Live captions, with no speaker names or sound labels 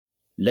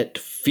Let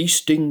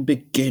feasting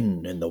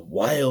begin in the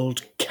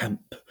wild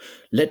camp.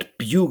 Let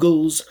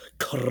bugles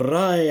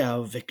cry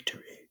our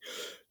victory.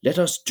 Let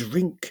us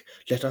drink,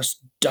 let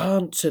us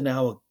dance in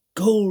our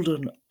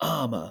golden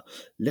armour.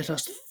 Let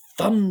us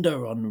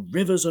thunder on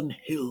rivers and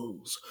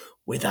hills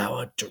with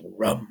our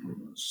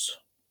drums.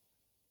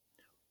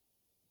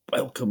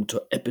 Welcome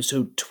to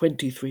episode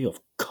 23 of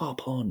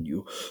Cop On,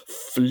 you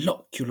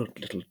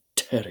flocculent little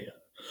terrier.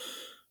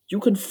 You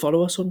can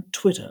follow us on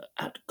Twitter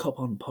at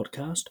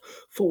CopOnPodcast,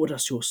 forward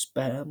us your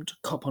spam to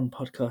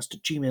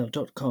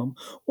coponpodcast@gmail.com,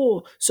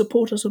 or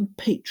support us on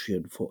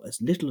Patreon for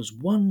as little as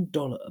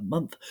 $1 a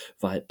month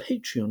via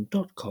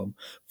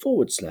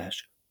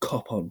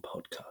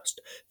patreon.com/CopOnPodcast.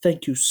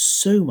 Thank you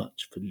so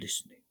much for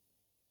listening.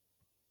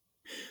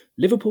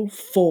 Liverpool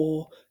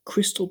 4,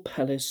 Crystal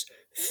Palace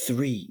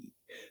 3.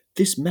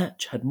 This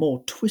match had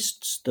more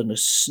twists than a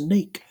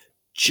snake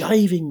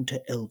jiving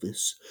to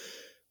Elvis.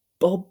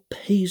 Bob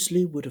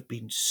Paisley would have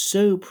been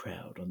so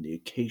proud on the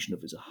occasion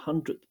of his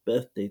 100th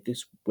birthday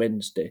this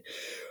Wednesday.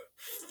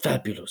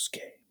 Fabulous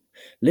game.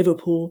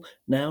 Liverpool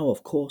now,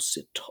 of course,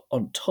 sit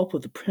on top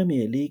of the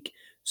Premier League,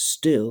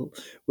 still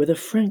with a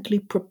frankly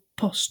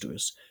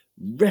preposterous,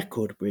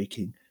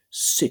 record-breaking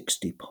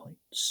 60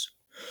 points.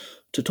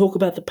 To talk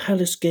about the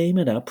Palace game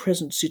and our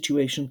present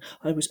situation,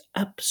 I was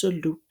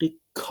absolutely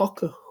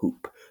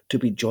cock-a-hoop to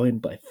be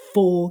joined by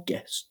 4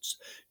 guests.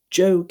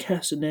 Joe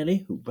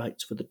Casanelli, who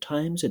writes for The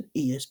Times and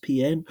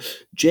ESPN,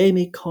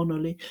 Jamie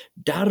Connolly,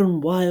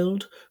 Darren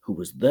Wild, who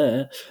was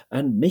there,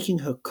 and making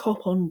her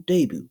Cop-On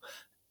debut,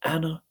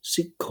 Anna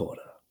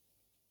Sikora.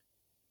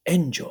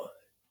 Enjoy.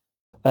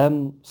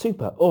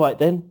 Super. All right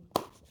then.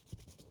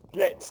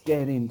 Let's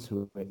get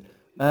into it.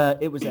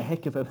 It was a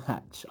heck of a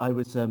match.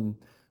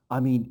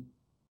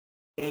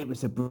 It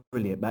was a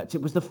brilliant match.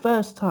 It was the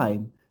first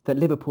time that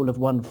Liverpool have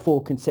won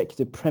 4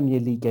 consecutive Premier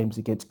League games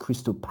against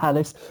Crystal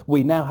Palace.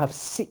 We now have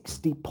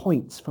 60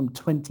 points from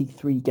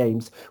 23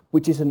 games,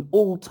 which is an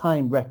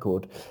all-time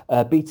record,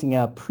 beating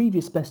our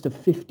previous best of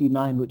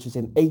 59, which was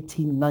in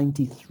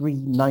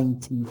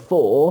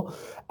 1893-94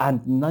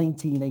 and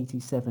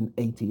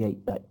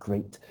 1987-88, that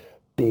great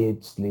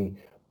Beardsley,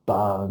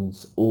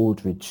 Barnes,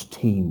 Aldridge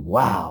team.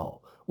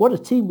 Wow, what a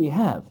team we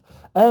have.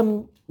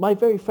 My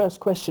very first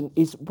question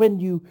is,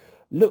 when you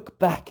look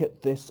back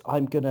at this,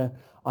 I'm gonna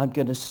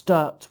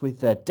start with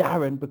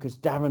Darren, because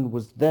Darren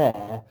was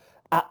there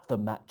at the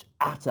match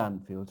at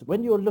Anfield.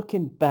 When you're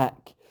looking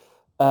back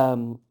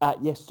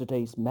at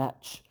yesterday's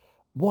match,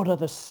 what are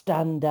the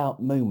standout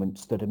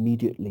moments that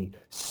immediately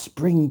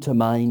spring to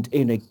mind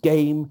in a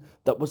game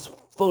that was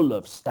full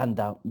of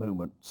standout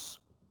moments?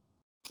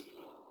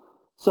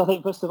 So I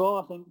think, first of all,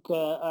 I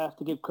have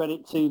to give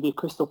credit to the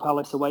Crystal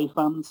Palace away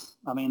fans.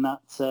 I mean,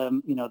 that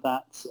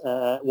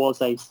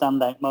was a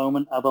standout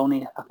moment. I've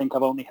only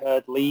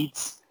heard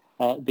Leeds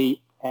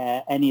be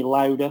any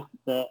louder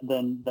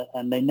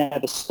and they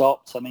never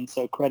stopped. I mean,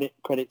 so credit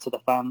to the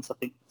fans. I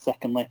think,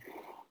 secondly,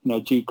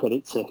 due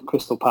credit to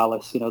Crystal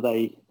Palace.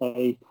 They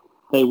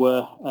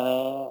were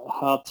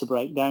hard to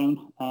break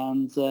down,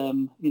 and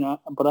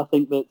but I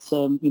think that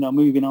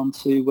moving on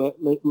to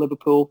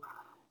Liverpool.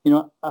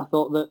 I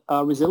thought that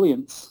our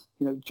resilience,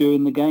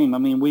 during the game, I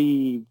mean,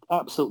 we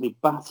absolutely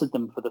battered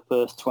them for the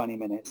first 20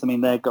 minutes. I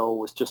mean, their goal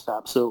was just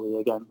absolutely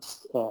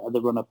against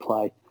the run of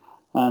play.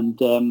 And,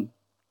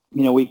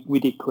 we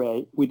did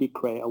create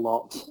a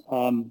lot.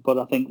 But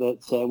I think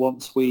that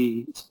once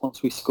we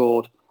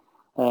scored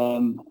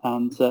and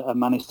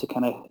managed to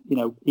kind of,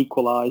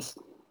 equalise,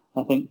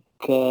 I think,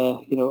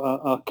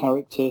 our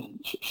character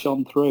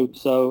shone through.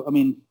 So, I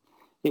mean,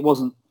 it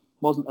wasn't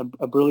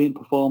a brilliant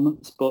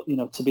performance, but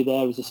to be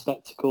there as a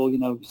spectacle,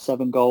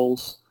 7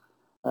 goals,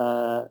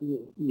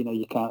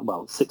 you can't.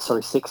 Well,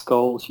 6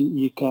 goals.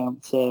 You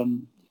can't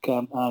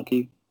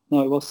argue.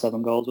 No, it was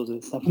 7 goals, was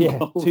it? 7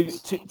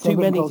 goals. Too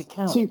many goals to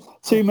count.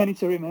 Too many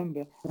to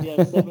remember.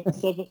 Yeah,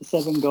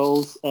 seven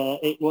goals.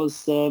 It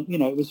was,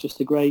 it was just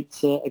a great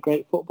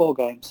football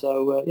game.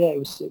 So it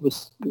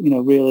was,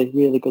 really,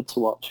 really good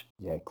to watch.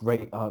 Yeah,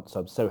 great answer.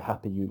 I'm so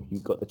happy you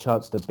got the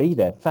chance to be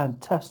there.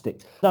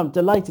 Fantastic. I'm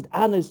delighted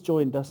Anna's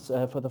joined us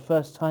for the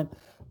first time.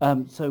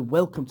 So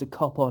welcome to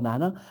Cop On,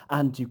 Anna.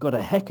 And you've got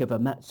a heck of a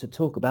match to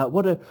talk about.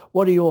 What are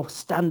your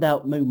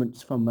standout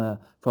moments from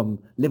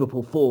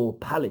Liverpool 4,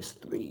 Palace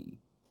 3?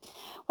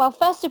 Well,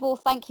 first of all,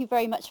 thank you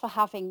very much for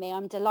having me.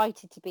 I'm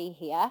delighted to be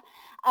here.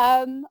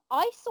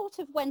 I sort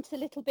of went a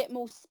little bit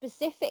more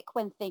specific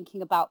when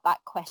thinking about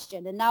that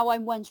question, and now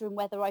I'm wondering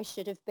whether I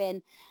should have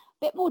been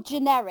bit more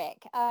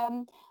generic.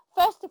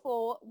 First of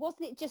all,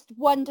 wasn't it just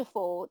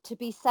wonderful to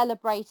be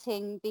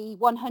celebrating the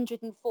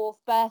 104th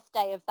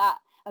birthday of that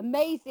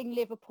amazing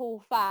Liverpool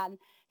fan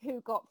who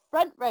got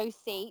front row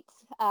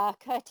seats,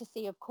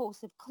 courtesy, of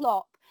course, of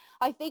Klopp.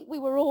 I think we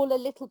were all a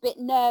little bit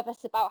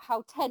nervous about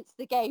how tense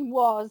the game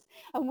was,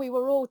 and we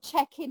were all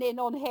checking in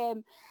on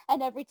him.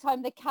 And every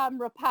time the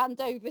camera panned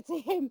over to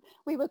him,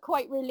 we were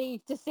quite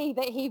relieved to see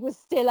that he was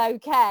still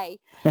okay.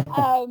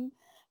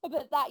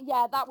 But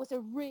that was a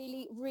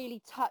really,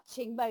 really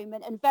touching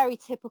moment and very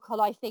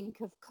typical, I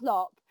think, of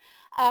Klopp.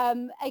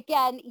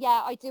 Again,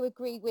 I do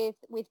agree with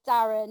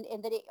Darren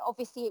in that it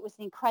was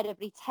an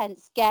incredibly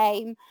tense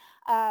game.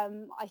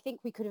 I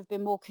think we could have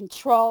been more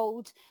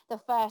controlled the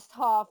first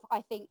half.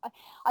 I think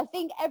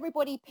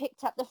everybody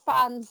the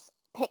fans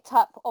picked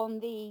up on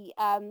the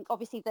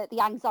obviously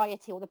the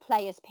anxiety, or the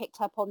players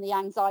picked up on the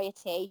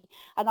anxiety,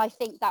 and I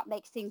think that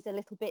makes things a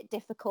little bit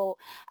difficult.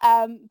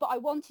 But I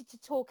wanted to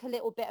talk a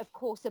little bit, of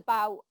course,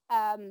 about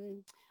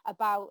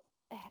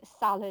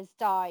Salah's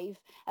dive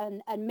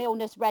and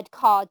Milner's red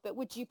card, but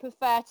would you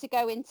prefer to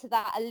go into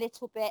that a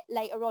little bit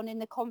later on in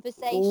the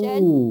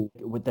conversation? Ooh,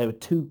 there were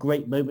two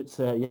great moments,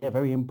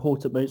 very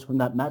important moments from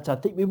that match. I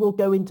think we will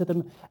go into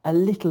them a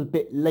little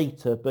bit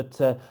later, but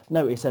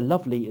no, it's a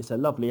lovely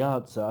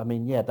answer. I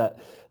mean,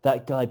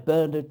 that guy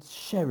Bernard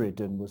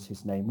Sheridan was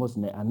his name,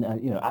 wasn't it? And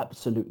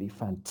absolutely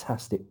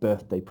fantastic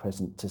birthday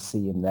present to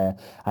see him there,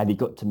 and he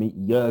got to meet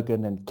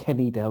Jurgen and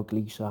Kenny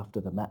Dalglish after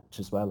the match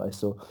as well, I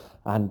saw,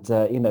 and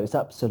it's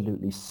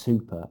absolutely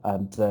super.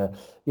 And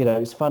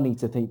it's funny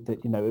to think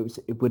that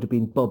it would have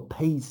been Bob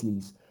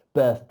Paisley's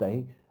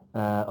birthday,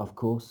 of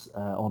course,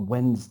 on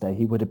Wednesday.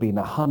 He would have been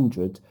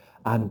 100,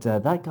 and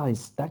that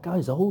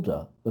guy's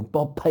older than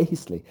Bob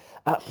Paisley.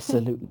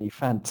 Absolutely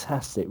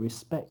fantastic.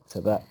 Respect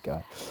to that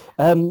guy.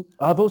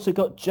 I've also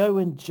got Joe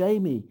and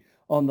Jamie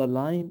on the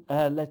line.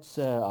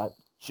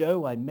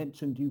 Joe, I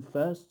mentioned you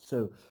first,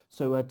 so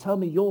tell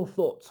me your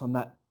thoughts on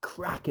that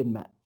cracking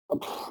match.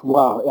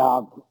 Well,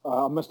 yeah,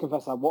 I must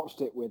confess I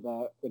watched it with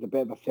a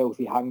bit of a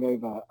filthy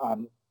hangover,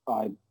 and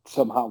I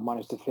somehow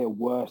managed to feel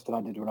worse than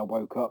I did when I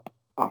woke up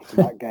after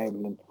that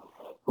game,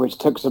 which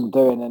took some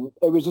doing. And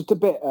it was just a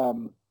bit,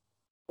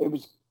 it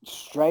was a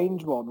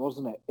strange one,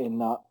 wasn't it? In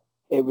that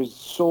it was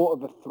sort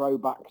of a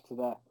throwback to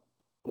the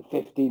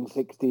 15,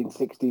 16,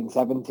 16,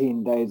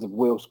 17 days of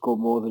we'll score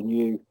more than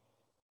you.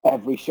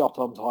 Every shot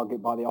on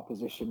target by the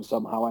opposition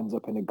somehow ends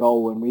up in a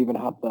goal. And we even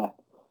had the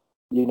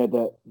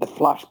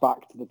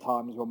flashback to the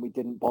times when we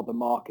didn't bother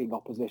marking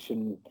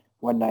opposition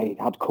when they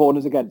had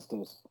corners against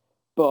us.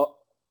 But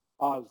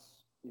as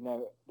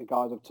the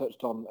guys have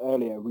touched on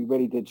earlier, we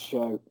really did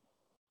show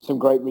some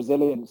great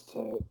resilience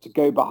to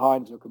go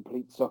behind to a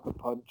complete sucker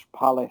punch.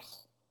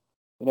 Palace,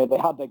 they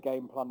had their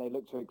game plan. They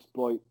looked to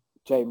exploit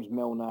James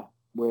Milner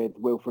with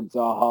Wilfried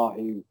Zaha,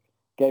 who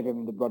gave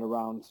him the run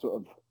around sort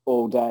of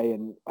all day.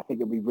 And I think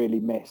that we really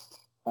missed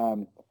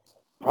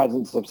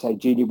presence of, say,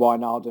 Gini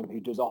Wijnaldum, who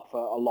does offer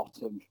a lot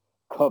of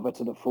cover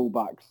to the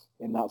fullbacks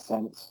in that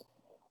sense.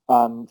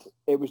 And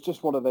it was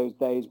just one of those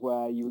days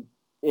where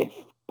if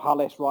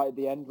Palace right at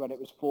the end when it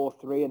was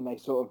 4-3 and they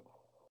sort of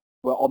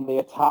were on the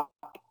attack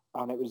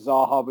and it was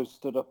Zaha was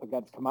stood up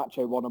against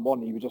Camacho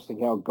 1-on-1, you were just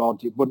thinking, oh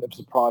God, it wouldn't have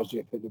surprised you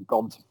if it had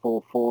gone to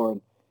 4-4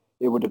 and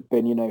it would have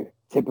been,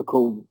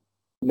 typical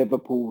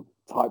Liverpool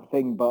type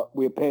thing. But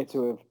we appear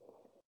to have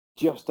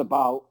just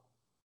about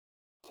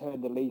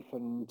turned the leaf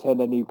and turned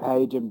a new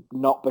page and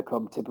not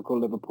become typical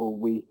Liverpool.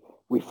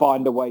 We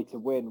find a way to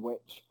win,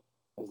 which,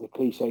 as the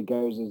cliche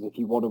goes, is if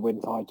you want to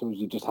win titles,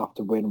 you just have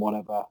to win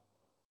whatever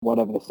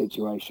the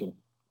situation.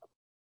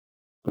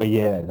 But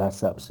yeah,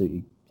 that's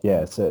absolutely,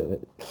 yeah. So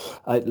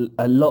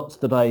a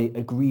lot that I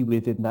agree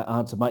with in that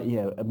answer.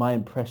 My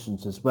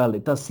impressions as well.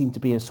 It does seem to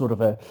be a sort of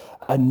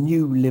a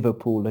new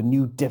Liverpool, a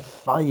new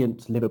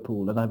defiant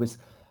Liverpool. And I was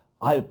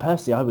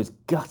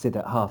gutted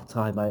at half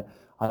time.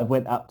 I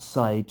went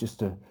outside just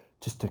to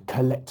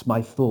collect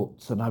my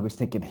thoughts, and I was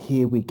thinking,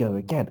 here we go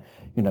again.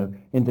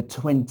 In the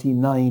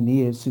 29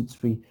 years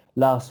since we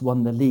last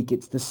won the league,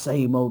 it's the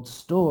same old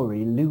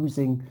story,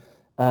 losing,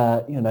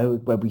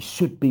 where we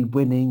should be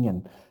winning,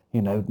 and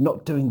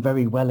not doing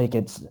very well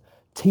against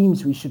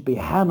teams we should be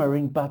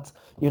hammering. But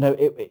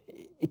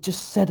it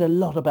just said a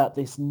lot about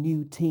this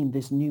new team,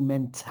 this new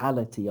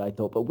mentality, I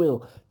thought. But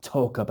we'll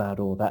talk about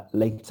all that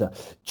later.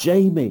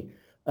 Jamie,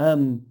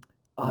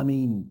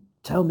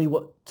 tell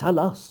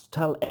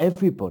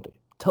everybody,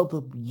 tell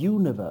the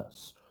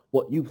universe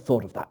what you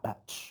thought of that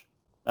match.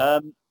 I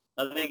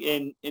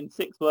think in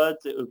 6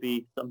 words, it would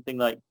be something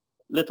like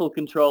little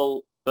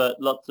control,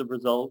 but lots of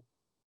resolve.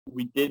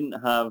 We didn't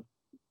have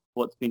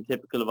what's been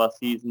typical of our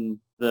season,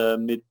 the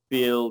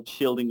midfield,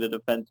 shielding the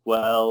defence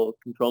well,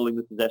 controlling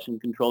the possession,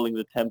 controlling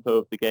the tempo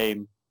of the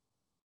game.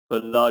 For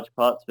large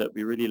parts of it,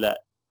 we really let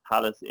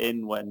Palace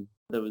in when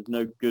there was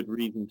no good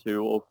reason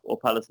to, or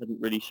Palace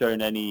hadn't really shown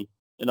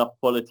enough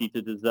quality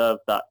to deserve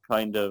that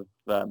kind of,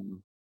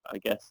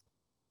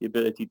 the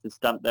ability to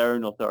stamp their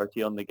own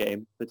authority on the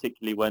game,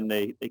 particularly when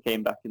they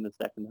came back in the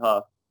second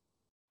half.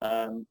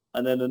 And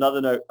then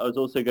another note, I was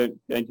also going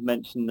to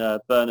mention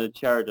Bernard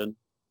Sheridan.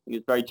 It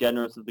was very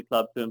generous of the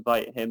club to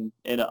invite him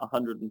in at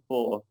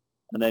 104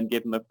 and then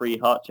give him a free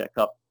heart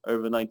checkup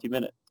over 90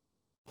 minutes.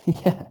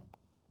 Yeah,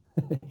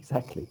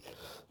 exactly.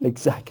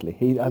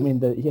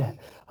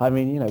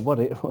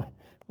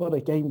 What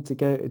a game to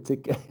go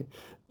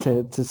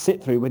to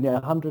sit through when you're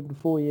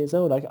 104 years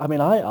old.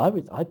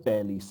 I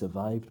barely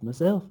survived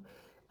myself.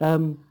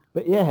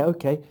 But yeah,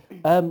 okay.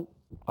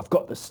 I've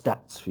got the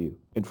stats for you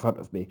in front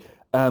of me.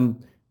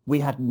 We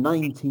had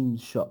 19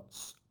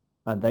 shots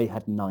and they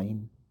had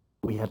 9.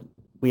 We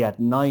had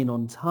 9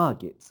 on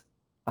target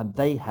and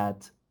they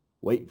had,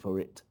 wait for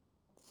it,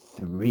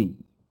 3.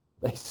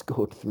 They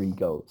scored 3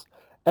 goals.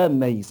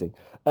 Amazing.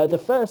 The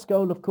first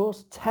goal, of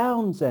course,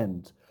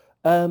 Townsend.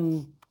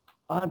 I'm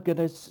going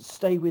to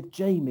stay with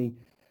Jamie.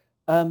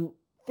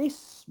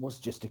 This was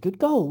just a good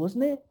goal,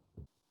 wasn't it?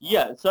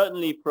 Yeah,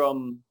 certainly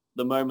from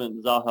the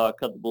moment Zaha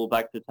cut the ball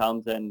back to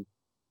Townsend,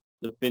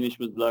 the finish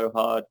was low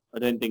hard. I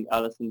don't think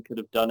Alisson could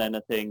have done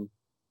anything.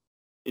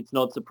 It's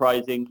not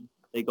surprising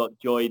they got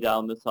joy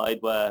down the side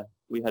where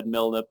we had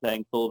Milner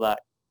playing fullback.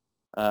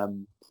 I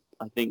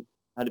think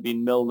had it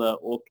been Milner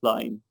or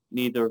Klein,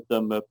 neither of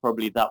them are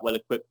probably that well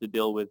equipped to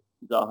deal with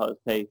Zaha's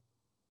pace.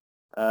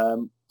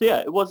 So yeah,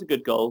 it was a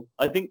good goal.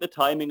 I think the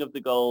timing of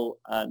the goal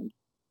and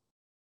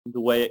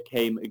the way it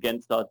came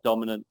against our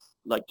dominance,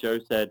 like Joe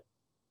said,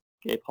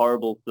 gave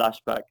horrible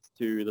flashbacks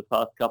to the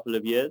past couple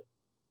of years.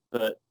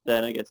 But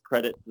then I guess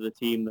credit to the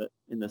team that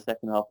in the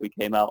second half we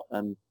came out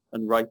and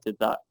righted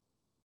that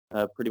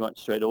pretty much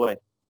straight away.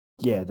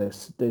 Yeah,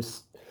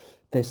 there's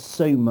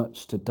so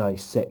much to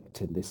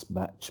dissect in this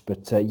match,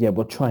 but yeah,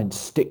 we'll try and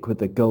stick with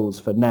the goals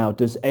for now.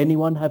 Does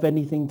anyone have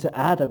anything to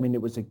add? I mean,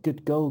 it was a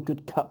good goal,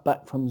 good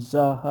cutback from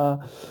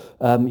Zaha.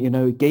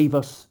 It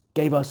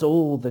gave us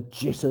all the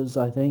jitters,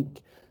 I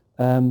think.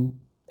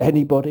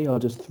 Anybody? I'll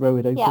just throw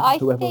it open. Yeah, I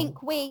whoever.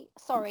 think we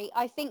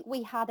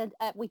had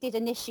we did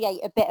initiate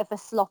a bit of a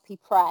sloppy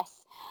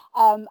press,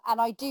 and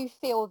I do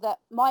feel that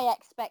my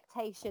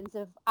expectations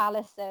of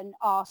Alisson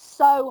are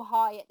so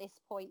high at this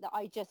point that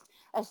I just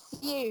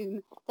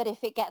assume that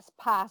if it gets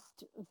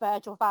past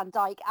Virgil van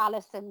Dijk,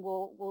 Alisson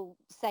will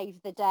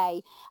save the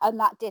day, and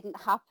that didn't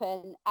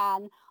happen,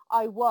 and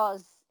I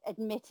was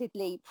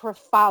admittedly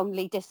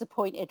profoundly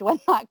disappointed when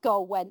that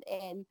goal went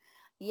in.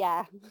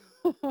 Yeah.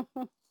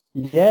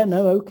 Yeah,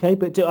 no, okay.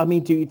 But do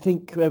you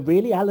think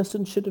really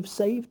Alisson should have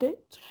saved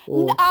it?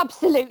 Or? No,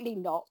 absolutely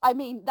not. I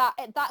mean,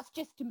 that's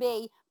just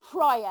me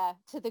prior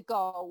to the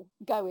goal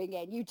going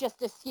in. You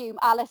just assume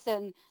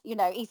Alisson,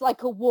 he's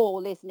like a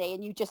wall, isn't he?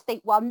 And you just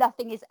think, well,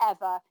 nothing is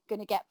ever going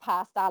to get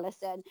past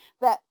Alisson.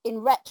 But in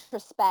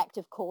retrospect,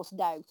 of course,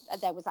 no,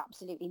 there was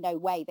absolutely no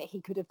way that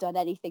he could have done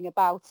anything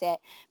about it.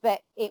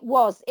 But it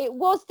was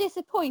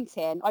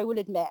disappointing, I will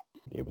admit.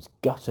 It was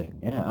gutting,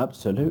 yeah,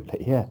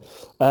 absolutely, yeah.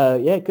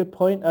 Yeah, good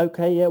point.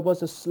 Okay, yeah, it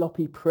was a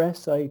sloppy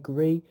press, I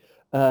agree.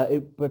 Fair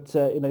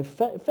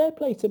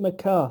play to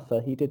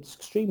MacArthur. He did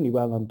extremely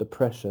well under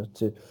pressure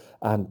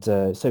and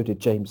so did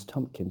James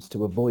Tompkins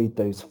to avoid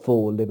those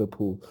 4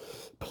 Liverpool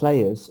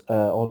players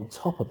on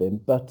top of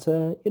him. But,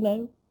 I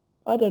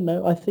don't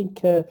know. I think,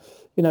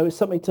 it's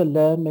something to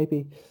learn,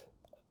 maybe,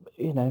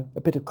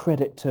 a bit of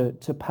credit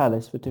to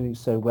Palace for doing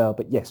so well.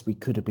 But yes, we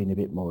could have been a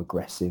bit more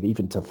aggressive,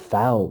 even to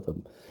foul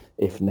them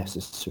if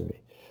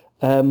necessary.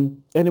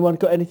 Anyone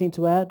got anything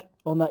to add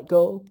on that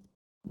goal?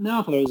 No,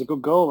 I thought it was a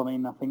good goal. I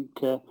mean, I think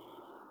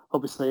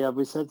obviously, as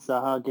we said,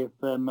 Zaha gave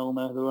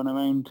Milner the run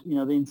around, the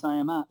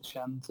entire match,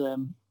 and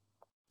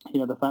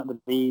the fact that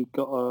he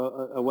got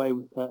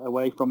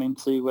away from him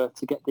to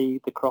get the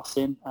cross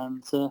in,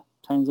 and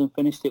Townsend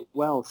finished it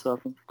well. So I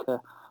think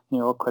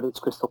all credit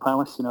to Crystal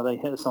Palace. They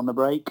hit us on the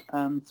break,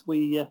 and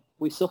we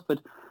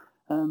suffered.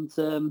 And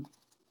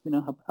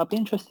I'd be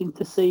interested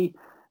to see,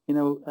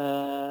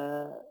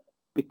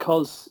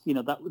 because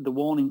that the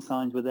warning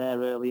signs were there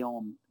early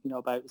on,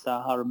 about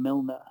Zaha and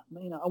Milner.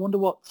 I wonder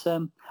what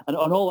and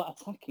all that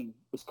attacking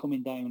was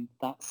coming down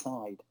that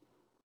side.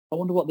 I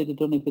wonder what they'd have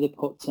done if they'd have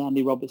put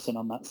Andy Robertson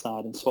on that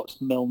side and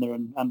swapped Milner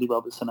and Andy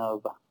Robertson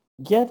over.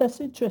 Yeah, that's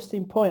an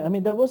interesting point. I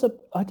mean, there was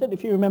I don't know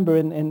if you remember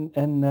I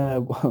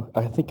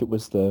think it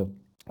was the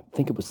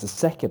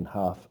second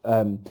half.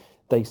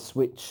 They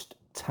switched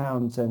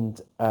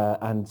Townsend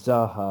and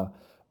Zaha.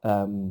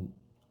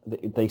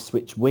 They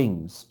switched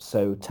wings,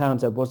 so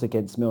Townsend was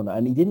against Milner,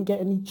 and he didn't get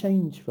any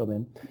change from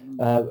him.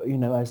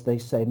 As they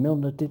say,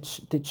 Milner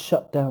did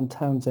shut down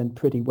Townsend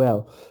pretty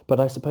well. But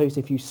I suppose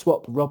if you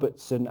swap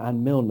Robertson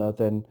and Milner,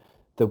 then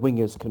the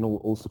wingers can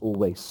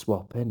always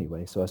swap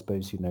anyway. So I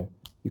suppose you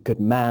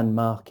could man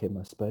mark him,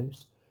 I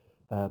suppose.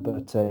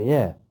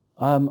 Yeah.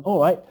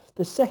 All right.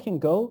 The second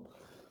goal,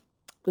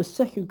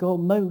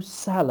 Mo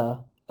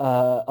Salah,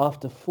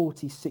 after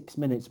 46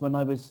 minutes, when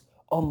I was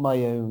on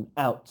my own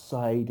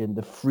outside in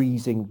the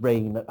freezing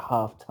rain at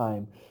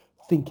half-time,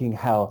 thinking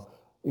how,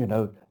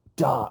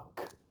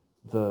 dark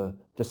the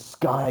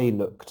sky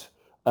looked.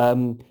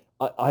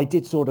 I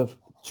did sort of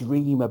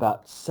dream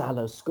about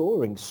Salah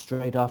scoring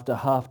straight after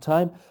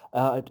half-time.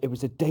 It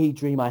was a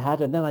daydream I had,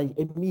 and then I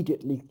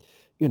immediately,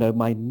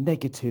 my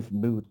negative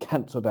mood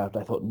cancelled out.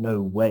 I thought,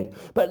 no way.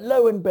 But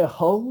lo and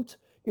behold,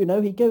 he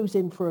goes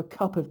in for a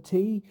cup of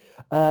tea.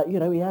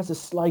 He has a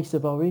slice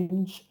of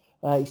orange.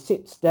 He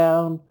sits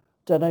down.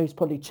 Don't know, he's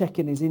probably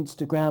checking his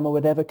Instagram or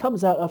whatever.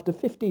 Comes out after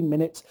 15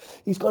 minutes.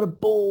 He's got a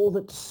ball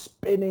that's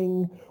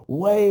spinning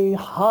way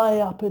high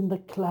up in the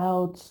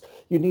clouds.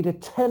 You need a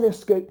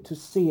telescope to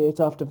see it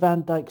after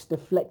Van Dijk's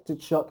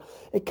deflected shot.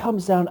 It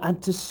comes down,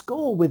 and to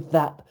score with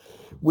that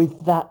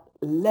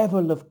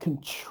level of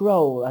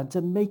control and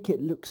to make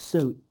it look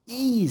so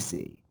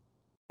easy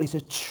is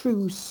a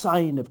true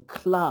sign of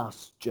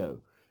class, Joe,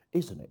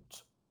 isn't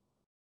it?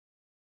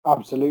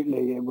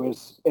 Absolutely. It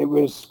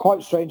was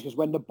quite strange because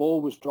when the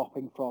ball was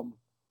dropping from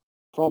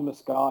the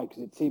sky,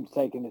 because it seemed to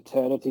take an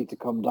eternity to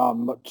come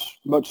down,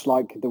 much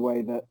like the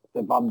way that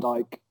the Van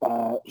Dijk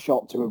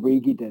shot to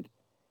Origi did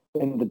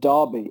in the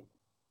derby.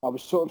 I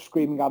was sort of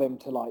screaming at him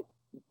to, like,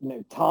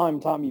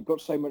 time, you've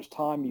got so much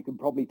time, you can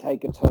probably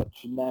take a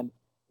touch and then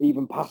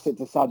even pass it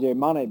to Sadio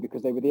Mane,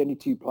 because they were the only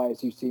two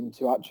players who seemed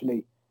to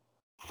actually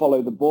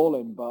follow the ball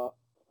in. But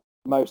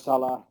Mo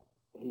Salah,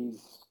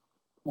 he's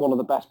one of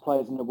the best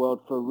players in the world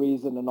for a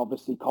reason, and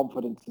obviously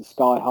confidence is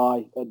sky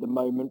high at the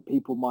moment.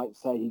 People might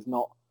say he's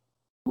not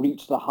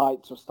reached the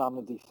heights or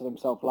standards he set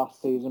himself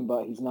last season,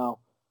 but he's now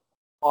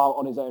out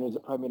on his own as a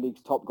Premier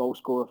League's top goal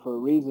scorer for a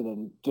reason.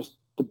 And just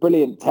the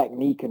brilliant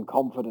technique and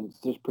confidence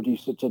to just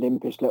produce such an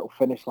impish little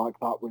finish like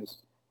that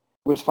was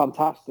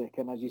fantastic.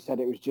 And as you said,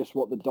 it was just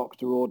what the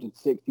doctor ordered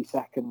 60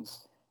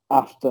 seconds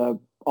after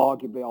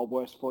arguably our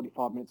worst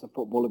 45 minutes of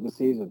football of the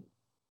season.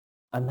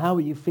 And how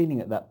were you feeling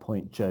at that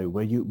point, Joe?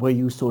 Were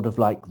you sort of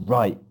like,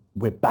 right,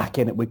 we're back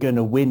in it, we're going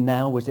to win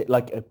now? Was it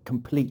like a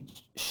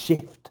complete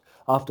shift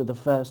after the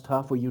first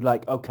half? Were you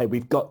like, okay,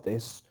 we've got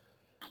this?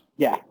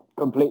 Yeah,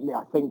 completely.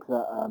 I think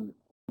that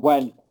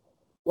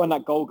when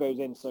that goal goes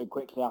in so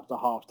quickly after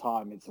half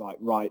time, it's like,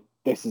 right,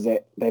 this is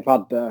it. They've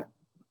had the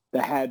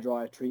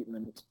hairdryer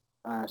treatment,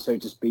 so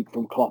to speak,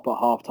 from Klopp at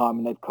half time,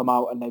 and they've come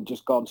out and they've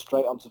just gone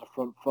straight onto the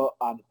front foot.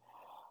 And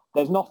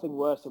there's nothing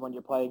worse than when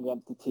you're playing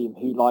against a team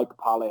who, like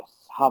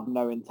Palace, have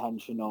no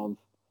intention of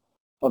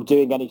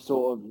doing any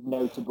sort of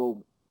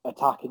notable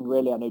attacking,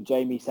 really. I know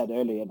Jamie said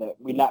earlier that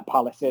we let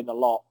Palace in a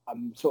lot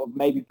and sort of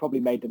probably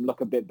made them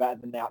look a bit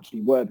better than they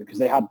actually were, because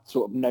they had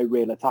sort of no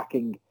real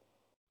attacking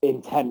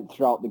intent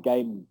throughout the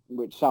game,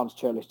 which sounds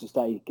churlish to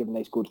say given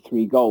they scored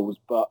 3 goals,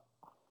 but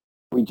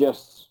we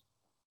just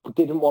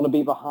didn't want to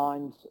be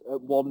behind at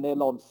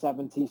 1-0 on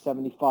 70,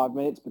 75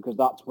 minutes, because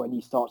that's when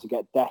you start to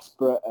get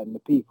desperate and the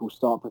people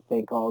start to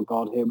think, oh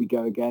God, here we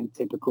go again,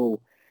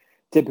 typical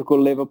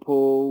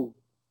Liverpool,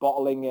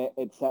 bottling it,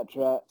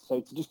 etc. So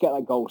to just get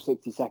that goal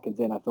 60 seconds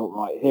in, I thought,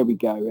 right, here we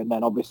go. And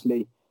then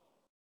obviously,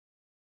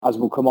 as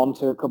we'll come on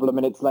to a couple of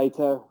minutes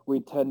later,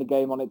 we turned the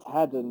game on its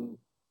head. And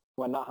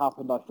when that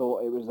happened, I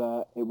thought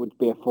it would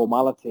be a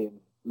formality, and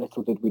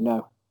little did we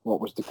know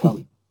what was to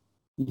come.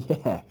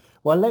 Yeah.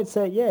 Well, let's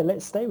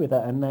stay with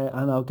that, and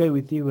I'll go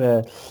with you,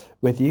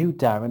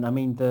 Darren. I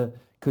mean,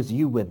 because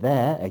you were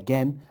there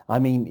again. I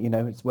mean,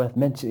 it's worth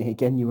mentioning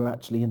again. You were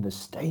actually in the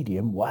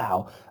stadium.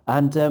 Wow.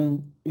 And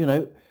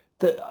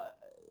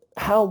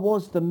how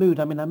was the mood?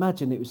 I mean, I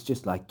imagine it was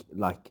just like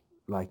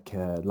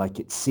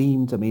it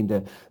seemed. I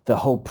mean, the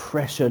whole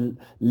pressure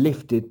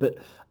lifted. But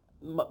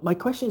my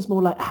question is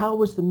more like, how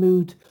was the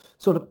mood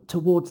sort of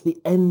towards the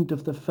end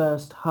of the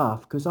first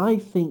half? Because I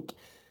think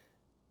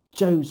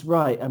Joe's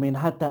right. I mean,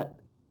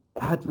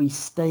 had we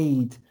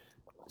stayed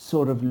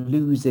sort of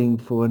losing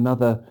for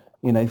another,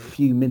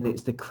 few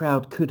minutes, the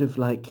crowd could have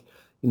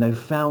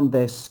found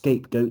their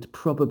scapegoat,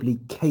 probably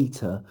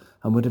Keita,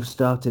 and would have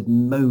started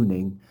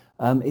moaning.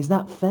 Is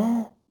that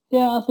fair?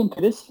 Yeah, I think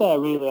it is fair,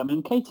 really. I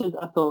mean, Keita,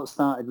 I thought,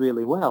 started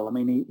really well. I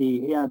mean,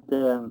 he had,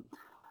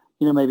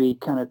 maybe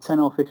kind of 10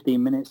 or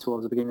 15 minutes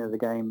towards the beginning of the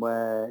game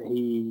where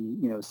he,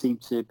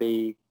 seemed to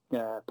be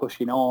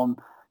pushing on.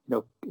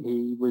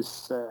 He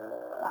was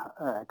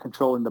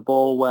controlling the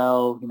ball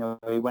well.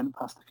 He went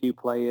past a few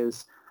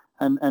players,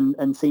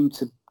 and seemed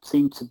to be,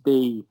 seemed to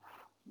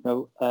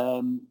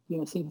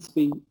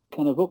be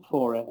kind of up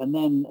for it. And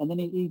then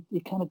he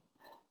kind of,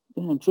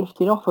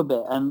 drifted off a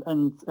bit.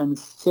 And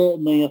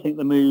certainly, I think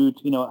the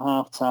mood, at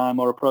half time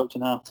or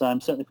approaching half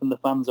time, certainly from the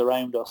fans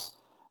around us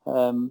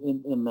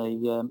in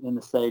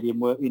the stadium,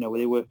 were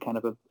they were kind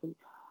of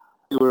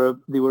They were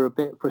a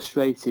bit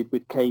frustrated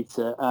with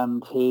Keita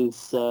and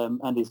his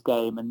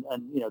game, and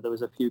there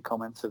was a few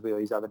comments of,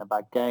 he's having a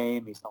bad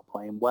game, he's not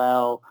playing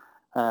well,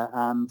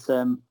 and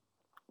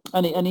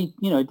he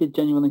did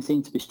genuinely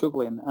seem to be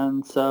struggling,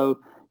 and so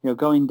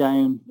going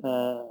down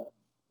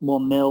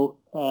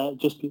 1-0,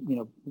 just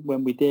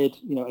when we did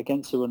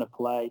against a run of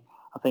play,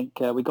 I think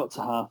we got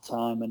to half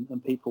time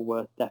and people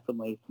were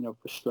definitely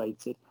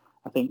frustrated.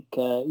 I think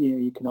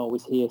you can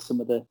always hear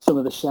some of the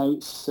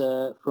shouts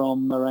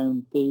from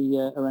around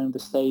the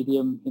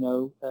stadium.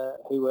 Who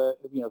were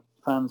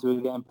fans who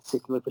were getting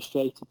particularly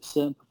frustrated with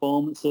certain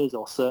performances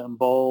or certain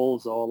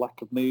balls or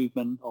lack of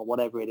movement or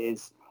whatever it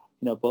is.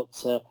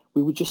 But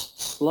we were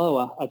just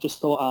slow. I just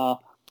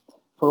thought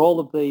for all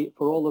of the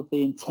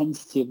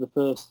intensity of the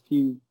first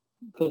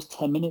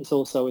 10 minutes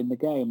or so in the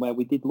game, where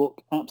we did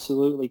look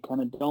absolutely kind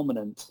of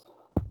dominant,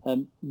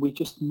 we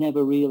just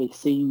never really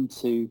seemed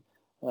to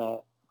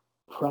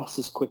press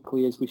as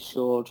quickly as we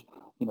should,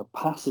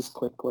 pass as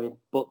quickly.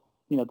 But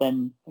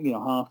then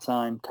half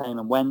time came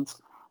and went,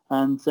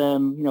 and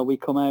we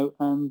come out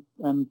and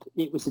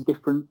it was a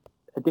different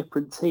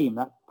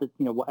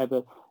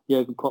whatever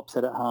Jurgen Klopp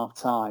said at half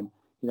time.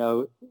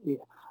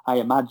 I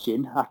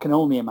I can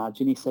only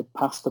imagine, he said,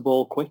 pass the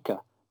ball quicker,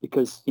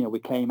 because we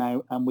came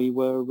out and we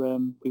were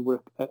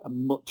a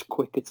much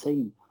quicker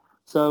team.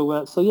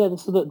 So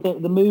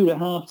the mood at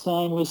half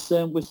time was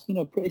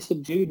pretty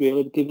subdued,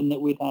 really, given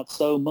that we'd had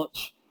so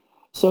much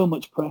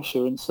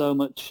pressure and so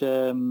much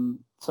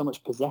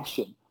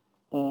possession,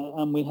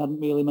 and we hadn't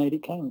really made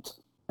it count.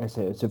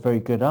 It's a very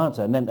good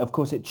answer. And then, of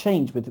course, it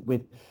changed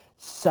with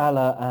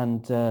Salah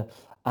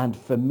and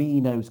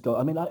Firmino's goal.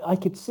 I mean, I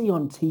could see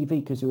on TV,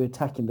 because we were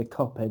attacking the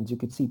Kop ends, you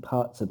could see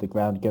parts of the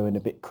ground going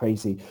a bit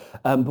crazy.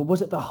 But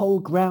was it the whole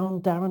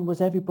ground, Darren? Was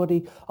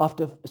everybody,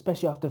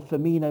 especially after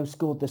Firmino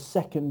scored the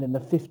second in the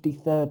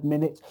 53rd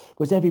minute,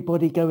 was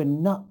everybody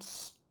going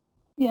nuts?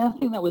 Yeah, I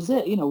think that was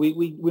it.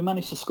 We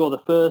managed to score the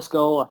first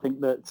goal. I think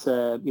that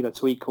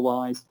to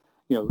equalise.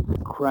 The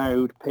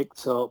crowd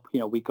picked up.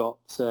 We got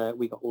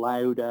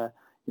louder.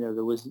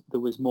 There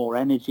was more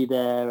energy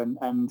there,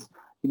 and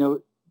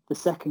the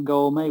second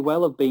goal may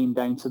well have been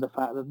down to the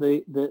fact that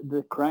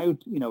the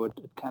crowd had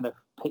kind of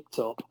picked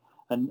up,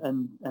 and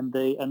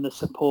the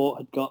support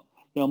had got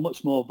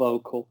much more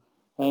vocal.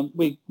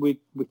 We were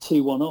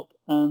 2-1 up,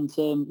 and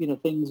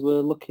things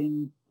were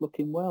looking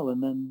well,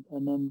 and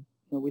then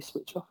we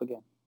switch off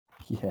again.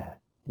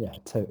 Yeah,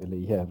 totally.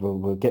 Yeah,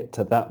 we'll get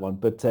to that one.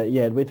 But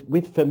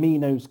with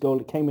Firmino's goal,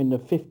 it came in the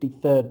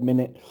 53rd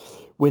minute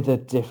with a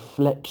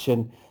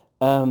deflection.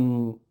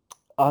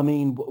 I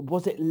mean,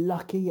 was it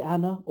lucky,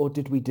 Anna, or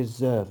did we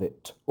deserve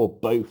it, or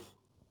both?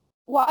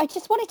 Well, I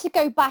just wanted to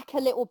go back a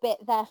little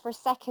bit there for a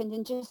second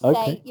and just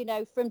say,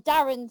 from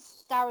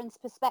Darren's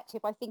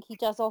perspective, I think he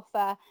does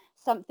offer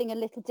something a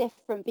little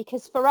different,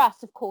 because for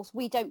us, of course,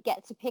 we don't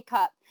get to pick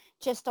up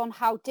just on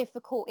how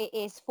difficult it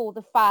is for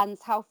the fans,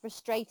 how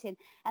frustrating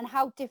and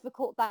how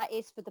difficult that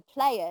is for the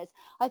players.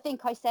 I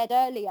think I said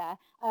earlier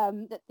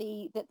that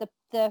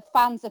the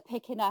fans are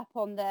picking up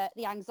on the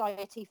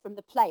anxiety from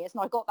the players,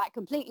 and I got that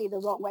completely the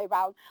wrong way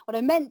round. What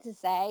I meant to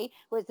say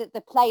was that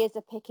the players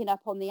are picking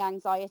up on the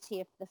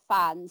anxiety of the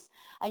fans,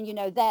 and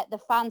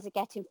the fans are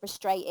getting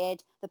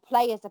frustrated, the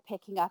players are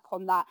picking up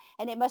on that,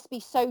 and it must be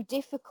so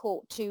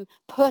difficult to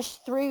push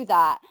through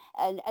that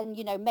and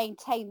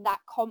maintain that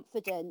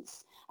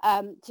confidence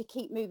to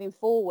keep moving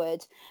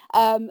forward.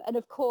 And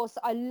of course,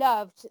 I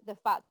loved the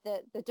fact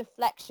that the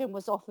deflection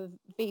was off of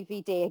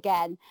VVD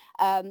again.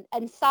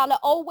 And Salah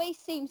always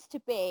seems to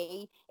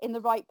be in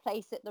the right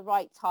place at the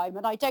right time.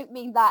 And I don't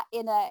mean that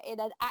in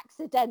an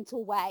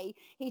accidental way.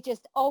 He's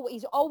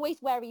always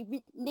where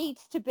he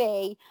needs to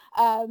be.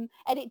 And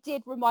it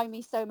did remind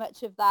me so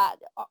much of that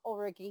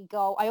Origi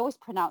goal. I always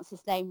pronounce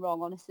his name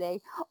wrong,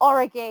 honestly.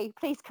 Origi,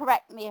 please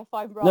correct me if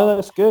I'm wrong. No,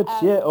 that's good.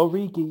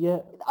 Origi, yeah.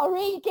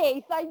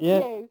 Origi, thank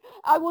you.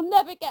 I will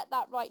never get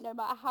that right, no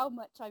matter how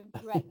much I'm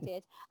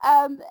corrected.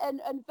 And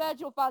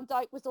Virgil van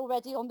Dijk was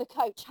already on the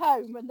coach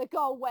home when the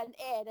goal went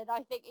in, and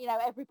I think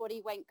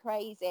everybody went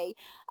crazy.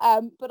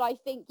 But I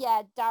think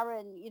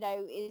Darren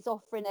is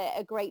offering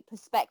a great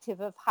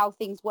perspective of how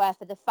things were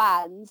for the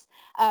fans,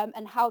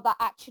 and how that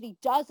actually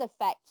does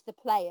affect the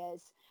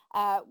players.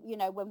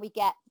 When we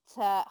get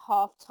to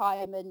half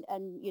time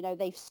and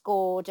they've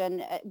scored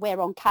and we're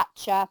on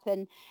catch up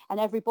and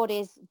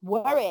everybody's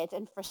worried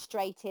and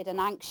frustrated and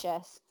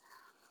anxious.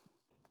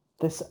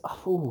 I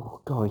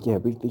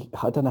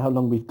don't know how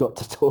long we've got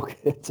to talk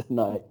here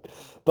tonight,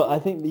 but I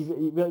think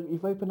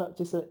you've opened up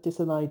just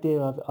an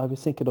idea I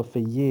was thinking of for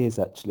years,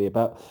 actually,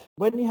 about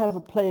when you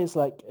have players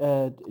like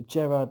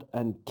Gerrard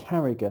and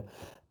Carragher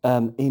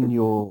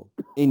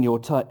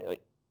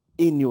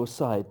in your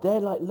side.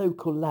 They're like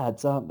local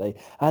lads, aren't they?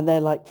 And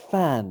they're like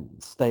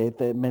fans.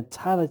 Their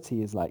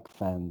mentality is like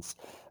fans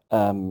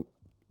in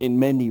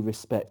many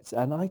respects.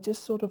 And I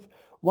just sort of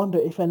wonder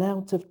if an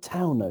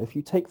out-of-towner, if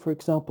you take, for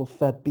example,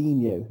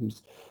 Fabinho,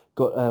 who's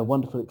got a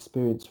wonderful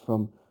experience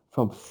from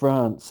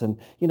France, and,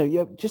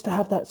 just to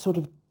have that sort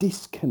of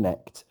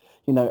disconnect,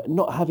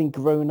 not having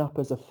grown up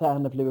as a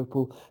fan of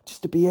Liverpool,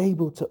 just to be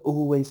able to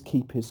always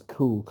keep his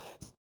cool.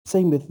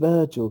 Same with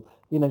Virgil,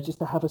 just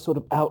to have a sort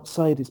of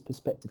outsider's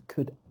perspective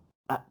could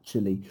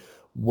actually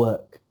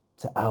work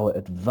to our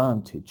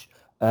advantage.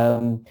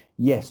 So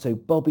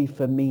Bobby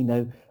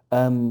Firmino,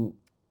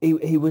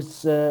 he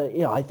was,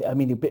 I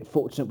mean, a bit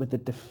fortunate with the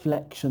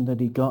deflection that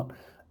he got.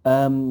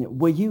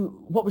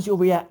 What was your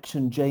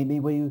reaction, Jamie?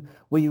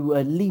 Were you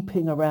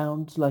leaping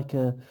around like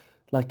a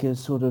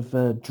sort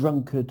of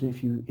drunkard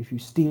if you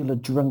steal a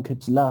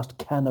drunkard's last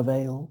can of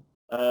ale?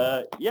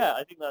 I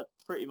think that's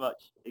pretty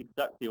much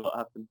exactly what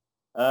happened.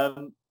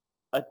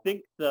 I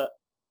think that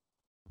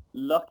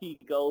lucky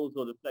goals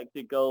or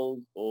deflected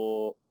goals,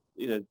 or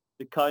the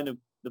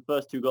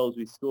first two goals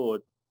we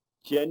scored,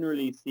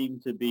 generally seem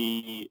to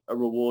be a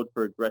reward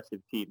for aggressive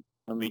teams.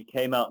 And we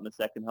came out in the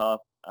second half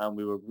and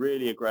we were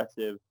really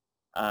aggressive,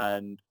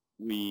 and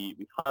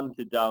we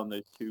hunted down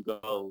those two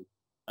goals.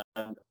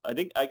 And I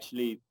think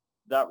actually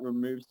that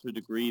removes to a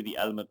degree the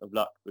element of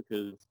luck,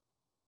 because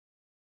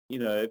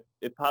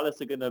if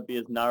Palace are going to be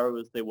as narrow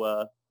as they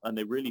were, and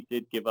they really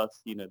did give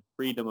us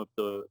freedom of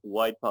the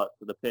wide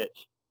parts of the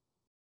pitch,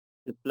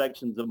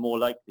 deflections are more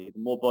likely. The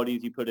more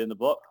bodies you put in the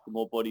box, the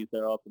more bodies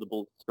there are for the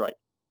ball to strike.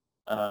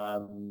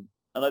 And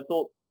I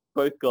thought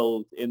both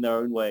goals, in their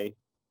own way,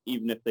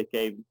 even if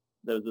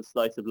there was a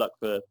slice of luck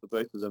for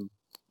both of them,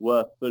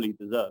 were fully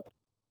deserved.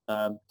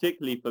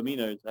 Particularly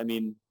Firmino's. I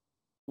mean,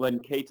 when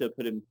Keita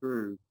put him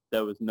through,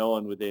 there was no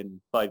one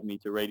within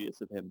 5-meter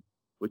radius of him,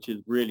 which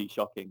is really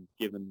shocking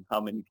given how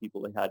many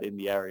people they had in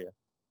the area.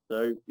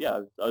 So,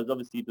 yeah, I was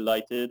obviously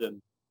delighted,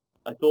 and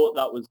I thought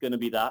that was going to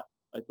be that.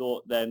 I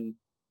thought then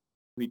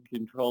we'd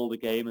control the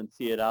game and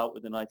see it out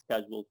with a nice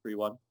casual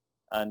 3-1.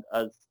 And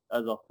as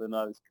often,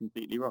 I was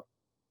completely wrong.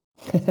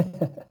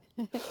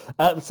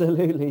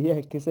 Absolutely,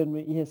 yeah, because then,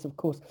 yes, of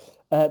course,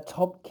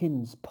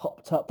 Tompkins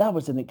popped up. That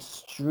was an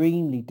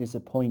extremely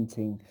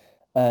disappointing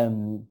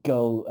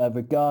goal,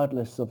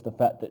 regardless of the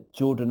fact that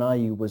Jordan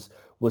Ayew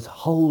was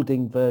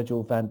holding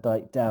Virgil van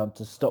Dijk down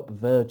to stop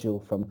Virgil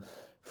from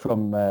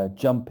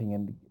jumping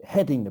and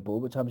heading the ball,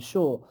 which I'm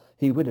sure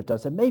he would have done.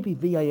 So maybe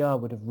VAR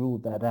would have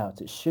ruled that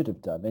out. It should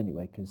have done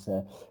anyway, because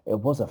it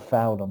was a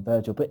foul on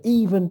Virgil. But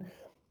even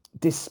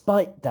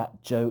despite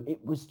that, Joe,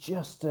 it was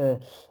just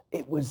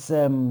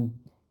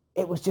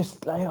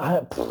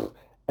like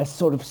a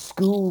sort of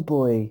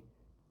schoolboy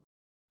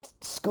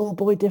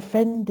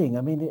defending.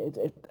 I mean,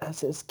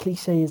 as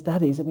cliche as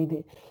that is, I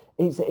mean,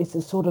 it's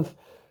a sort of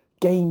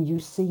game you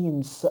see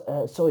in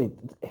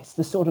it's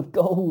the sort of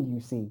goal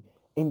you see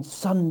in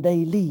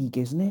Sunday League,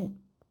 isn't it?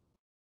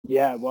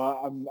 Yeah,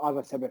 well, as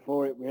I said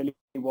before, it really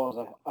was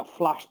a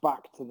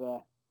flashback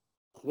to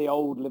the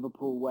old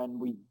Liverpool when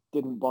we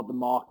didn't bother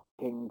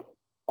marking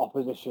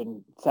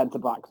opposition centre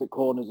backs at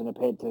corners and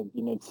appeared to,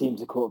 seem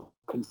to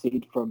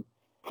concede from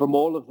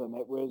all of them.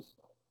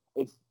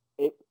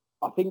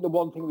 I think the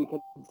one thing we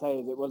can say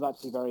is it was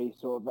actually very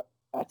sort of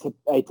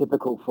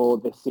atypical for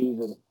this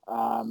season.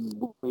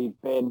 We've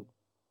been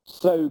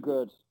so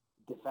good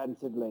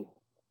defensively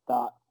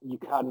that you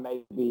can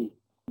maybe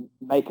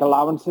make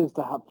allowances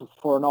to have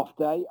for an off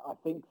day. I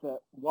think that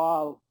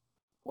while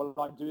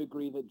I do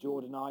agree that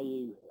Jordan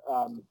Ayew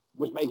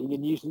was making a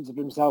nuisance of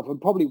himself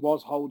and probably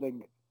was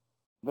holding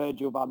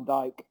Virgil van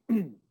Dijk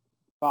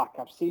back,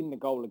 I've seen the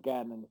goal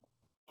again, and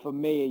for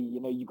me,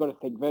 you've got to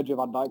think Virgil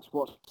van Dijk's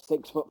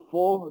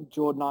 6'4",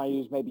 Jordan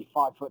Ayew's maybe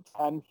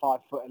 5'10",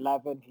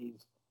 5'11".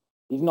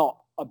 He's not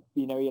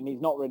and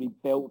he's not really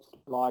built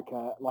like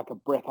a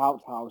brick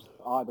outhouse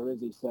either,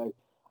 is he? So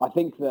I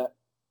think that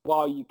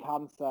while you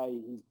can say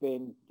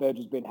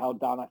Virgil's been held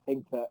down, I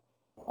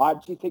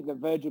actually think that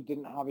Virgil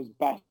didn't have his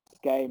best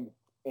game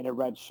in a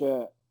red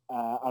shirt,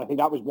 and I think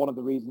that was one of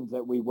the reasons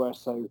that we were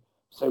so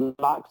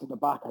lax in the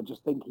back. I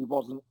just think he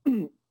wasn't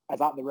as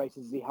at the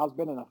races as he has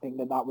been, and I think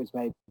that was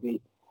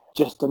maybe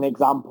just an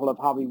example of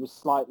how he was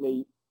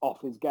slightly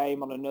off his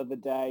game. On another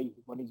day,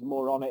 when he's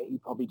more on it, he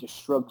probably just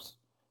shrugs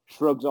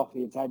off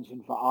the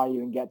attention for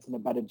Ayew and gets in a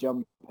better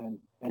jump and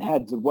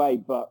heads away.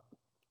 But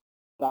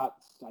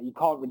you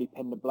can't really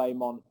pin the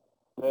blame on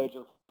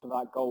Virgil for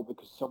that goal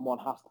because someone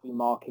has to be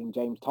marking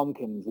James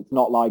Tompkins. It's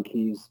not like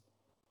he's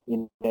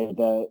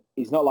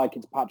not like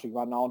it's Patrick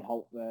Van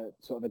Aanholt, the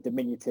sort of a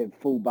diminutive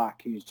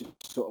fullback who's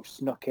just sort of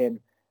snuck in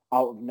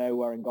out of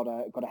nowhere and got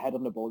a head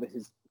on the ball. This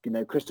is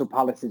Crystal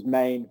Palace's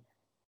main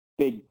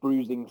big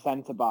bruising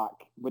centre back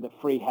with a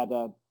free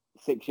header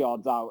 6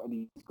 yards out, and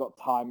he's got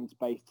time and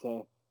space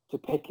to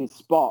pick his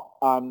spot.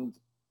 And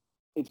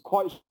it's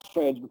quite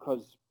strange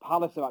because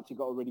Palace have actually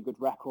got a really good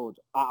record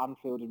at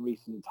Anfield in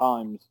recent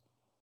times.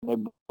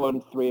 They've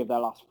won 3 of their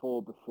last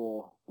 4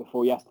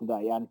 before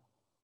yesterday, and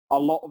a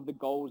lot of the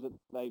goals that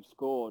they've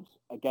scored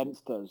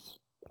against us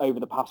over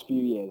the past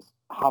few years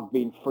have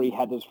been free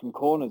headers from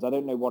corners. I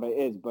don't know what it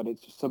is, but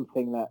it's just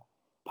something that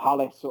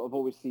Palace sort of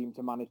always seem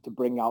to manage to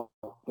bring out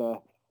the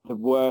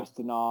worst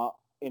in our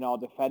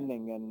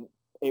defending, and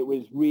it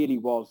was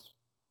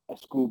a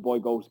schoolboy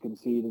goal to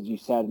concede, as you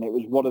said, and it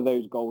was one of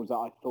those goals that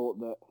I thought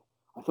that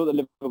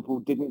Liverpool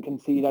didn't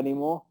concede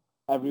anymore.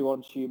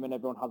 Everyone's human,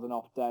 everyone has an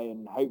off day,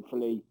 and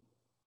hopefully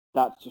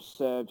that just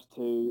serves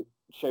to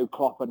show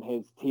Klopp and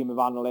his team of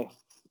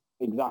analysts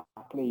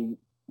exactly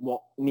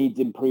what needs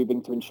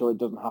improving to ensure it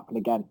doesn't happen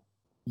again.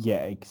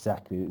 Yeah,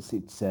 exactly.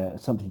 It's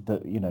something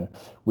that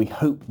we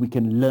hope we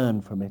can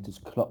learn from it. As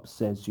Klopp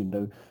says,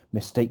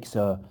 mistakes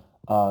are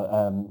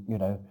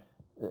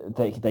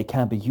they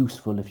can be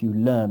useful if you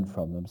learn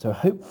from them. So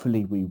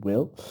hopefully we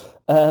will.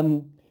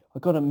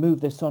 I've got to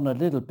move this on a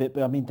little bit,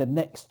 but I mean the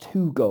next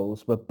 2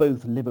 goals were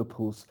both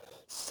Liverpool's.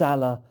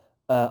 Salah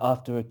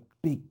after a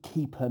big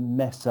keeper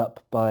mess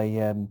up by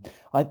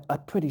I'm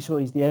pretty sure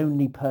he's the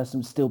only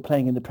person still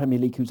playing in the Premier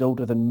League who's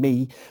older than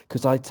me,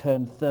 because I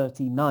turn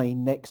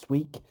 39 next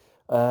week.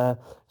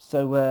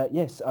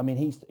 Yes, I mean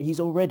he's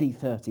already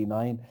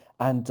 39,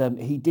 and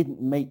he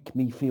didn't make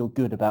me feel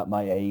good about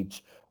my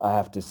age, I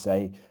have to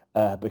say,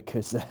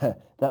 because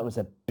that was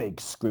a big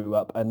screw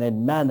up. And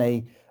then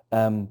Mane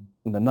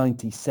in the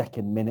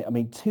 92nd minute. I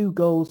mean, 2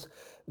 goals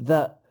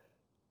that,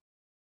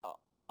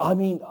 I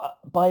mean,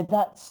 by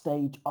that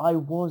stage, I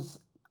was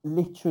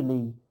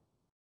literally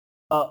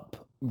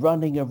up,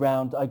 running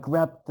around. I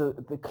grabbed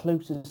the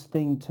closest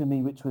thing to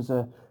me, which was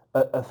a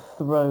a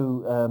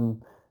throw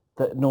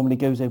that normally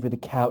goes over the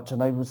couch,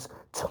 and I was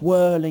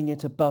twirling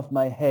it above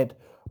my head,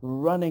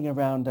 running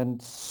around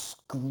and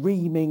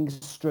screaming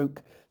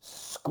stroke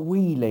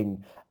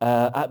squealing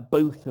at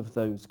both of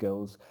those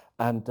girls,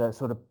 and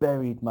sort of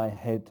buried my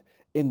head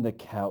in the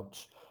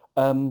couch.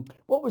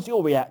 What was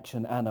your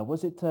reaction, Anna?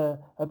 Was it a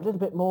little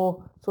bit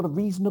more sort of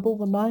reasonable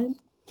than mine?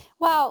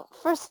 Well,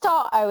 for a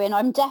start, Owen,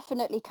 I'm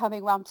definitely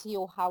coming round to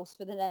your house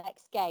for the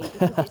next game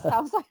because it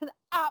sounds like an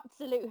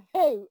absolute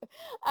hoot.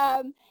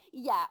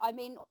 Yeah, I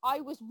mean,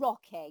 I was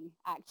rocking,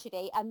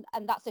 actually, and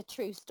that's a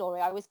true story.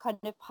 I was kind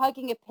of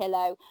hugging a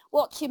pillow,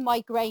 watching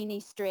my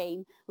grainy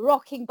stream,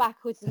 rocking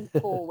backwards and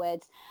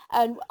forwards.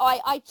 And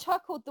I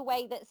chuckled the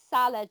way that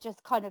Salah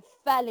just kind of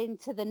fell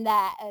into the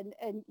net.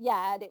 And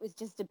yeah, and it was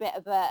just a bit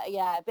of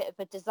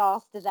a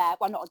disaster there.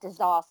 Well, not a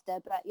disaster,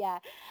 but yeah.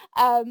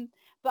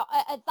 But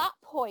at that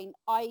point,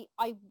 I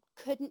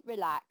couldn't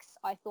relax.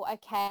 I thought,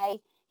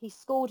 okay, he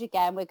scored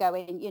again. We're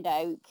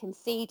going,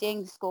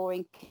 conceding,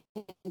 scoring,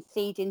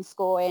 conceding,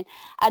 scoring.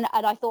 And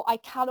I thought, I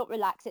cannot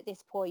relax at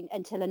this point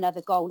until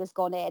another goal has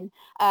gone in.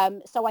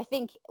 So I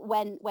think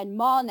when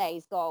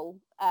Mane's goal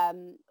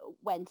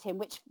went in,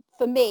 which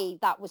for me,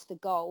 that was the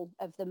goal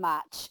of the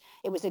match.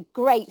 It was a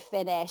great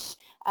finish.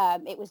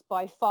 It was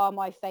by far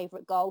my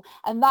favourite goal.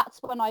 And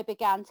that's when I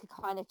began to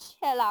kind of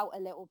chill out a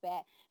little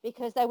bit,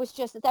 because it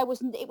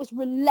was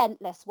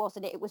relentless,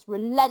 wasn't it? It was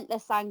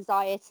relentless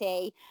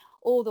anxiety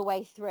all the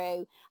way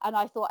through. And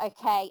I thought,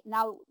 okay,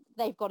 now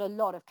they've got a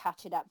lot of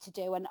catching up to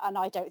do. And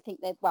I don't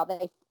think they've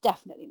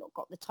definitely not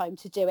got the time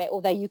to do it,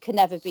 although you can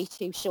never be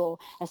too sure,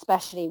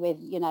 especially with,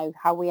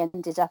 how we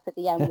ended up at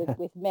the end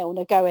with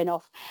Milner going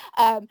off.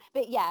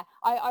 But yeah,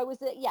 I was,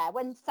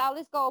 when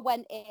Salah's goal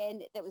went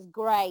in, it was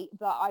great,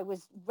 but I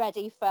was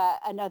ready for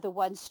another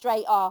one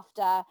straight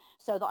after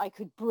so that I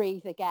could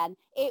breathe again.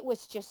 It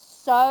was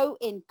just so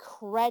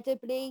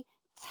incredibly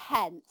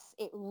tense.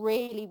 It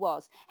really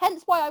was.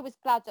 Hence why I was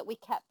glad that we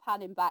kept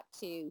panning back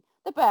to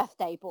the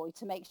birthday boy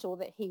to make sure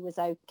that he was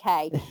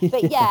okay.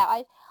 But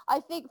yeah, I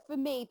think for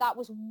me that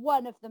was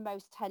one of the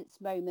most tense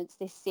moments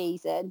this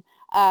season,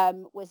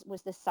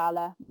 was the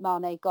Salah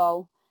Mane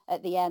goal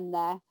at the end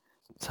there.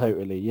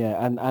 Totally,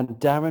 yeah. And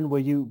Darren,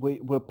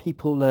 were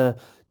people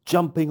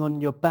jumping on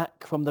your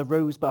back from the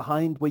rows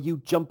behind? Were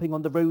you jumping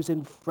on the rows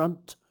in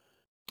front?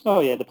 Oh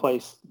yeah, the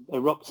place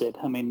erupted.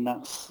 I mean,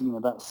 that's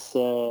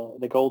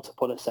the goal to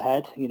put us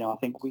ahead. I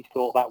think we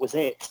thought that was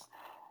it.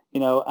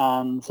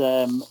 And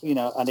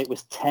it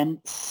was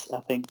tense.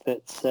 I think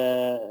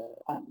that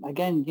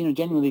again,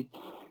 genuinely,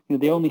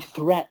 the only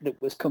threat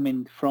that was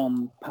coming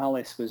from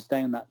Palace was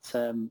down that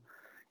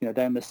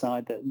down the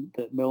side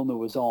that Milner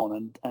was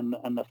on,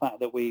 and the fact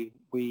that we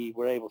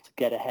were able to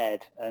get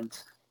ahead, and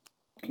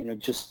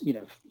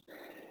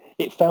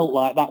it felt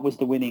like that was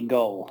the winning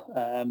goal.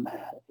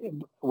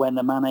 When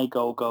the Mane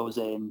goal goes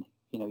in,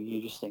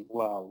 you just think,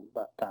 well,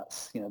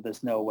 that's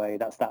there's no way,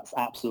 that's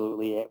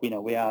absolutely it.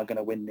 We are going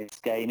to win this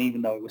game,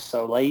 even though it was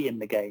so late in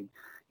the game.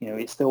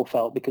 It still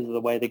felt, because of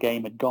the way the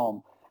game had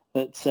gone,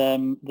 that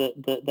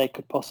that they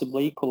could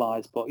possibly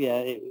equalise. But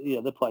yeah,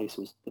 the place,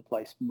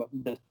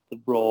 the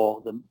raw,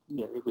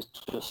 it was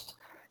just,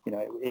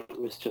 it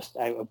was just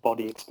out of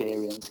body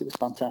experience. It was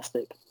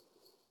fantastic.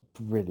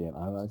 Brilliant,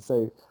 Alan.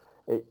 So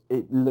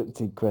it looked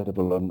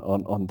incredible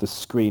on the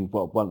screen.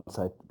 Well,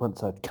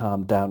 once I'd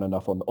calmed down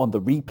enough on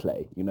the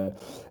replay,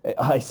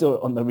 I saw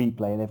it on the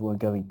replay and everyone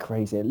going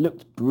crazy. It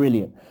looked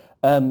brilliant.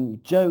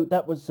 Joe,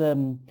 that was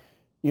the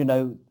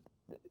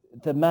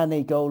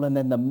Mane goal, and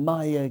then the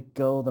Meyer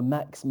goal, the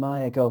Max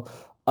Meyer goal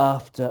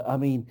after. I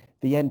mean,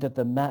 the end of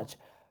the match.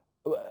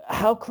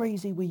 How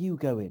crazy were you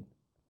going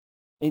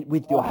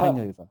with your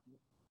hangover?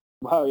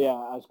 Well,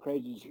 yeah, as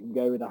crazy as you can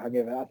go with a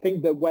hangover. I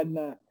think that when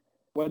the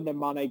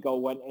Mane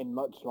goal went in,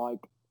 much like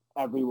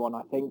everyone,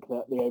 I think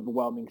that the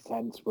overwhelming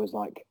sense was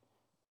like,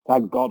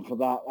 thank God for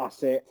that.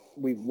 That's it.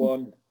 We've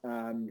won.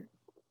 And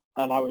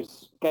I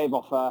gave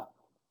off a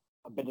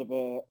bit of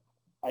a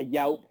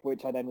yelp,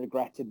 which I then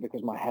regretted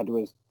because my head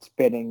was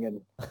spinning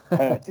and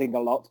hurting a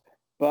lot.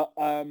 But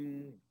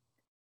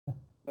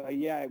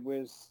yeah, it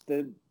was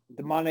the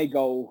Mane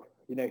goal.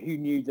 Who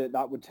knew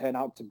that would turn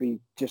out to be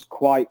just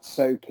quite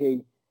so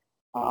key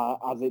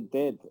as it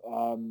did.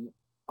 And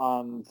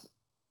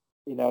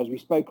as we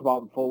spoke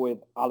about before with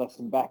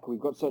Alisson Becker, we've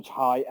got such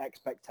high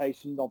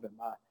expectations of him.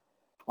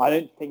 I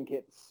don't think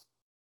it's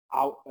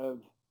out of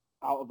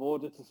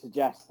order to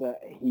suggest that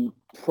he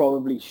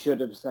probably should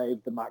have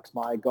saved the Max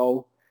Meyer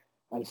goal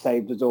and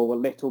saved us all a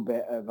little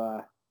bit of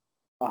a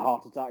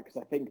heart attack,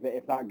 because I think that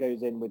if that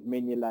goes in with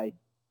Mignolet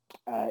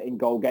in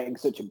goal, getting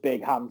such a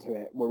big hand to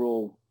it, we're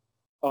all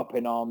up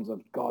in arms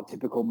of, God,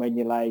 typical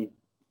Mignolet,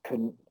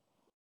 couldn't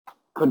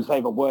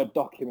save a Word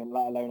document,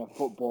 let alone a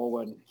football.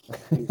 And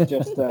it's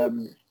just,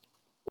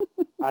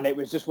 and it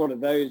was just one of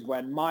those,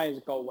 when Meyer's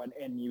goal went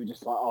in, you were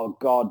just like, oh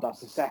God, that's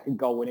the second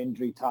goal in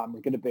injury time.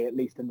 There's going to be at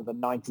least another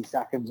 90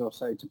 seconds or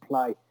so to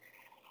play.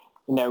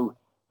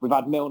 We've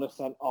had Milner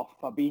sent off,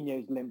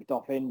 Fabinho's limped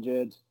off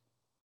injured.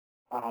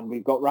 and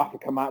we've got Rafa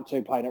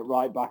Camacho playing at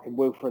right back and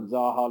Wilfred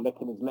Zaha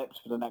licking his lips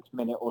for the next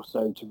minute or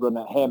so to run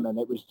at him, and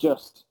it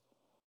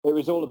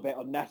was all a bit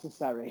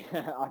unnecessary,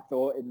 I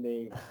thought, in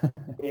the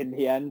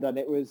end. And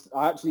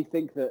I actually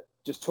think that,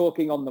 just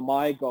talking on the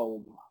Maya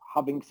goal,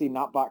 having seen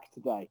that back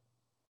today,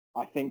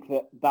 I think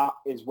that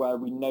is where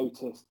we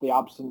noticed the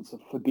absence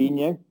of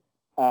Fabinho,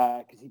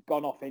 because he'd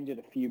gone off injured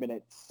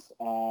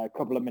a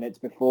couple of minutes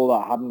before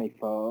that, hadn't he,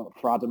 for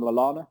Adam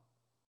Lallana?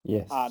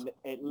 Yes. And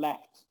it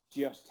left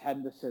just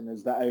Henderson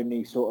as the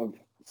only sort of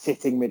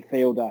sitting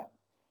midfielder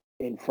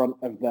in front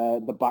of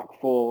the back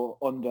four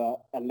under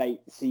a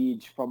late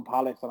siege from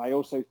Palace. And I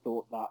also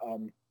thought that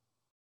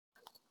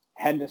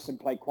Henderson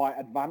played quite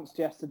advanced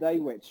yesterday,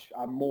 which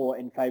I'm more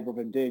in favour of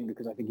him doing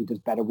because I think he does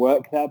better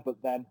work there. But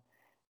then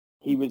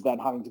he was then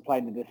having to play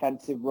in the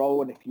defensive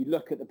role. And if you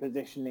look at the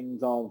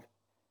positionings of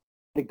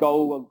the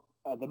goal,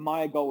 the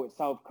Maya goal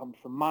itself comes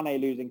from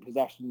Mane losing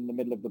possession in the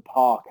middle of the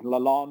park, and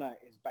Lallana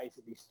is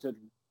basically stood,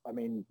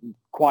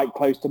 quite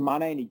close to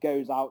Mane, and he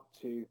goes out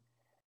to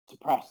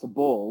press the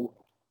ball.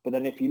 But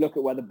then if you look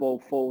at where the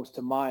ball falls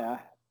to Maya,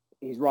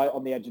 he's right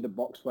on the edge of the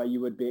box where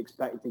you would be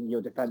expecting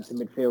your defensive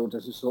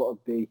midfielders to sort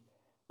of be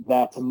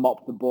there to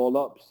mop the ball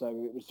up. So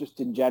it was just,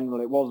 in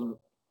general, it wasn't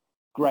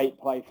great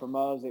play from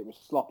us. It was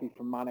sloppy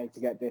from Mane to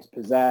get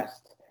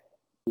dispossessed.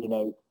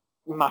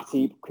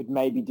 Matip could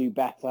maybe do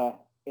better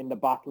in the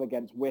battle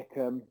against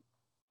Wickham.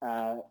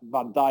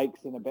 Van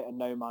Dijk's in a bit of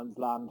no man's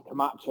land.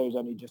 Camacho's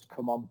only just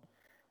come on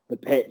the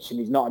pitch and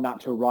he's not a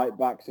natural right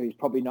back, so he's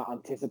probably not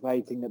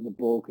anticipating that the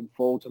ball can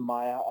fall to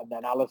Maya. And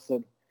then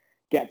Alisson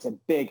gets a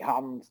big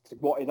hand to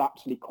what is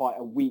actually quite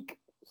a weak,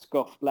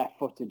 scuffed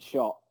left-footed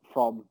shot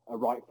from a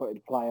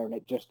right-footed player, and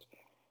it just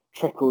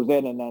trickles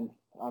in. And then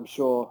I'm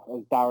sure,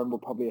 as Darren will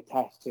probably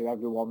attest to,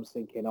 everyone's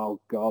thinking, oh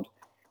God,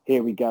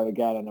 here we go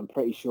again. And I'm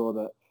pretty sure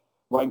that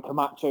when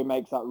Camacho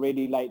makes that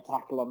really late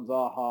tackle on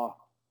Zaha,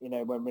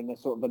 when we're in the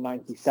sort of the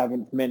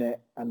 97th minute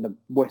and the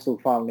whistle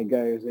finally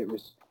goes, it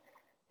was,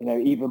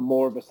 even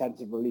more of a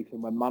sense of relief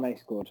than when Mane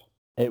scored.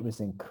 It was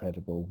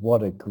incredible.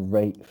 What a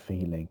great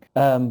feeling.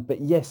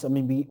 But yes,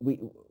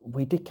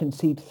 we did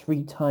concede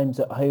 3 times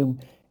at home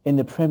in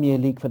the Premier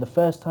League for the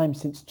first time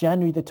since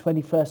January the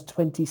 21st,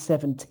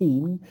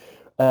 2017,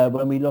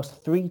 when we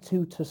lost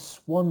 3-2 to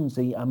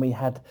Swansea, and we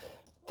had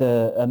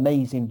the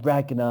amazing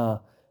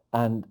Ragnar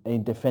and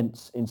in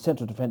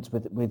central defence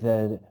with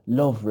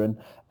Lovren.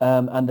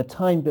 And the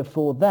time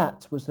before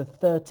that was the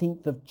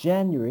 13th of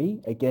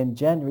January,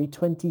 January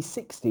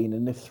 2016,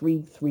 and the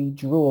 3-3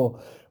 draw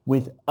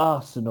with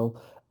Arsenal.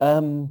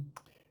 I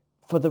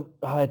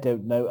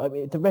don't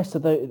know. The rest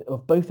of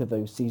both of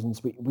those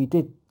seasons, we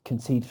did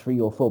concede 3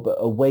 or 4, but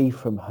away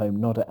from home,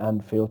 not at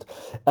Anfield.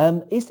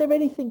 Is there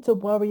anything to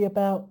worry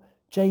about,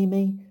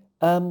 Jamie?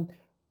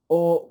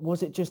 Or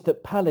was it just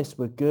that Palace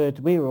were good?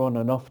 We were on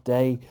an off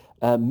day.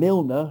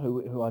 Milner,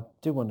 who I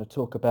do want to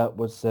talk about,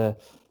 was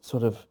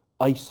sort of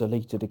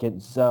isolated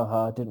against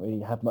Zaha. Didn't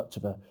really have much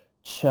of a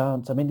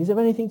chance. Is there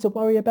anything to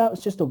worry about?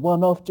 It's just a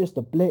one-off, just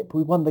a blip.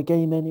 We won the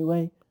game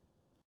anyway.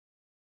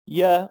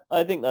 Yeah,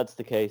 I think that's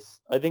the case.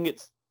 I think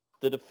it's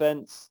the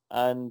defence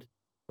and,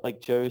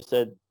 like Joe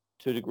said,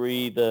 to a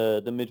degree,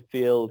 the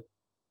midfield,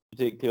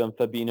 particularly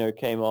when Fabinho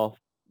came off,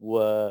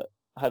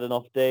 had an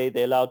off day.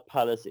 They allowed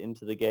Palace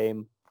into the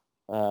game.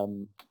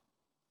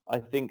 I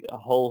think a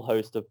whole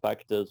host of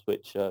factors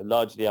which are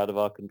largely out of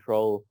our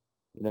control.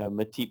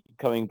 Matip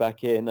coming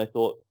back in, I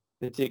thought,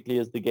 particularly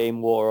as the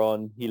game wore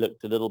on, he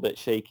looked a little bit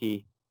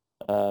shaky.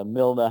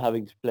 Milner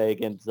having to play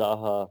against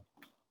Zaha.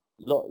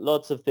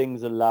 Lots of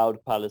things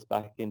allowed Palace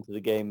back into the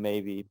game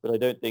maybe, but I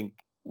don't think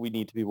we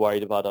need to be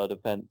worried about our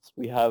defence.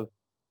 We have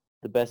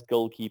the best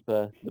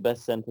goalkeeper, the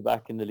best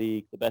centre-back in the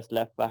league, the best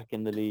left-back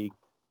in the league.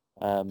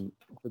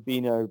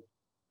 Fabinho,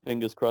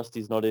 fingers crossed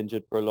he's not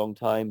injured for a long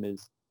time,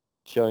 is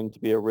showing to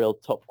be a real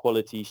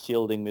top-quality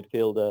shielding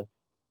midfielder.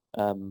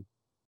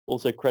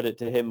 Also credit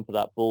to him for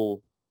that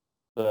ball,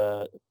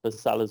 for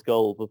Salah's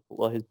goal,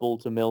 his ball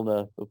to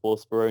Milner before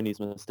Speroni's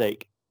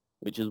mistake,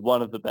 which is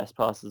one of the best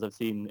passes I've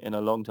seen in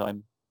a long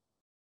time.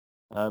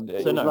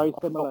 It was very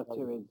similar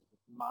to his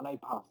Mane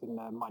pass in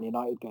the Man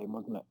United game,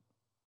 wasn't it?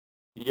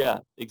 Yeah,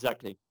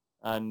 exactly.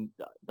 And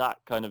that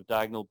kind of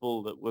diagonal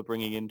ball that we're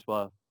bringing into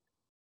our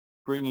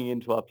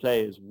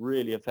play is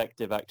really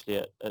effective, actually,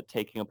 at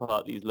taking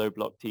apart these low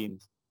block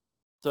teams.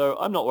 So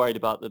I'm not worried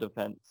about the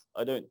defence.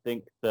 I don't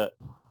think that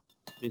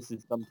this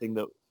is something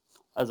that,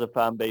 as a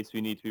fan base,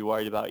 we need to be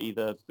worried about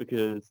either,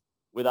 because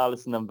with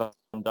Alisson and Van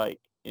Dijk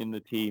in the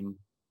team,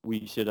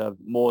 we should have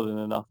more than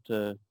enough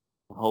to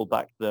hold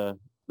back the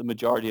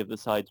majority of the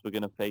sides we're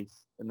going to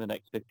face in the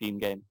next 15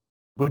 games.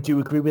 Would you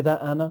agree with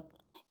that, Anna?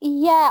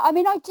 Yeah,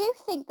 I do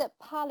think that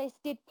Palace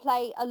did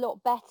play a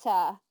lot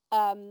better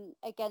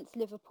against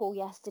Liverpool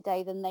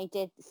yesterday than they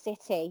did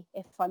City,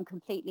 if I'm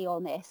completely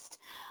honest.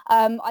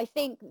 I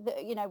think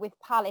that, with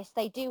Palace,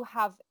 they do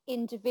have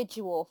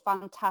individual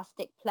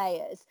fantastic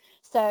players.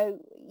 So,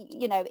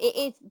 you know, it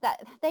is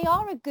that they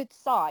are a good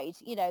side.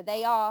 You know,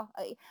 they are.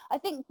 I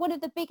think one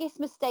of the biggest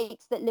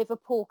mistakes that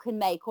Liverpool can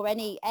make, or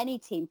any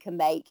team can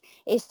make,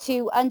 is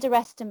to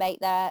underestimate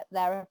their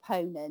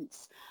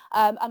opponents.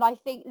 And I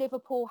think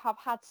Liverpool have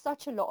had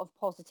such a lot of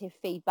positive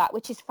feedback,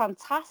 which is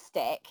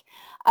fantastic.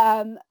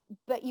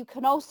 But you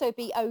can also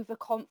be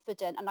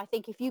overconfident. And I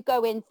think if you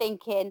go in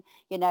thinking,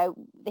 you know,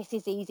 this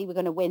is easy, we're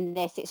going to win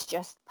this, it's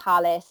just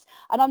Palace.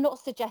 And I'm not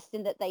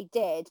suggesting that they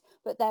did,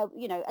 but there,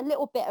 you know, a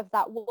little bit of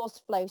that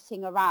was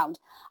floating around.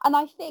 And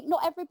I think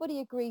not everybody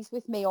agrees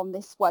with me on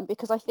this one,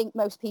 because I think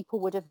most people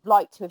would have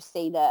liked to have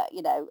seen a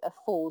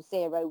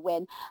 4-0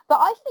 win. But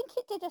I think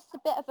it did us a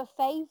bit of a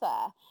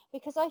favour,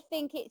 because I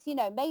think it's, you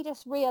know, made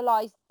us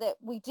realise that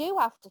we do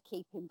have to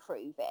keep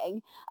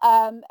improving.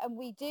 And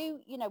we do,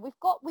 you know, we've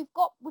got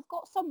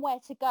somewhere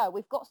to go.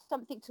 We've got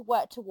something to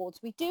work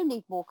towards. We do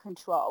need more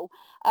control.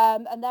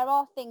 And there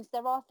are things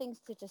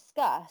to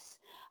discuss.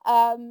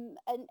 And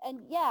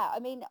yeah, I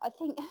mean, I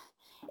think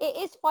it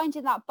is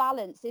finding that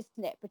balance,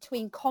 isn't it,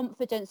 between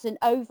confidence and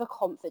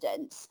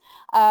overconfidence.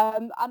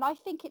 And I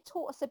think it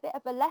taught us a bit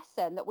of a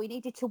lesson that we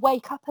needed to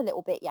wake up a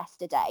little bit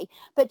yesterday.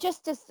 But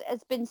just as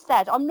has been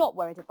said, I'm not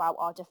worried about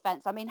our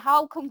defence. I mean,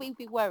 how can we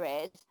be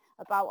worried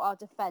about our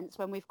defence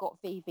when we've got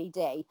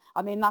VVD?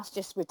 I mean, that's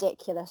just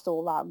ridiculous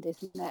all round,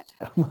 isn't it?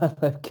 Well,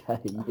 okay,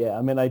 yeah.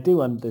 I mean, I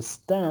do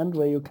understand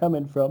where you're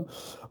coming from,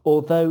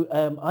 although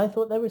I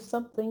thought there was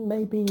something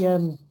maybe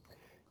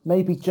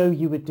Joe,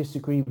 you would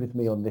disagree with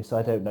me on this.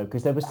 I don't know,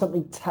 because there was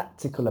something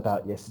tactical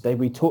about yesterday.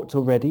 We talked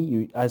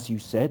already, as you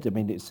said. I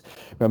mean, it's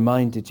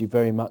reminded you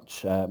very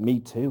much, me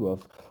too,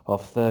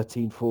 of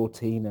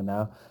 13-14 and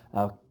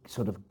our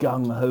sort of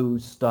gung-ho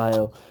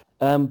style.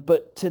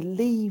 But to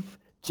leave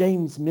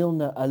James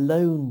Milner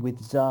alone with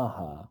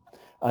Zaha,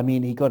 I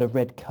mean, he got a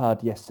red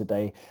card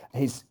yesterday.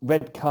 His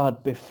red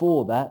card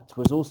before that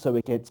was also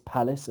against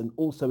Palace and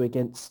also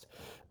against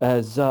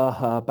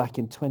Zaha back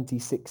in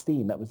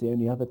 2016. That was the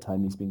only other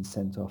time he's been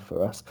sent off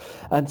for us.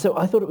 And so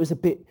I thought it was a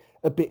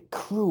bit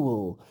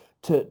cruel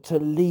to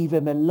leave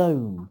him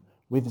alone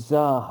with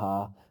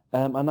Zaha.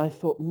 And I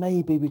thought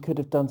maybe we could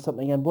have done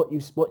something. And what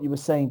you were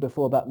saying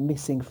before about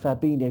missing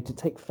Fabinho, to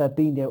take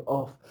Fabinho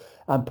off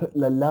and put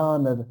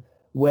Lallana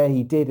where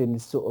he did in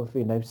this sort of,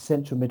 you know,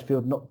 central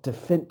midfield, not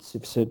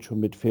defensive central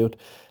midfield,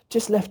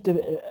 just left,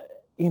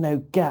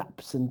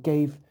 gaps and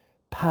gave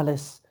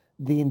Palace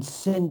the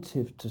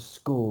incentive to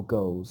score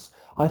goals.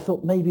 I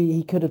thought maybe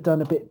he could have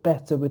done a bit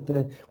better with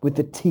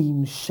the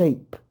team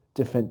shape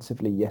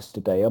defensively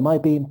yesterday. Am I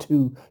being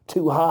too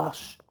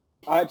harsh?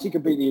 I actually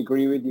completely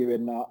agree with you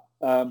in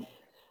that.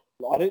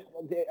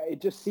 It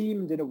just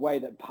seemed in a way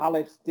that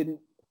Palace didn't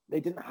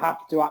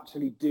have to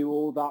actually do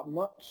all that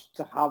much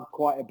to have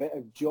quite a bit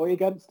of joy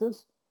against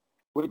us,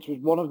 which was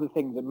one of the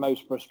things that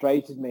most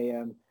frustrated me.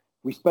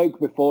 We spoke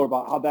before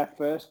about how their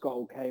first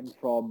goal came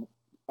from,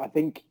 I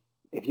think,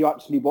 if you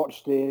actually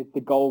watch their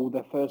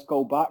first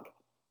goal back,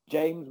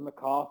 James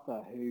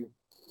McArthur, who,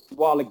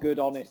 while a good,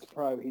 honest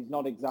pro, he's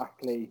not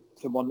exactly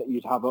someone that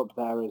you'd have up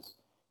there as,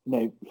 you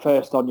know,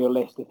 first on your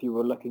list if you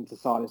were looking to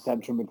sign a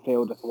central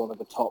midfielder for one of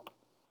the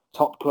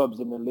top clubs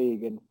in the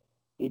league. And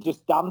he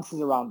just dances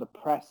around a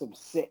press of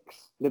 6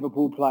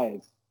 Liverpool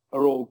players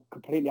are all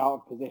completely out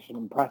of position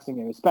and pressing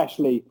him,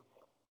 especially,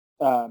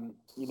 you're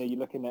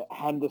looking at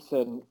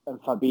Henderson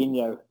and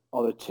Fabinho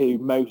are the two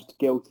most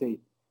guilty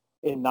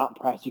in that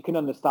press. You can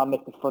understand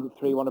if the front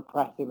three want to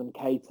press him and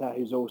Keita,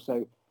 who's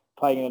also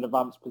playing in an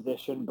advanced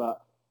position,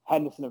 but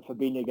Henderson and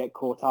Fabinho get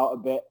caught out a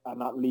bit, and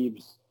that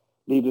leaves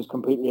us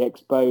completely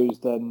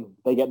exposed, and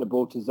they get the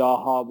ball to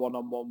Zaha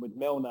one-on-one with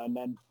Milner, and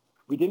then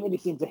we didn't really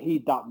seem to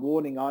heed that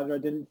warning either, I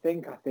didn't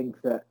think. I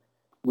think that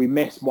we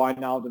missed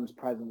Wijnaldum's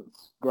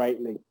presence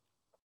greatly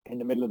in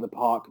the middle of the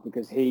park,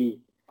 because he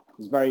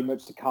is very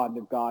much the kind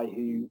of guy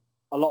who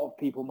a lot of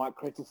people might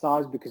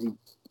criticise because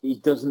he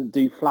doesn't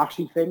do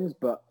flashy things,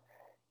 but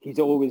he's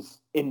always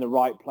in the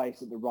right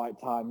place at the right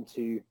time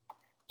to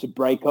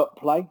break up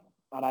play.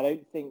 And I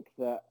don't think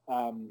that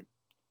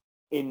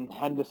in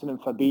Henderson and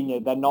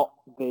Fabinho,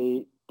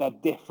 they're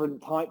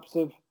different types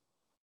of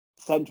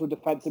central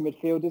defensive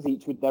midfielders,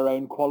 each with their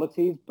own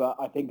qualities. But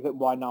I think that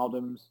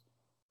Wijnaldum's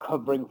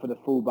covering for the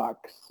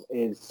fullbacks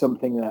is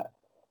something that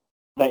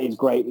is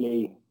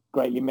greatly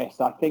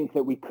missed. I think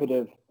that we could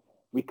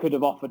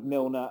have offered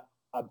Milner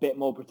a bit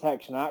more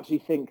protection. I actually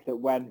think that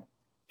when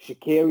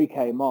Shaqiri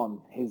came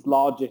on, his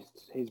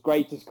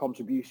greatest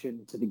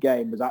contribution to the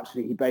game was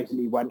actually he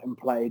basically went and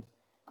played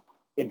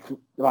in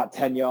about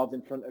 10 yards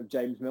in front of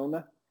James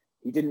Milner.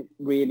 He didn't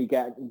really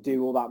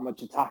do all that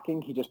much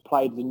attacking. He just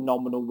played as a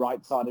nominal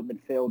right-sided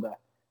midfielder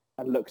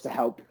and looks to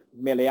help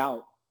Millie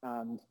out.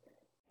 And,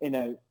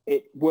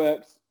 it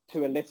worked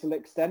to a little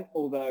extent,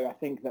 although I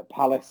think that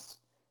Palace,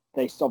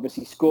 they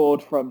obviously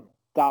scored from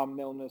down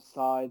Milner's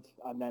side,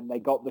 and then they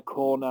got the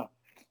corner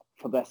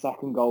for their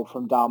second goal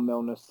from down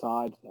Milner's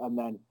side. And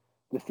then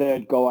the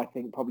third goal, I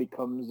think, probably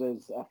comes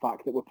as a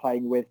fact that we're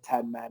playing with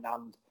 10 men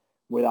and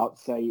without,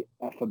 say,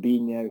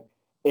 Fabinho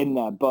in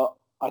there. But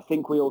I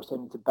think we also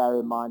need to bear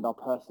in mind our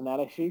personnel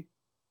issue,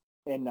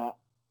 in that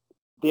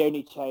the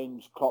only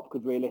change Klopp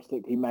could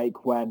realistically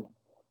make when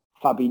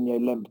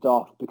Fabinho limped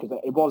off, because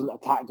it wasn't a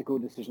tactical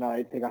decision, I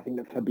don't think. I think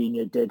that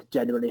Fabinho did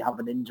genuinely have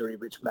an injury,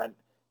 which meant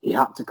he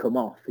had to come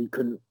off. He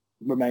couldn't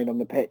remain on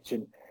the pitch.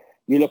 And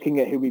you're looking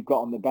at who we've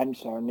got on the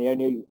bench there, and the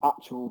only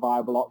actual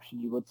viable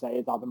option you would say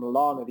is Adam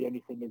Lallana. The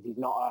only thing is he's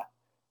not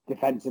a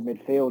defensive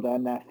midfielder,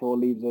 and therefore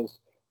leaves us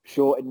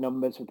short in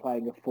numbers for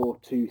playing a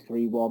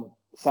 4-2-3-1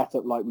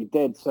 setup like we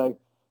did. So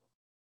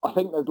I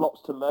think there's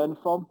lots to learn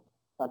from,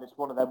 and it's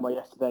one of them where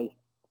yesterday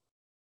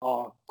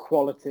our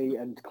quality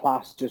and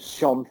class just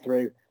shone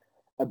through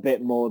a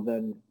bit more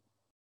than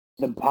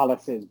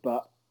Palace's.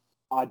 But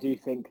I do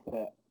think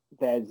that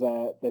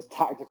there's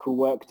tactical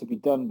work to be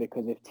done,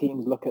 because if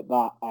teams look at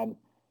that, and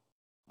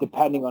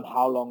depending on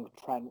how long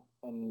Trent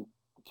and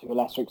to a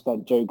lesser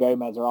extent Joe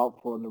Gomez are out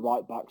for in the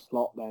right back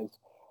slot,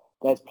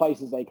 there's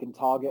places they can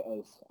target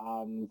us,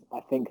 and I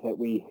think that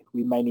we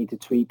may need to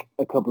tweak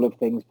a couple of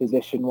things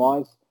position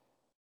wise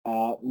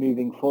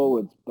moving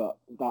forwards. But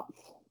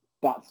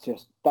that's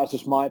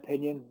just my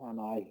opinion, and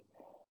I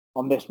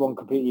on this one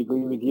completely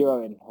agree with you,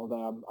 Owen.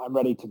 Although I'm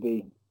ready to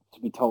be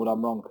told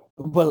I'm wrong.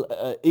 Well,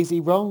 is he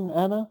wrong,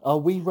 Anna? Are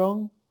we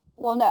wrong?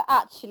 Well, no,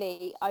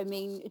 actually, I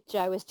mean,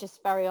 Joe has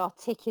just very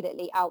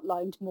articulately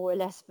outlined more or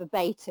less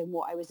verbatim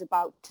what I was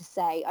about to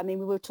say. I mean,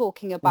 we were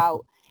talking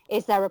about,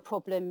 is there a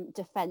problem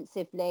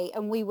defensively?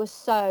 And we were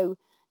so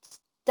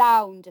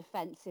down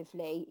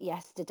defensively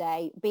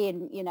yesterday,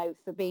 being,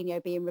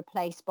 Fabinho being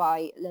replaced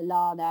by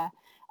Lallana,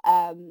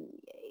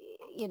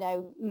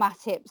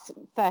 Matip's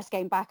first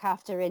game back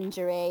after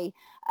injury,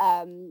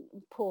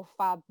 poor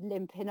Fab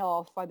limping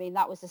off. I mean,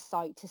 that was a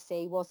sight to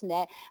see, wasn't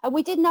it? And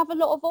we didn't have a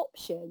lot of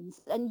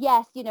options. And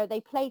yes, they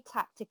played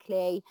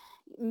tactically.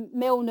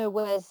 Milner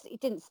he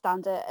didn't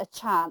stand a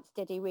chance,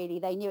 did he really?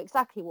 They knew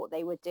exactly what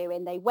they were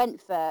doing. They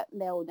went for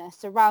Milner,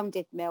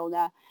 surrounded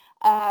Milner.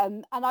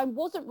 And I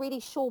wasn't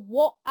really sure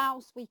what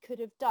else we could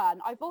have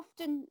done. I've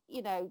often,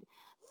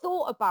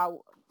 thought about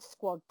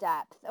squad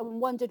depth and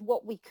wondered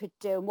what we could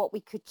do and what we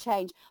could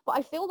change, but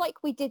I feel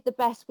like we did the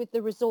best with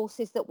the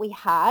resources that we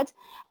had,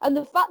 and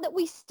the fact that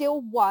we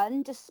still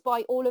won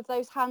despite all of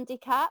those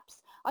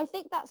handicaps, I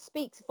think that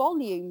speaks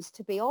volumes,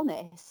 to be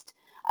honest.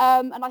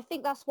 And I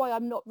think that's why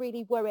I'm not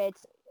really worried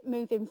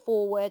moving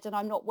forward, and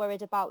I'm not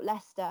worried about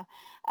Leicester,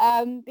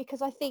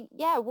 because I think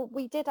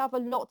we did have a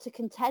lot to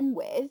contend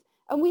with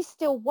and we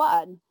still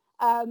won.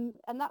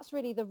 And that's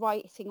really the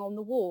writing on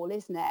the wall,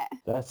 isn't it?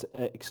 That's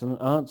an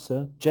excellent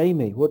answer.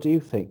 Jamie, what do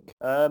you think?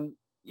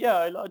 Yeah,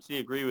 I largely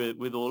agree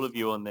with all of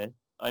you on this.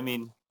 I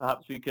mean,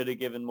 perhaps we could have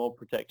given more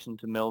protection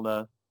to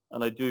Milner,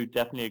 and I do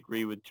definitely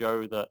agree with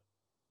Joe that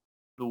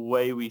the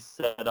way we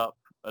set up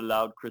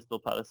allowed Crystal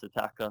Palace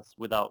attack us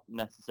without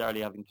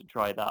necessarily having to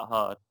try that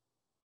hard.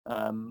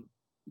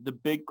 The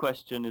big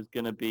question is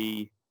going to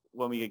be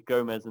when we get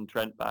Gomez and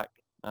Trent back,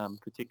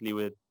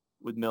 particularly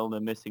with Milner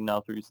missing now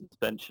through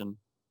suspension.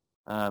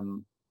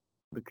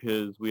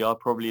 Because we are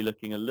probably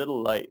looking a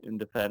little light in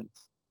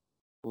defence,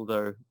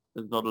 although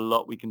there's not a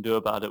lot we can do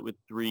about it with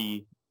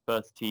 3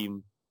 first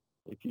team,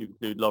 if you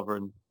include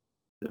Lovren,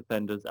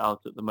 defenders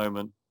out at the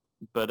moment.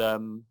 But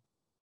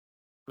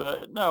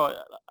no,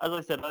 as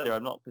I said earlier,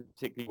 I'm not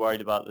particularly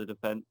worried about the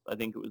defence. I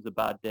think it was a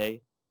bad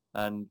day,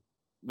 and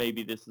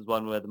maybe this is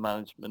one where the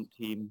management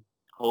team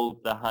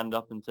holds their hand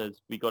up and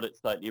says, we got it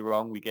slightly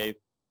wrong. We gave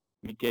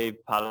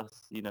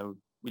Palace, we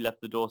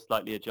left the door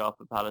slightly ajar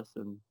for Palace,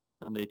 and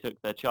they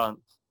took their chance.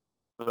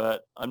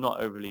 But I'm not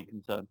overly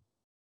concerned.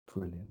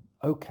 Brilliant.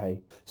 Okay.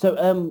 So,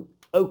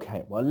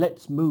 well,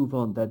 let's move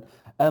on then.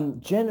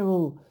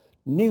 General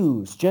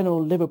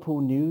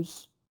Liverpool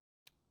news.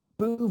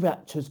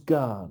 Buvac has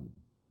gone.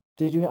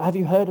 Have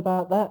you heard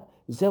about that?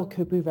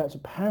 Zeljko Buvac,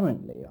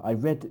 apparently, I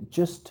read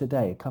just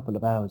today, a couple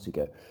of hours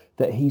ago,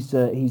 that he's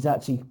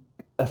actually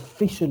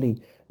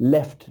officially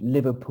left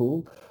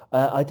Liverpool.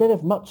 I don't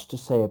have much to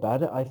say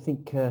about it. I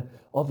think,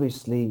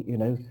 obviously,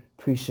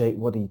 appreciate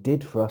what he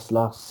did for us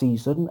last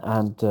season,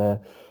 and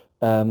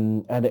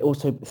it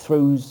also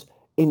throws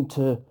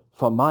into,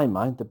 from my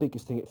mind, the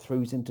biggest thing it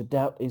throws into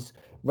doubt is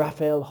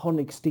Raphael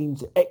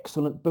Honigstein's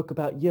excellent book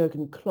about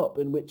Jurgen Klopp,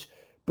 in which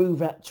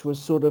Buvac was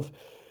sort of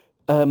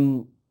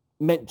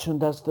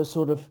mentioned as the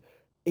sort of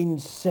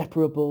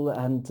inseparable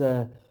and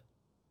to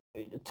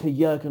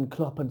Jurgen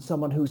Klopp and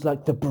someone who's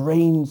like the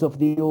brains of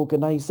the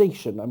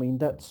organisation. I mean,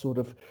 that sort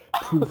of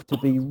proved to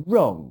be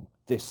wrong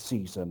this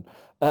season.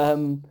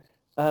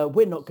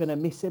 We're not going to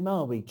miss him,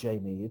 are we,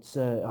 Jamie? It's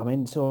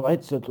it's all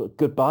right. So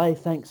goodbye,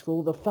 thanks for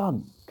all the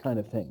fun, kind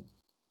of thing.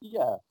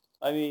 Yeah,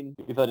 I mean,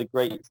 we've had a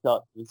great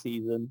start to the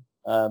season.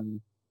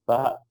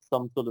 Perhaps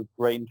some sort of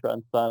brain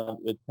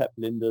transplant with Pep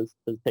Linders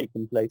has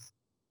taken place.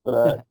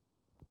 But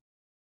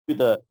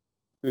that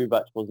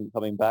Buvac wasn't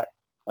coming back.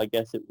 I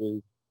guess it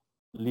was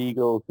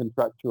legal,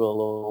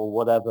 contractual, or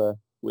whatever,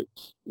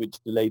 which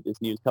delayed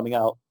this news coming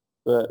out.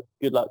 But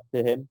good luck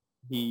to him.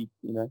 He,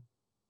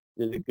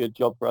 did a good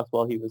job for us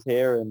while he was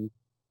here, and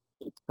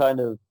it's kind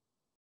of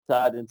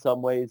sad in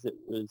some ways. It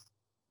was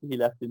he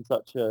left in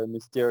such a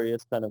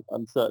mysterious, kind of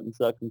uncertain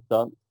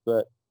circumstance,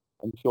 but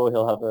I'm sure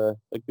he'll have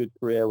a good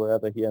career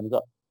wherever he ends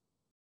up.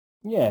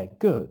 Yeah,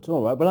 good.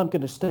 All right. Well, I'm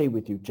going to stay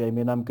with you,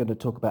 Jamie, and I'm going to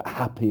talk about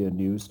happier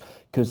news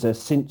because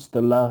since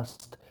the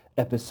last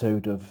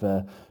episode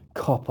of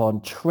Cop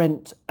On,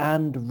 Trent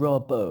and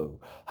Robbo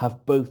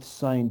have both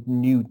signed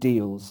new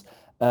deals.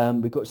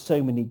 We've got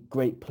so many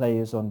great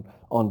players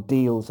on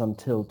deals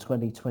until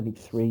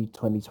 2023,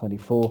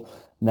 2024.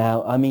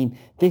 Now, I mean,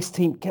 this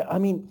team, I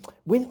mean,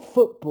 with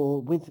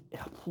football,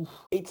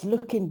 it's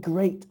looking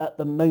great at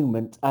the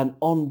moment, and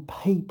on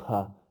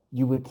paper,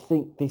 you would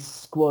think this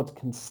squad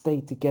can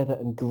stay together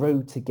and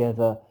grow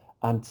together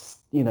and,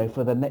 you know,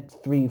 for the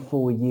next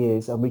 3-4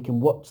 years, and we can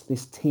watch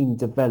this team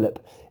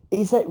develop.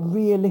 Is it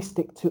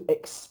realistic to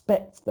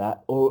expect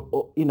that,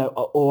 or you know,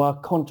 or are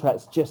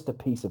contracts just a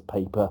piece of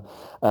paper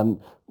and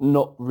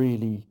not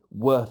really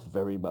worth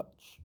very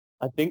much?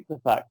 I think the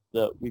fact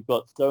that we've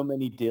got so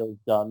many deals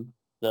done,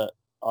 that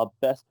our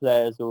best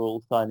players are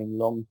all signing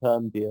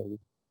long-term deals,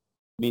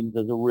 means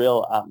there's a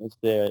real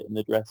atmosphere in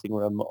the dressing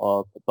room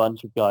of a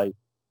bunch of guys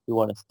who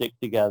want to stick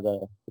together,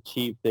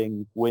 achieve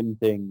things, win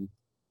things,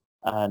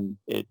 and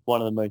it's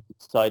one of the most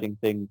exciting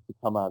things to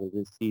come out of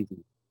this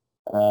season.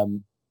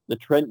 The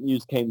Trent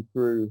news came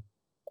through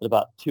at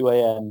about 2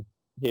 a.m.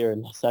 here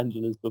in Los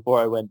Angeles before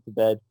I went to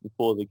bed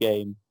before the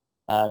game,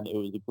 and it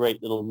was a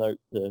great little note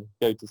to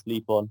go to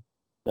sleep on,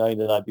 knowing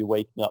that I'd be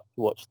waking up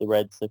to watch the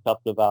Reds a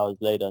couple of hours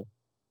later.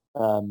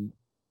 But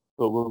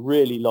we're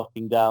really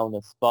locking down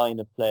a spine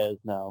of players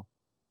now,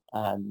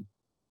 and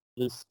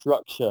the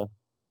structure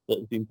that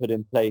has been put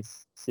in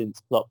place since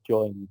Klopp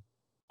joined,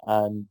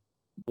 and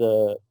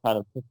the kind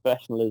of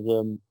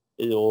professionalism,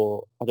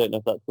 or I don't know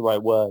if that's the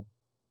right word,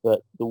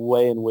 but the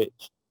way in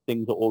which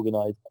things are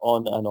organised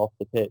on and off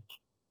the pitch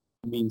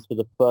means for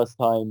the first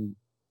time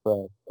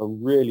for a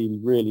really,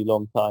 really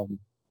long time,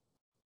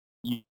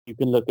 you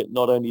can look at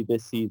not only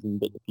this season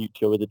but the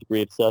future with a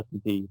degree of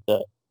certainty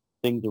that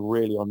things are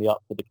really on the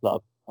up for the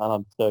club. And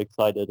I'm so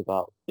excited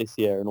about this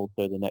year and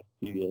also the next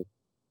few years.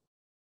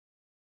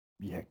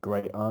 Yeah,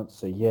 great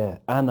answer. Yeah.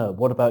 Anna,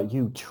 what about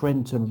you?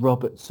 Trent and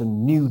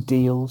Robertson, new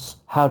deals.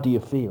 How do you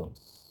feel?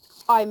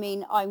 I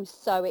mean, I'm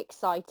so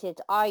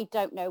excited. I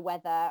don't know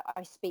whether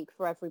I speak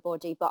for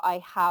everybody, but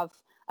I have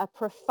a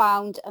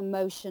profound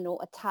emotional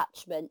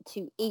attachment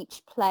to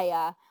each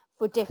player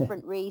for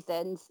different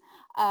reasons.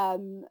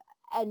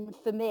 And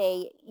for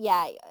me,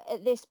 yeah,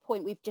 at this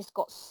point, we've just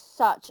got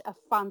such a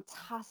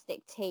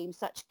fantastic team,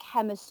 such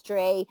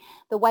chemistry,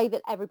 the way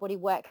that everybody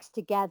works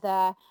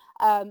together.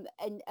 And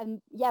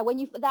yeah, when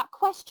you that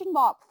question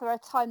mark for a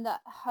time that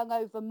hung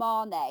over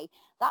Mane,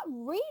 that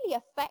really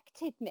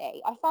affected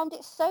me. I found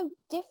it so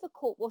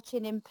difficult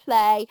watching him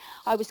play.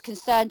 I was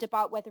concerned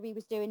about whether he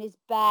was doing his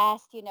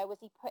best. You know, was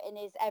he putting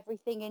his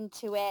everything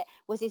into it?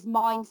 Was his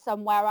mind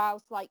somewhere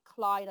else like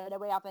Klein? I know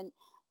we haven't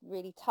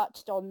really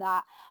touched on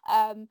that.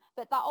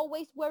 But that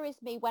always worries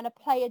me when a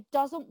player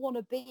doesn't want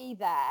to be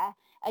there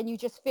and you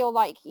just feel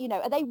like, you know,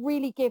 are they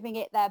really giving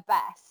it their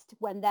best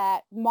when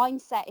their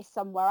mindset is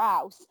somewhere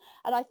else?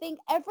 And I think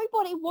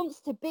everybody wants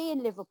to be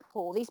in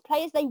Liverpool. These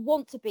players, they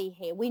want to be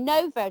here. We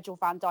know Virgil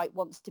van Dijk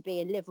wants to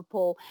be in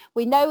Liverpool.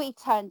 We know he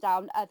turned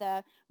down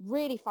other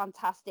really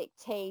fantastic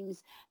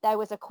teams. There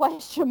was a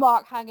question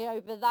mark hanging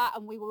over that,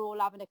 and we were all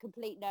having a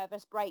complete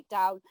nervous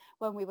breakdown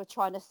when we were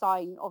trying to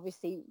sign,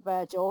 obviously,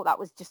 Virgil. That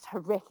was just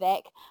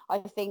horrific. I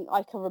think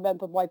I can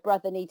remember my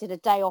brother needed a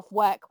day off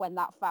work when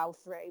that fell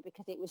through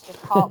because it was just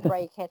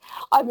heartbreaking.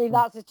 I mean,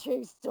 that's a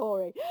true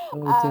story.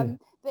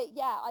 But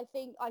yeah, I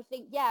think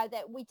yeah,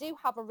 that we do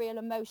have a real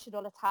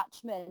emotional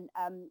attachment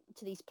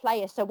to these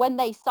players. So when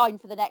they sign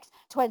for the next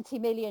 20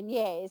 million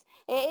years,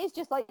 it is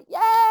just like,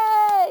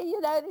 yay,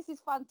 you know, this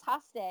is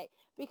fantastic,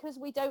 because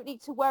we don't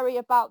need to worry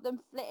about them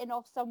flitting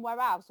off somewhere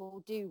else, or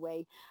do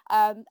we?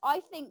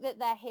 I think that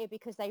they're here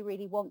because they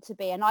really want to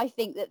be, and I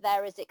think that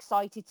they're as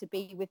excited to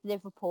be with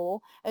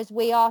Liverpool as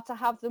we are to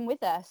have them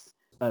with us.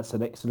 That's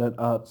an excellent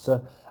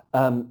answer.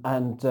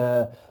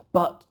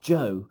 But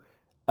Joe,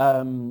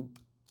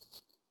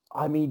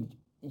 I mean,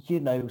 you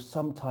know,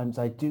 sometimes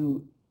I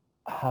do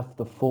have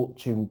the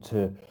fortune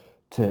to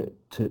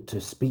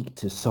speak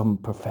to some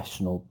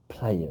professional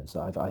players.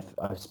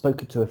 I've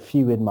spoken to a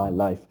few in my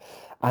life,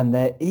 and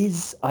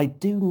I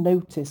do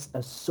notice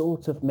a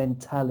sort of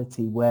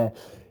mentality where,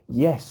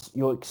 yes,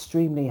 you're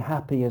extremely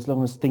happy as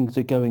long as things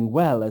are going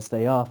well, as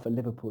they are for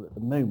Liverpool at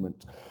the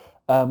moment.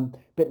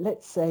 But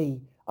let's say,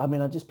 I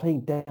mean, I'm just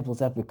playing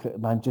devil's advocate,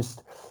 and I'm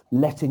just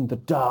letting the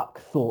dark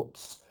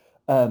thoughts,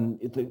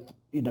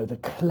 the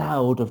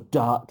cloud of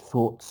dark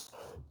thoughts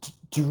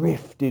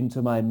drift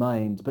into my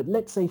mind. But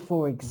let's say,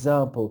 for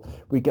example,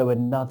 we go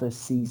another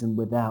season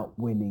without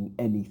winning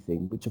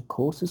anything, which of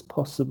course is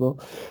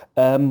possible.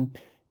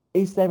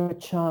 Is there a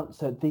chance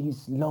that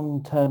these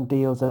long-term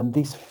deals and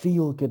this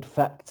feel-good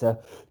factor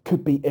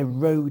could be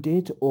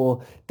eroded,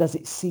 or does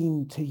it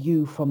seem to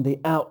you from the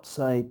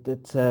outside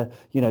that,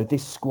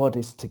 this squad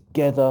is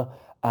together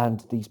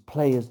and these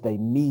players, they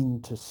mean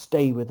to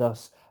stay with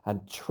us,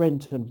 and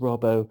Trent and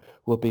Robbo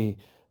will be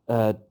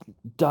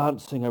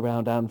dancing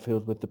around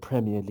Anfield with the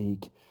Premier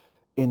League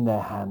in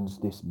their hands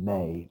this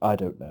May. I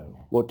don't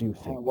know. What do you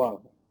think?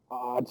 Well,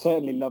 I'd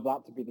certainly love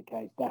that to be the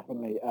case,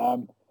 definitely.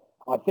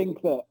 I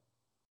think that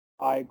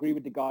I agree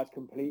with the guys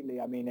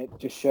completely. I mean, it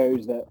just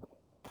shows that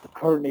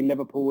currently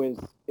Liverpool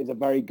is a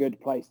very good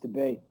place to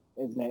be,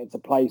 isn't it? It's a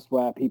place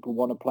where people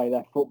want to play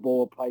their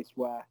football, a place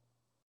where,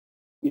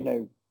 you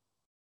know,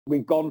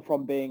 we've gone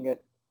from being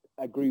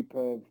a group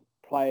of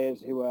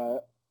players who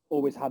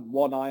always had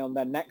one eye on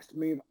their next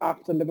move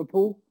after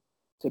Liverpool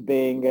to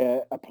being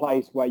a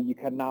place where you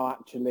can now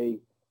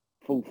actually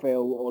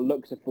fulfill or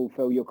look to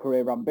fulfill your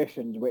career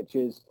ambitions, which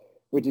is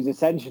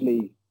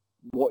essentially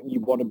what you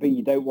want to be.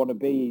 You don't want to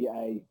be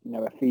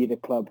a feeder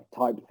club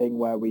type thing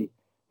where we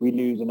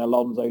lose an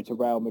Alonso to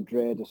Real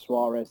Madrid, a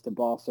Suarez to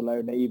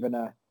Barcelona, even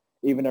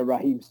a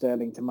Raheem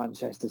Sterling to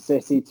Manchester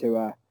City to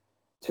a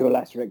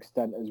lesser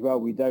extent as well.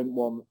 We don't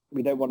want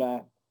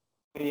to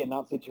be in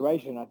that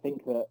situation. I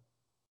think that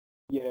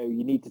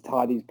you need to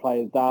tie these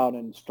players down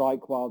and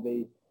strike while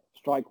the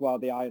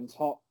iron's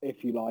hot,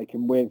 if you like.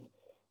 And with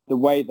the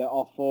way that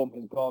our form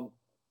has gone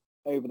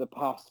over the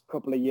past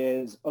couple of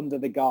years under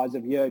the guise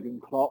of Jurgen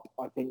Klopp,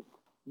 I think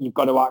you've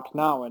got to act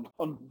now.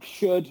 And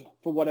should,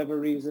 for whatever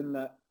reason,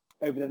 that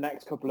over the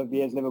next couple of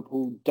years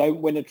Liverpool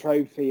don't win a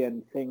trophy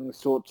and things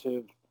sort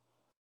of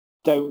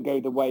don't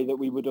go the way that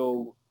we would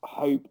all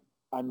hope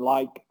and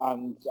like,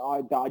 and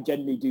I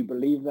genuinely do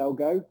believe they'll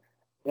go,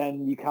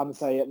 then you can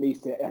say at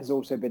least it has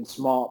also been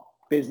smart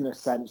business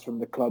sense from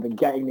the club in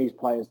getting these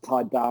players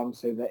tied down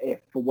so that if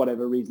for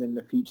whatever reason in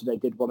the future they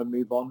did want to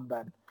move on,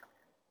 then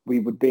we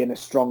would be in a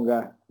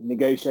stronger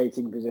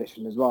negotiating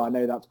position as well. I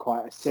know that's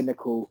quite a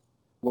cynical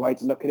way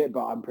to look at it,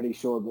 but I'm pretty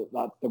sure that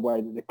that's the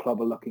way that the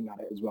club are looking at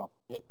it as well.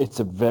 It's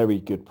a very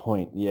good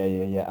point.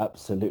 Yeah,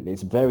 absolutely.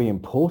 It's very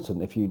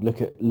important if you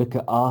look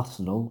at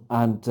Arsenal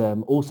and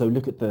also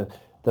look at the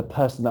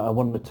person that I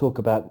want to talk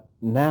about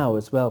now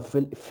as well.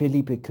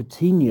 Felipe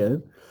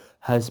Coutinho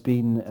has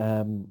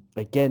been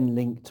again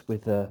linked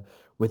with a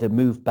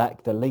move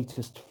back. The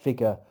latest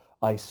figure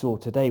I saw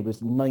today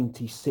was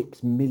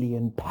 £96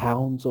 million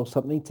or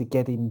something to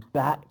get him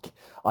back.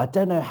 I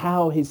don't know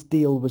how his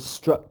deal was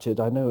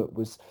structured. I know it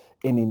was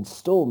in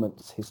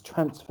installments, his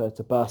transfer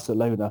to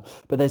Barcelona,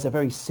 but there's a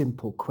very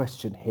simple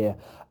question here.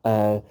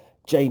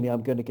 Jamie,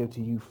 I'm going to go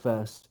to you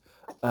first.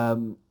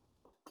 Felipe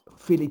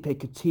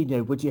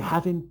Coutinho, would you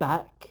have him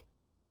back?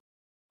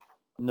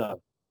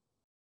 No.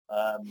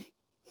 I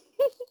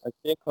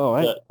think all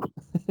right.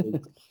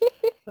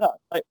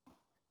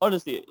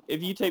 Honestly,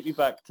 if you take me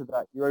back to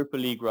that Europa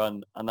League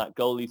run and that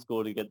goal he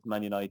scored against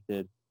Man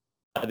United,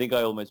 I think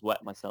I almost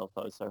wet myself.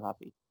 I was so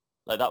happy.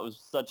 Like, that was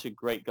such a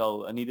great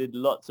goal, and he did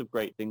lots of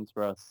great things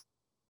for us.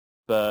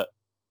 But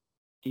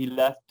he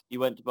left. He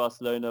went to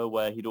Barcelona,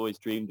 where he'd always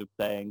dreamed of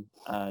playing,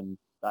 and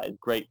that is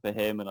great for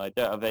him, and I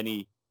don't have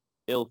any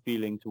ill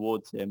feeling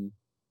towards him.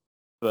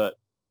 But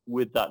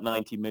with that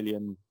 90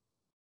 million,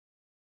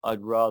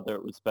 I'd rather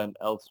it was spent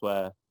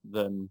elsewhere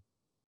than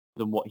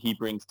what he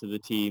brings to the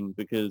team,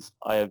 because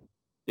I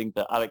think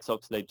that Alex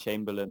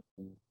Oxlade-Chamberlain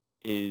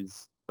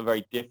is a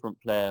very different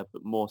player,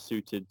 but more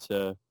suited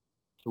to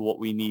what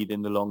we need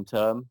in the long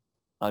term.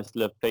 I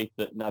still have faith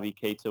that Naby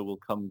Keita will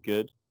come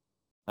good.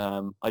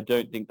 I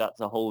don't think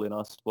that's a hole in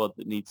our squad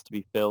that needs to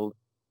be filled,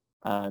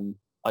 and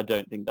I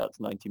don't think that's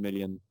 90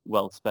 million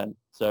well spent.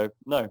 So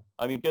no,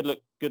 I mean,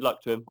 good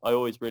luck to him. I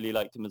always really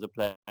liked him as a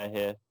player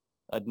here.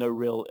 I had no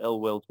real ill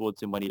will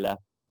towards him when he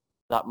left.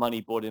 That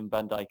money bought in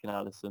Van Dijk and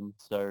Alisson,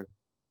 so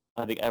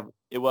I think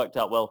it worked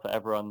out well for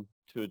everyone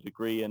to a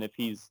degree. And if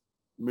he's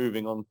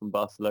moving on from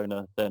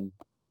Barcelona, then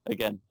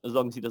again, as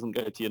long as he doesn't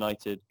go to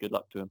United, good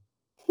luck to him.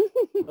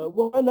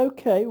 Well,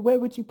 okay. Where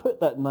would you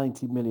put that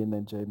 90 million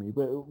then, Jamie?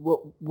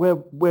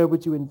 Where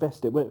would you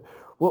invest it?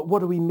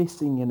 What are we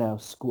missing in our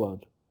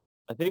squad?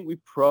 I think we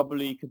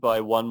probably could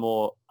buy one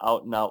more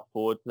out-and-out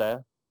forward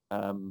player.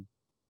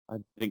 I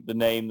think the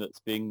name that's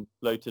being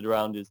floated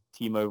around is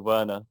Timo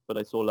Werner, but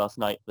I saw last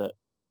night that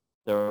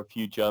there are a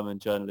few German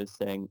journalists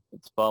saying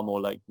it's far more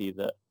likely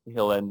that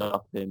he'll end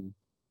up in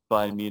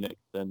Bayern Munich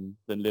than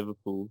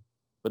Liverpool.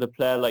 But a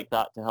player like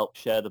that to help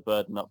share the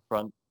burden up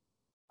front.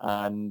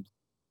 And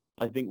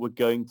I think we're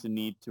going to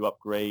need to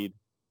upgrade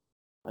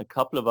a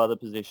couple of other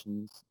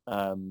positions.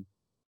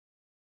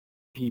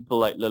 People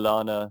like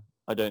Lallana,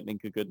 I don't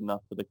think are good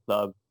enough for the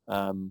club.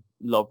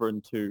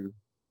 Lovren too.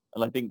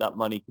 And I think that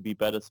money could be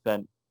better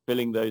spent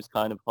filling those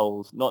kind of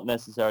holes, not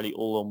necessarily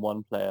all on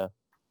one player,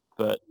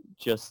 but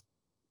just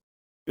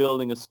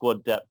building a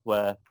squad depth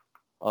where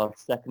our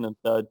second and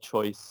third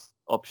choice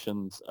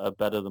options are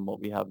better than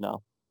what we have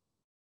now.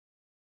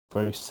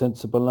 Very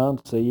sensible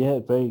answer. Yeah,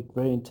 very,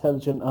 very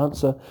intelligent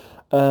answer.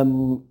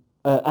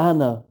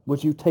 Anna,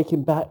 would you take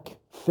him back,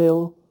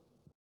 Phil?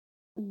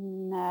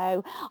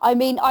 No, I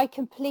mean, I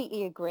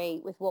completely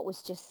agree with what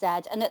was just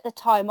said. And at the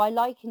time, I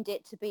likened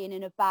it to being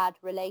in a bad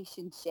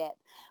relationship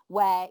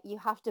where you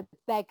have to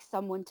beg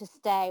someone to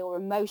stay or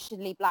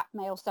emotionally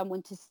blackmail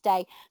someone to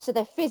stay. So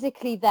they're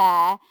physically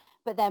there,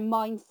 but their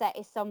mindset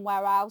is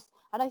somewhere else.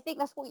 And I think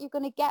that's what you're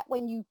going to get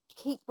when you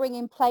keep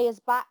bringing players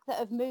back that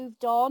have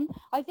moved on.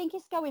 I think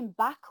it's going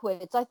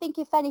backwards. I think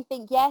if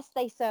anything, yes,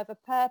 they serve a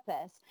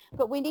purpose,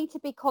 but we need to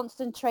be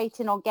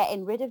concentrating on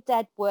getting rid of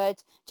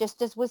Deadwood,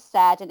 just as was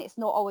said, and it's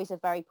not always a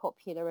very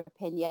popular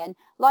opinion,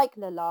 like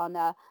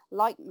Lallana,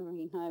 like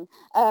Marino,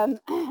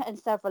 and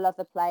several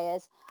other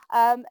players.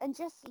 And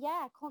just,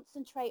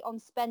 concentrate on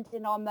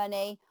spending our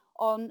money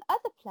on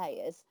other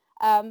players,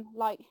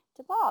 like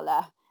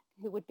Dybala,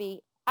 who would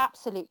be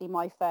absolutely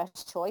my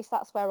first choice.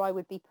 That's where I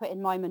would be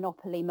putting my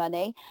monopoly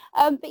money.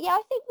 But yeah,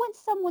 I think when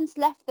someone's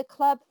left the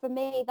club, for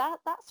me,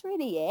 that's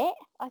really it.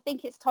 I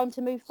think it's time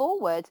to move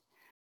forward.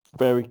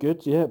 Very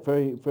good. Yeah,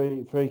 very,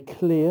 very, very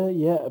clear.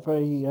 Yeah,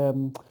 very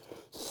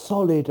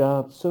solid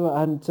answer.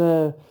 And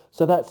so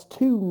that's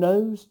 2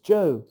 no's.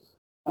 Joe,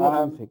 what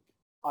do you think?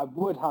 I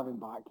would have him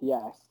back,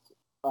 yes.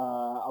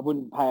 I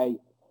wouldn't pay,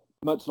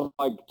 much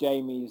like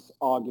Jamie's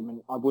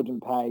argument, I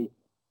wouldn't pay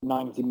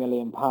 £90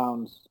 million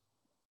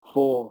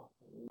for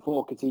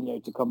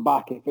Coutinho to come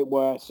back. If it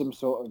were some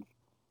sort of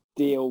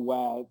deal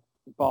where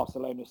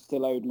Barcelona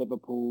still owed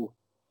Liverpool,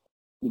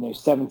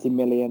 70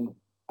 million,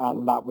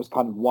 and that was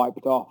kind of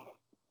wiped off,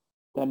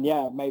 then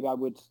yeah, maybe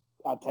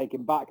I'd take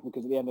him back,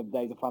 because at the end of the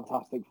day, he's a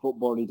fantastic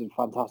footballer. He did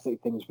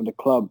fantastic things for the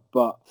club.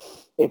 But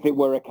if it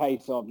were a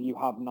case of you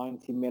have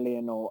 90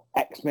 million or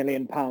X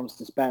million pounds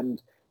to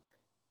spend,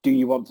 do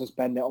you want to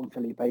spend it on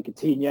Felipe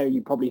Coutinho?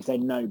 You'd probably say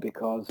no,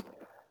 because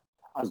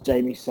as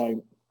Jamie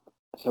so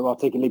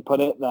articulately put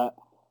it, that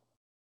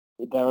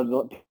there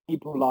are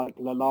people like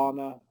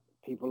Lallana,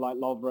 people like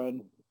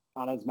Lovren,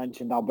 and as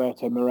mentioned,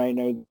 Alberto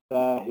Moreno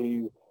there,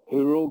 who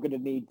are all going to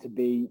need to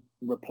be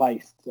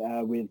replaced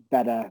with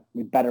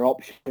better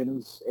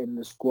options in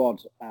the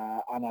squad.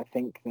 And I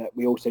think that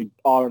we also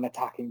are an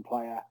attacking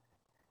player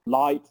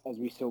light, as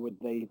we saw with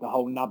the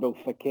whole Nabil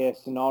Fekir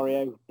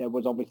scenario. There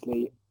was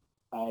obviously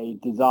a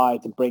desire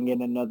to bring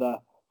in another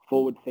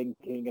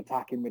forward-thinking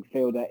attacking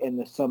midfielder in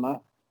the summer.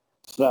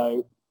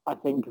 So I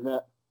think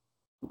that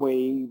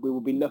we will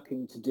be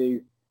looking to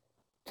do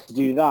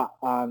that,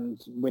 and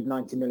with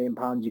 £90 million,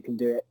 you can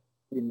do it.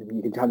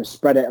 You can kind of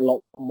spread it a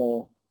lot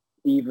more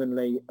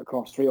evenly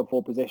across 3 or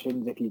 4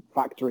 positions if you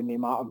factor in the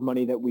amount of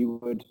money that we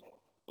would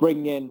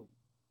bring in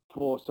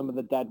for some of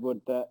the deadwood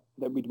that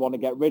we'd want to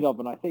get rid of.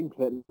 And I think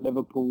that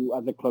Liverpool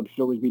as a club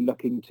should be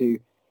looking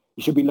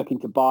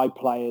to buy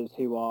players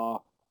who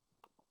are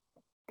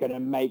going to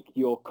make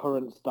your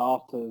current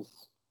starters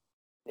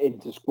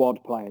into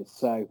squad players.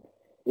 So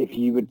if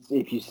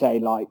you say,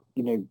 like,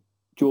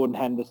 Jordan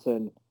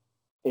Henderson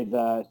is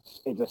a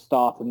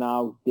starter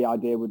now, the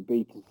idea would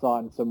be to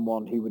sign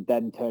someone who would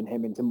then turn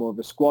him into more of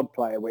a squad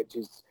player, which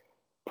is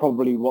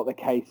probably what the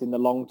case in the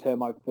long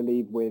term, I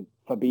believe, with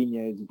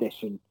Fabinho's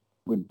addition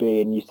would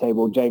be. And you say,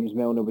 well, James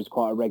Milner was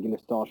quite a regular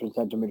starter in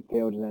central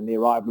midfield, and then the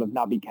arrival of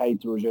Naby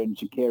Keita or Xherdan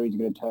Shaqiri is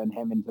going to turn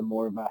him into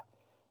more of a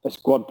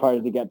squad player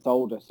as he gets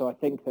older. So I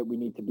think that we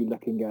need to be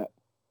looking at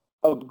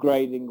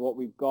upgrading what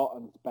we've got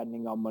and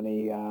spending our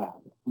money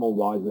more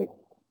wisely.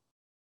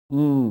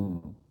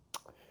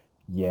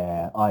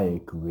 Yeah, I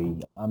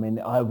agree. I mean,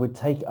 I would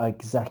take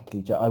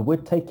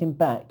him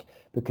back,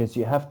 because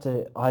you have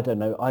to, I don't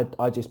know,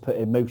 I just put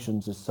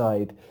emotions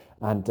aside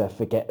and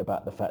forget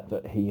about the fact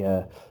that he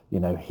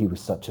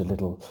was such a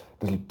little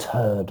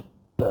turd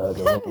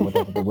burger, or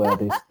whatever the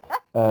word is,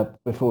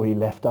 before he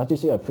left. I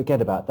just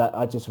forget about that.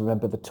 I just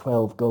remember the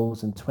 12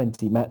 goals and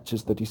 20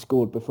 matches that he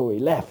scored before he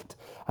left.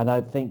 And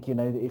I think,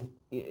 if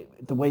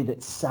the way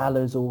that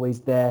Salah's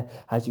always there,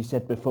 as you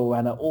said before,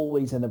 Anna,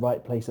 always in the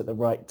right place at the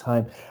right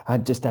time,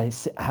 and just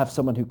have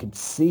someone who can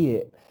see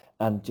it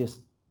and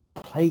just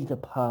play the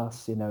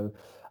pass,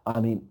 I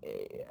mean,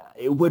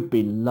 it would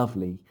be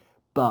lovely.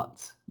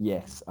 But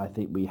yes, I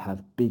think we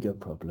have bigger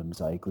problems.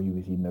 I agree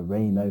with you.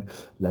 Moreno,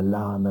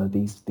 Lallana,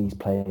 these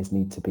players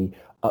need to be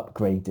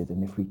upgraded.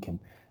 And if we can,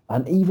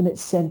 and even at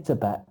centre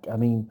back, I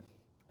mean,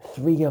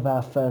 3 of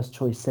our first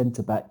choice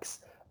centre backs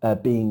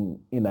being,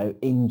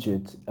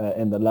 injured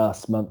in the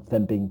last month,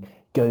 then being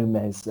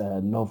Gomez,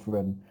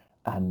 Lovren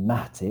and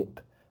Matip.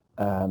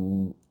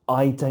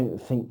 I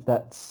don't think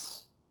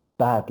that's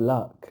bad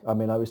luck. I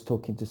mean, I was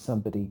talking to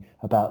somebody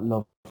about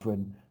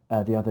Lovren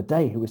the other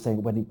day, who was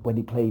saying when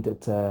he played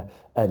at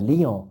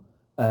Lyon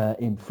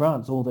in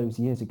France all those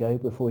years ago,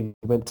 before he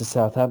went to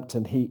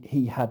Southampton,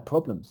 he had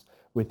problems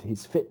with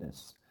his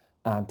fitness,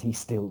 and he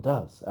still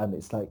does. And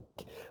it's like,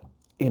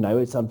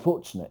 it's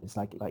unfortunate. It's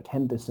like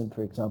Henderson,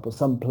 for example.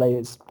 Some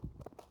players,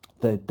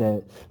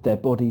 their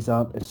bodies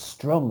aren't as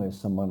strong as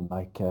someone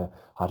like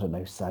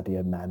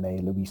Sadio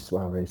Mane, Luis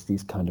Suarez,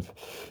 these kind of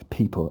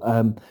people.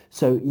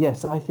 So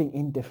yes, I think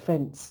in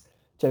defence,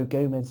 Joe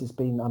Gomez has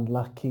been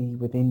unlucky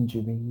with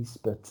injuries,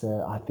 but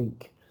I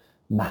think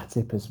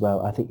Matip as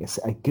well. I think it's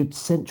a good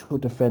central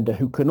defender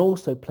who can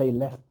also play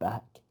left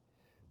back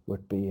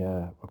would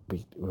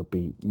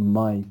be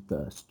my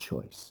first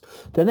choice.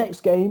 The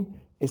next game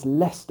is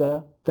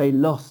Leicester. They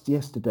lost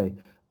yesterday.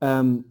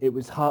 It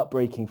was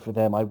heartbreaking for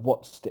them. I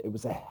watched it. It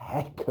was a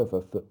heck of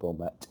a football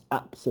match.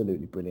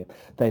 Absolutely brilliant.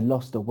 They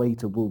lost away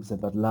to Wolves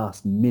at the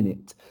last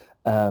minute.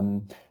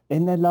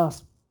 in their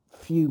last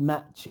few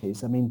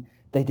matches, I mean,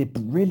 they did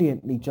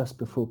brilliantly just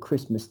before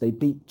Christmas. They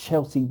beat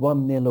Chelsea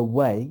 1-0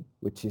 away,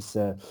 which is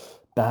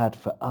bad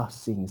for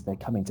us, seeing as they're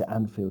coming to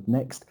Anfield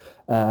next.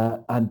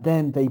 And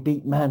then they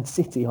beat Man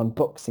City on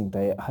Boxing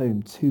Day at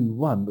home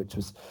 2-1, which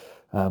was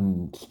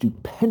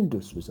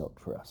stupendous result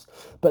for us.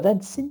 But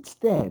then since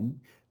then,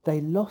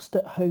 they lost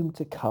at home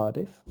to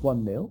Cardiff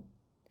 1-0.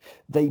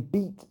 They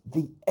beat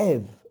the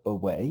Ev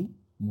away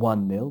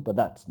 1-0, but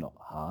that's not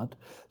hard.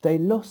 They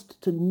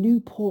lost to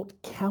Newport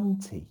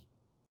County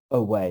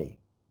away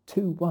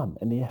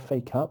 2-1 in the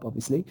FA Cup,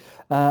 obviously.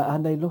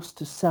 And they lost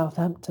to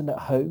Southampton at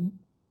home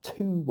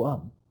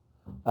 2-1.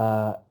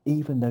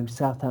 Even though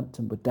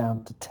Southampton were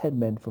down to 10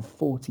 men for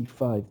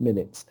 45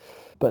 minutes.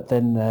 But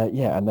then,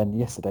 and then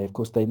yesterday, of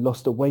course, they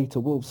lost away to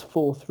Wolves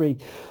 4-3.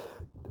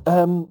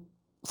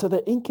 So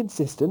they're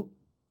inconsistent.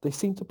 They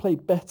seem to play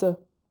better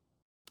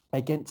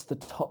against the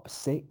top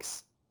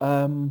six,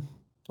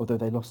 although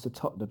they lost to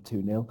Tottenham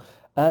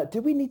 2-0.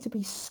 Do we need to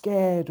be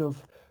scared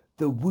of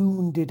the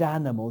wounded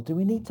animal? Do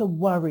we need to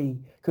worry?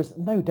 Because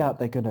no doubt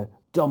they're going to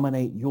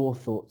dominate your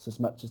thoughts as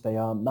much as they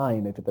are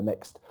mine over the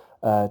next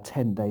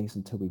 10 days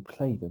until we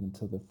play them,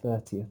 until the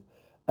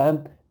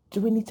 30th.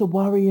 Do we need to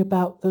worry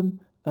about them,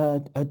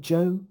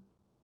 Joe?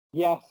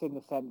 Yes, in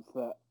the sense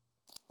that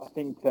I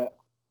think that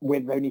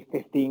with only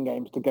 15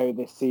 games to go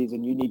this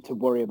season, you need to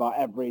worry about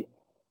every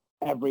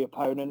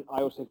opponent.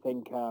 I also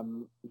think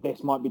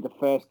this might be the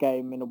first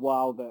game in a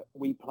while that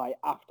we play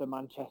after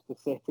Manchester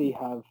City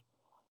have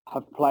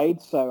played.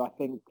 So I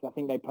think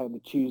they play on the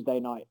Tuesday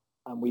night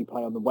and we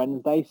play on the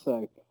Wednesday.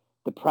 So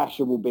the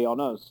pressure will be on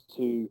us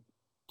to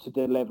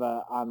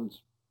deliver and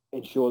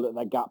ensure that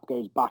their gap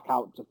goes back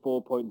out to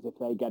 4 points if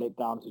they get it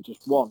down to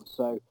just one.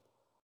 So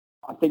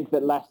I think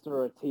that Leicester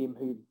are a team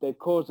who they've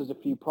caused us a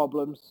few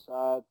problems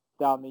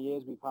down the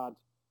years. We've had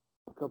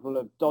a couple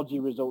of dodgy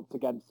results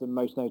against them,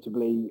 most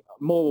notably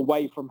more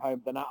away from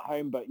home than at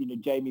home. But,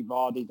 Jamie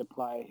Vardy's a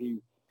player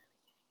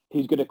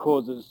who's going to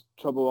cause us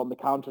trouble on the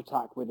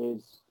counter-attack with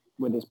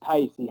his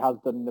pace.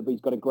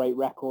 He's got a great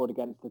record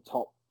against the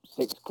top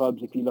six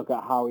clubs. If you look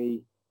at how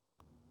he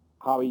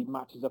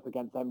matches up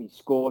against them, he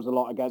scores a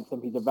lot against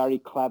them. He's a very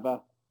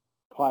clever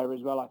player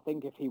as well. I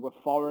think if he were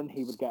foreign,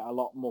 he would get a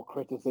lot more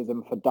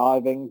criticism for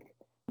diving,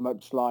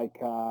 much like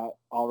our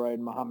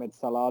own Mohamed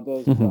Salah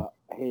does. But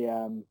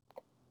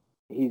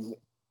he's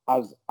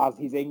as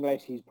he's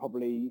English, he's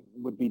probably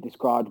would be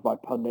described by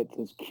pundits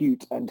as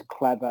cute and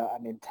clever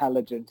and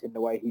intelligent in the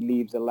way he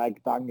leaves a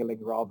leg dangling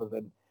rather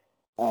than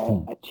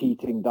a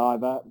cheating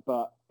diver.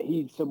 But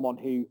he's someone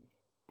who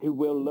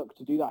will look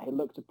to do that. He'll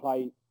look to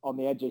play on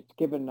the edges.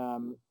 Given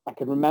I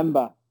can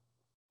remember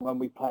when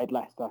we played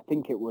Leicester, I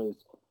think it was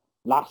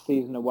last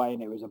season away,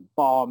 and it was a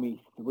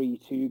balmy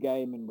 3-2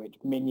 game in which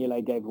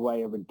Mignolet gave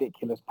away a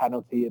ridiculous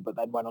penalty, but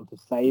then went on to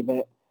save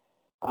it.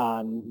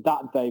 And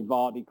that day,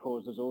 Vardy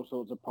caused us all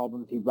sorts of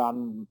problems. He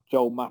ran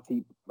Joel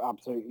Matip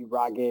absolutely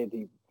ragged.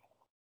 He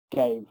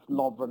gave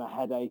Lovren a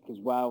headache as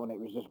well. And it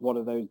was just one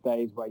of those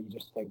days where you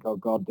just think, oh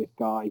God, this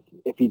guy,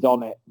 if he's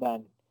on it,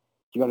 then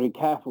you got to be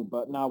careful.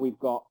 But now we've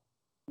got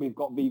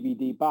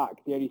VVD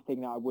back. The only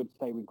thing that I would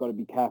say we've got to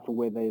be careful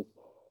with is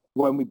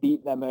when we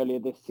beat them earlier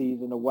this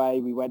season away,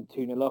 we went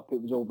 2-0 up.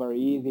 It was all very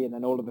easy. And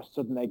then all of a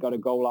sudden they got a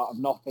goal out of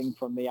nothing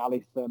from the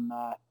Alisson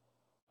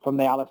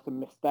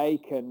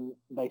mistake, and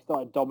they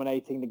started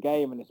dominating the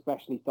game and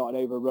especially started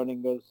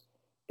overrunning us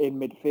in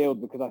midfield,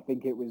 because I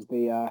think it was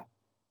the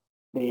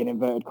in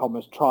inverted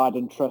commas tried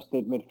and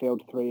trusted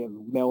midfield three of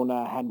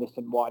Milner,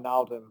 Henderson,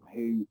 Wijnaldum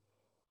who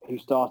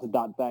started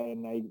that day,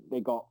 and they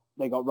got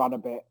run a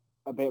bit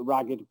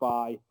ragged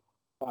by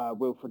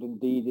Wilfred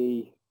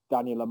Ndidi,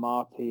 Daniel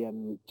Amati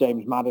and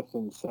James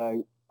Maddison.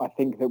 So I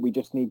think that we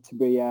just need to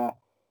be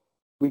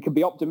we can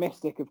be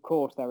optimistic. Of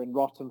course, they're in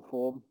rotten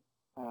form.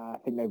 I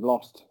think they've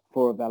lost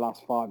 4 of their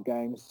last 5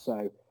 games.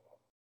 So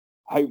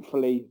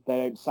hopefully they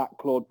don't sack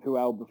Claude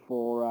Puel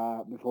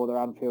before their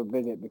Anfield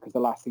visit, because the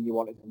last thing you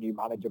want is a new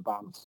manager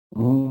bounce.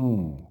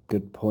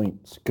 Good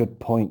point. Good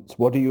point.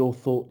 What are your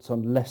thoughts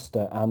on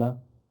Leicester, Anna?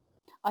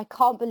 I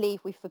can't believe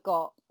we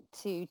forgot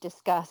to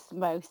discuss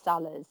Mo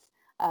Salah's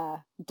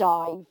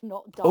dive,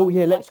 not dive. Oh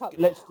yeah, let's do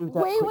that.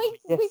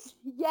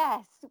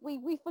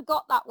 We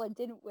forgot that one,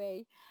 didn't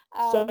we?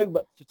 So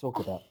much to talk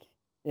about.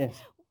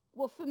 Yes.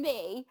 Well, for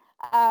me,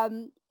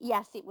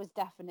 yes, it was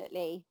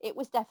definitely.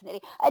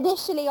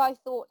 Initially, I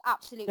thought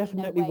absolutely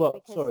definitely no way. What?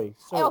 Because,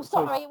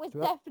 sorry.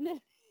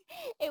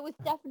 It was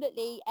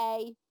definitely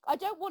a. I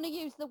don't want to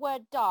use the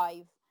word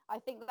dive. I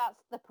think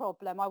that's the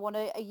problem. I want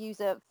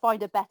to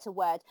find a better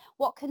word.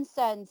 What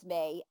concerns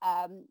me,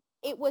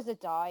 it was a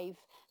dive.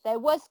 There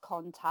was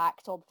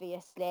contact,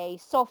 obviously,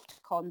 soft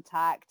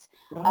contact.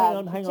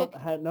 Hang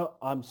on. No,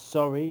 I'm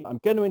sorry. I'm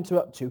going to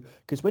interrupt you,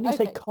 because when you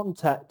say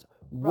contact,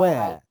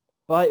 where?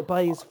 Right.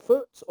 By his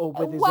foot or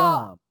with his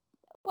arm?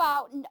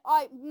 Well,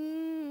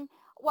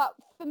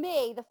 for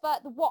me,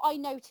 what I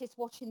noticed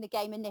watching the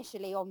game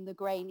initially on the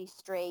grainy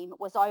stream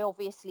was I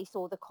obviously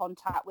saw the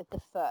contact with the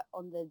foot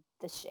on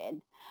the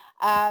shin.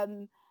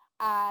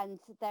 and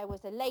there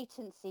was a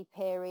latency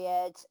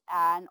period,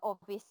 and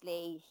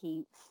obviously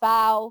he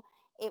fell.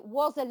 It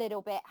was a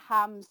little bit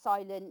ham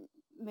silent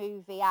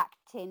movie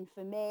acting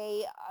for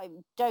me.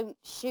 Don't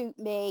shoot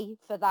me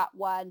for that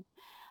one.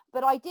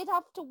 But I did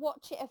have to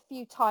watch it a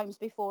few times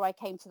before I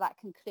came to that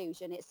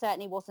conclusion. It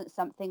certainly wasn't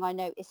something I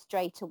noticed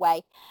straight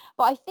away.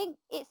 But I think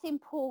it's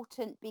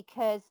important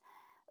because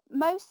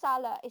Mo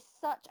Salah is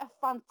such a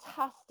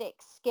fantastic,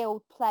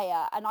 skilled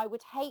player, and I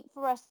would hate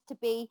for us to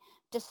be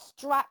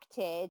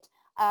distracted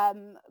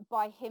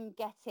by him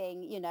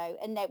getting,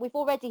 and we've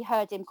already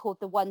heard him called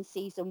the one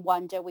season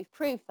wonder. We've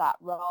proved that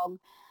wrong.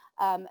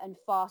 And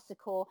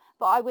farcical,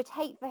 but I would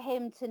hate for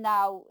him to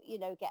now,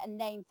 get a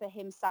name for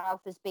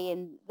himself as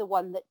being the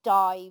one that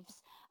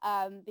dives,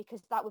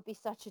 because that would be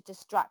such a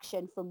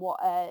distraction from what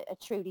a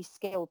truly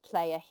skilled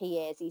player he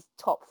is. He's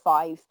top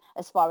 5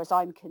 as far as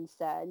I'm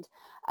concerned,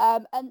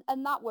 and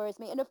that worries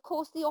me. And of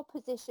course, the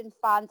opposition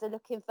fans are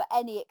looking for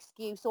any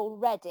excuse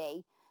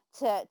already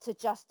to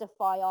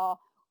justify our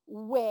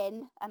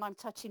win, and I'm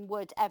touching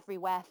wood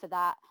everywhere for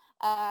that.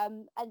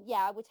 And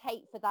yeah, I would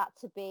hate for that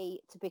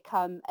to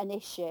become an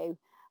issue.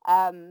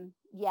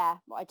 Yeah,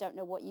 I don't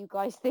know what you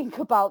guys think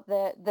about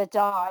the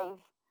dive.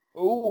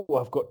 Oh,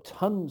 I've got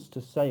tons to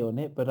say on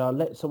it, but I'll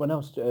let someone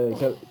else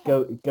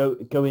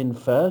go in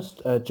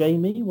first.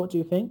 Jamie, what do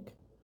you think?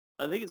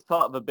 I think it's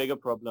part of a bigger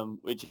problem,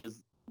 which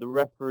is the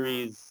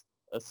referees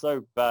are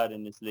so bad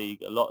in this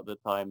league a lot of the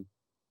time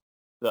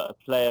that a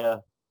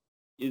player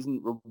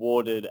isn't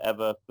rewarded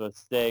ever for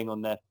staying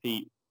on their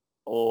feet,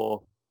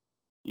 or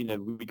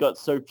we got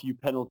so few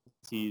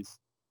penalties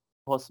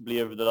possibly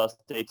over the last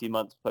 18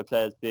 months by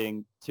players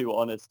being too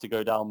honest to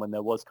go down when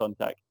there was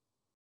contact,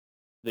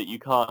 that you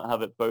can't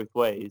have it both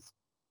ways.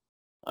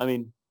 I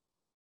mean,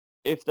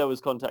 if there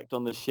was contact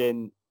on the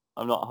shin,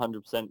 I'm not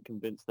 100%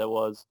 convinced there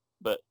was,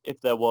 but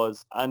if there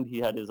was and he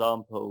had his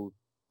arm pulled,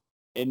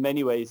 in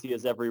many ways he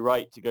has every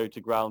right to go to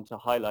ground to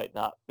highlight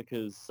that,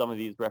 because some of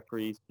these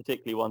referees,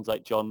 particularly ones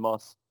like John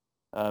Moss,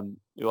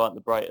 who aren't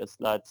the brightest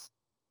lads,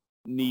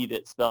 need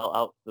it spelled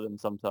out for them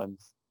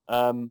sometimes.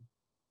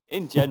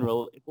 In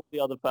general, if all the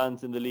other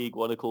fans in the league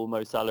want to call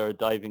Mo Salah a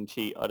diving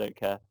cheat, I don't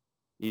care.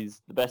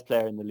 He's the best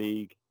player in the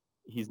league.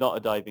 He's not a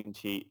diving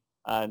cheat.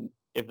 And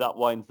if that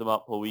winds them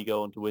up or we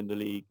go on to win the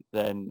league,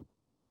 then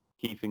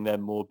keeping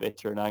them more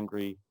bitter and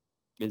angry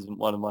isn't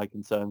one of my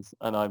concerns.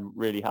 And I'm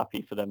really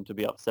happy for them to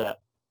be upset.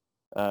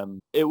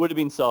 It would have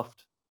been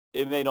soft.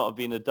 It may not have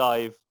been a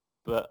dive,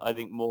 but I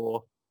think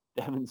more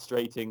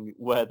demonstrating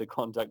where the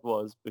contact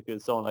was,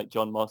 because someone like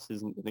John Moss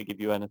isn't going to give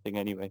you anything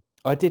anyway.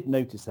 I did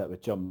notice that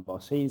with John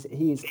Moss.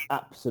 He's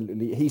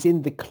absolutely, he's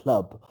in the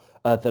club,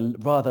 the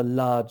rather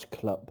large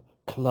club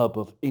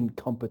of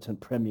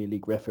incompetent Premier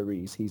League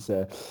referees. He's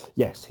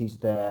he's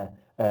there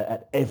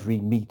at every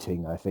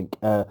meeting, I think.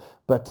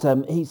 But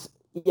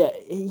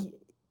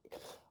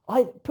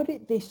I put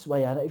it this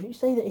way, Anna. If you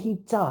say that he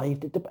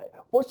dived,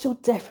 what's your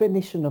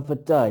definition of a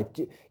dive?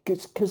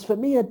 Because for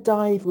me, a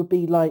dive would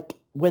be like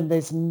when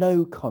there's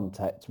no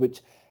contact,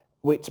 which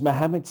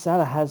Mohamed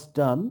Salah has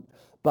done,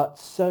 but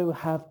so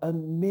have a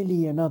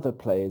million other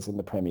players in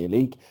the Premier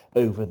League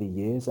over the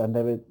years, and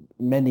there are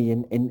many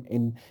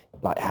in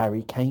like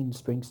Harry Kane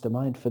springs to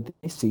mind for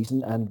this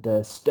season, and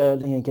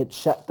Sterling against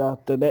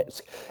Shakhtar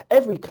Donetsk.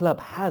 Every club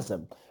has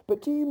them.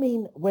 But do you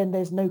mean when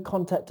there's no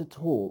contact at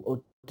all,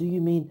 or do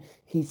you mean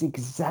he's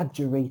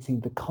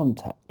exaggerating the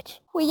contact?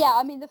 Well, yeah,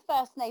 I mean, the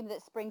first name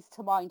that springs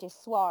to mind is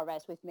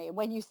Suarez with me. And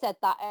when you said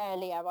that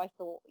earlier, I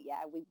thought,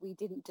 yeah, we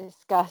didn't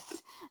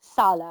discuss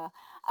Salah.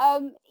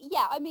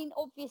 Yeah, I mean,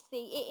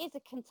 obviously, it is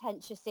a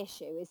contentious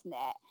issue, isn't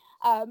it?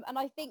 And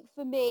I think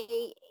for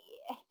me,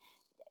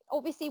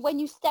 obviously, when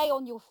you stay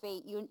on your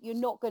feet, you're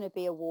not going to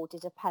be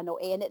awarded a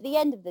penalty. And at the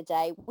end of the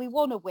day, we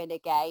want to win a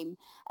game.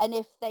 And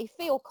if they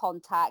feel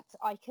contact,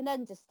 I can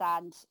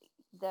understand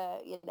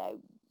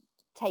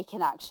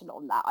taking action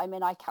on that. I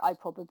mean, I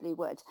probably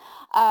would.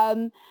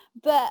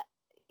 But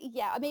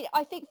yeah, I mean,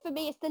 I think for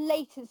me, it's the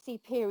latency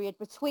period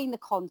between the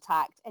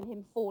contact and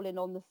him falling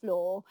on the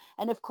floor.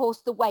 And of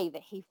course, the way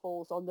that he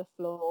falls on the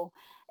floor.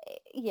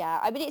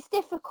 Yeah, I mean, it's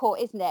difficult,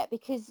 isn't it?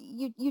 Because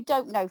you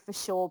don't know for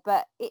sure,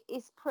 but it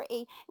is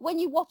pretty, when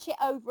you watch it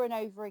over and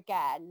over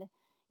again,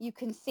 you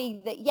can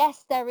see that,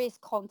 yes, there is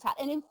contact.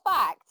 And in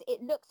fact,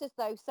 it looks as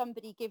though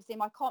somebody gives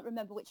him, I can't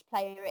remember which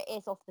player it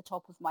is off the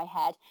top of my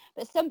head,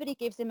 but somebody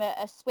gives him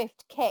a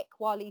swift kick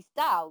while he's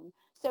down.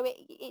 So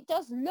it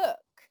does look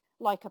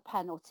like a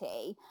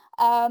penalty.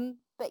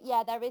 But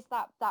yeah, there is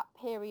that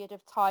period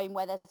of time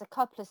where there's a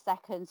couple of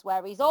seconds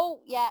where he's, oh,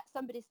 yeah,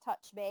 somebody's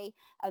touched me,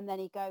 and then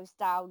he goes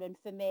down. And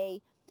for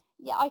me,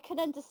 yeah, I can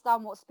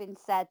understand what's been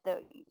said,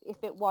 that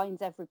if it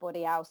winds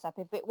everybody else up,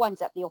 if it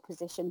winds up the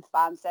opposition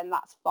fans, then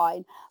that's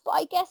fine. But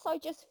I guess I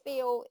just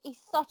feel he's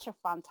such a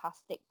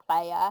fantastic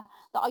player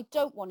that I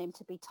don't want him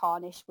to be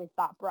tarnished with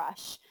that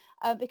brush,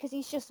 because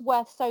he's just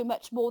worth so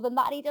much more than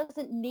that. And he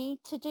doesn't need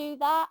to do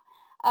that.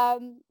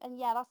 And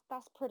yeah,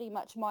 that's pretty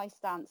much my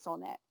stance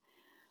on it.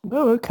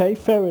 Oh, okay,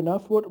 fair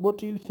enough. What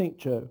do you think,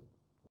 Joe?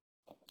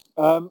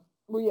 Well,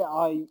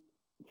 yeah,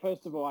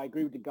 first of all, I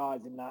agree with the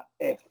guys in that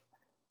if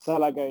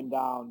Salah going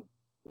down,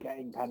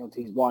 getting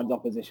penalties, winds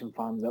opposition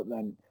fans up,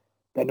 then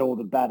all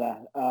the better.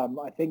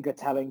 I think a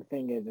telling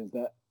thing is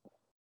that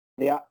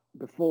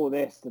before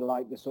this, the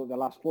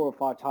last 4 or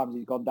 5 times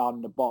he's gone down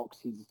in the box,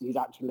 he's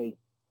actually,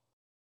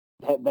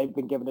 they've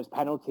been giving us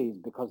penalties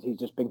because he's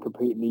just been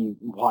completely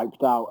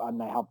wiped out,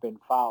 and they have been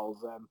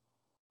fouls.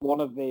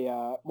 One of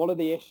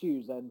the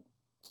issues, and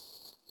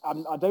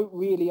I don't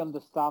really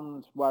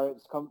understand where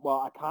it's come.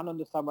 Well, I can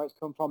understand where it's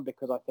come from,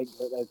 because I think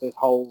that there's this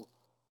whole.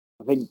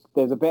 I think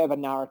there's a bit of a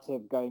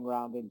narrative going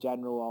around in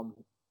general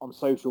on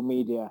social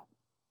media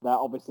that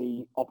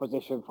obviously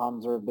opposition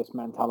fans are of this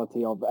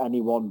mentality of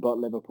anyone but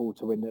Liverpool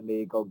to win the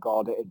league. Oh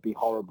God, it'd be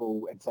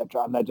horrible,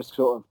 etc. And they're just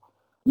sort of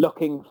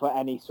looking for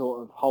any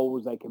sort of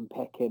holes they can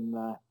pick in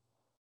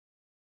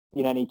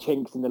any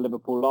chinks in the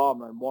Liverpool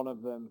armour. And one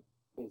of them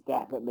is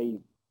definitely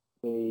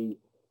the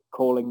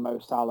calling Mo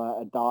Salah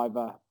a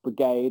diver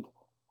brigade,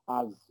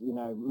 as you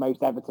know,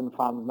 most Everton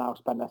fans now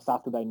spend their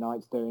Saturday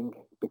nights doing,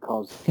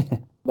 because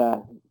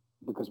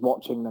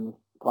watching them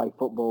play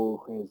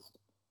football is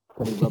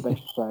pretty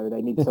rubbish. So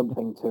they need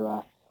something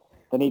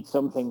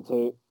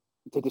to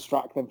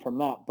distract them from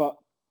that. But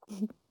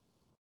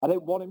I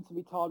don't want him to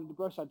be tarred with the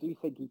brush. I do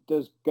think he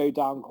does go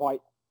down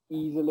quite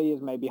easily,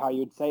 is maybe how you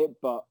would say it.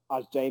 But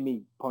as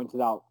Jamie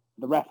pointed out,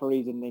 the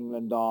referees in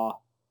England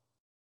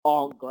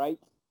aren't great.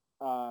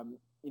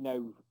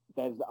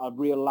 There's a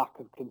real lack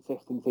of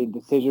consistency in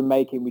decision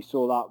making. We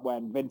saw that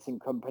when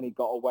Vincent Kompany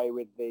got away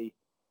with the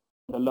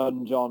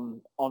lunge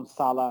on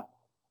Salah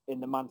in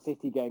the Man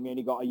City game. He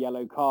only got a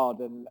yellow card,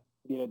 and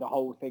the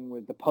whole thing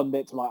with the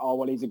pundits like, oh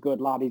well, he's a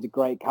good lad, he's a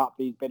great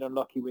captain, he's been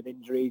unlucky with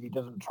injuries, he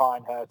doesn't try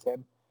and hurt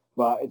him.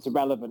 Well, it's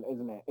irrelevant,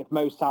 isn't it? If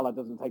Mo Salah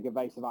doesn't take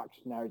evasive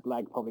action there, his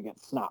leg probably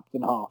gets snapped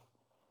in half.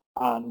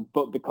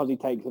 But because he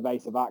takes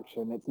evasive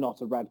action, it's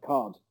not a red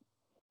card.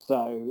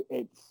 So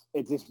it's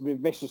this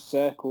vicious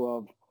circle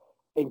of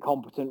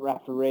incompetent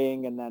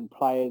refereeing, and then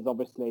players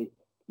obviously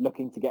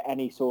looking to get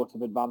any sort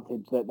of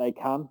advantage that they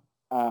can,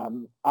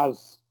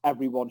 as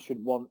everyone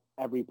should want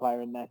every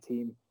player in their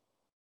team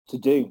to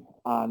do.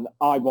 And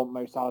I want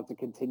Mo Salah to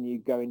continue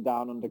going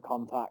down under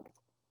contact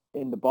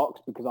in the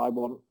box, because I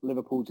want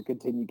Liverpool to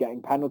continue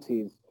getting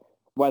penalties.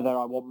 Whether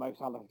I want Mo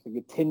Salah to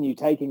continue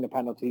taking the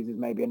penalties is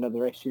maybe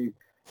another issue,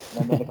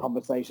 and another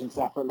conversation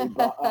separately.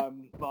 But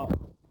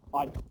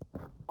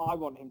I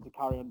want him to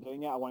carry on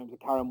doing it. I want him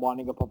to carry on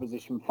winding up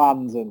opposition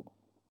fans, and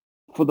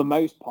for the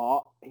most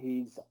part,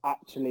 he's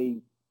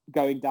actually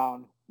going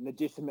down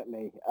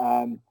legitimately.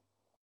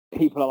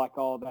 People are like,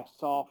 oh, they're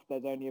soft,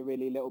 there's only a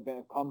really little bit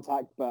of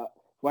contact. But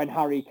when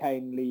Harry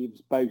Kane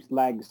leaves both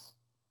legs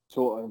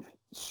sort of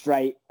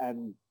straight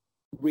and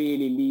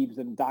really leaves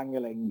them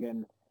dangling,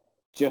 and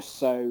just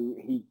so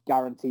he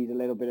guarantees a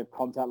little bit of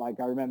contact. Like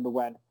I remember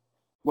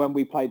when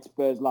we played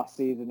Spurs last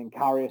season and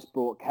Karius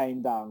brought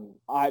Kane down,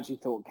 I actually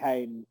thought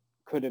Kane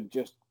could have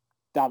just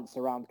danced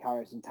around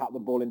Karius and tapped the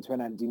ball into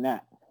an empty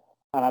net.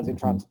 And as it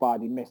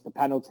transpired, he missed the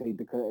penalty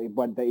because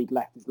he'd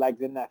left his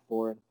legs in there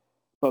for him.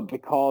 But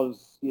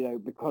because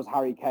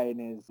Harry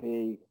Kane is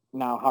the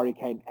now Harry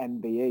Kane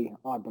MBE,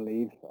 I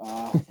believe,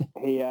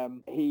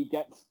 he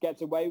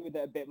gets away with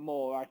it a bit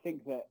more. I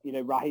think that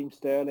Raheem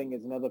Sterling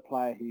is another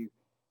player who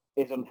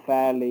is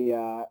unfairly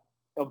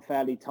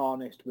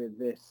tarnished with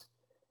this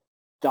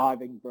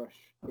diving brush,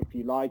 if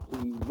you like.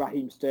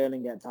 Raheem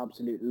Sterling gets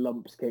absolute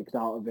lumps kicked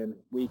out of him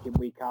week in,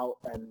 week out,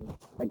 and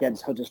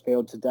against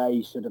Huddersfield today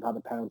he should have had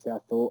a penalty, I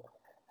thought,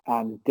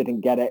 and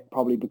didn't get it,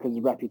 probably because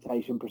his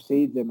reputation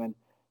precedes him. And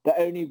the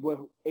only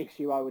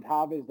issue I would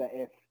have is that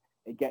if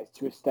it gets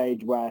to a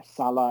stage where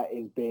Salah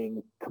is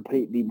being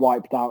completely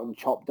wiped out and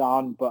chopped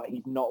down, but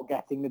he's not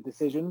getting the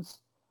decisions,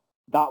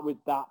 that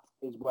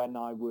is when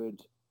I would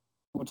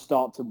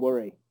start to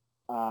worry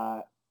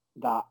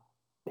that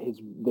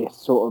this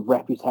sort of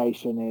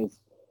reputation is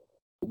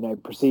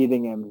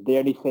preceding him. The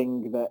only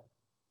thing that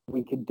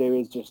we can do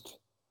is just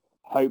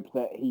hope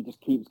that he just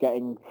keeps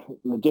getting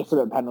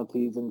legitimate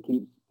penalties and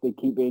they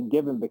keep being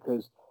given,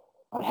 because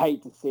I'd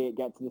hate to see it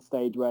get to the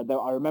stage where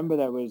I remember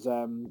there's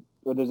a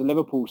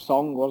Liverpool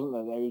song, wasn't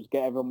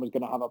there? Everyone was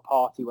going to have a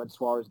party when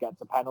Suarez gets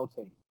a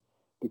penalty,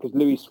 because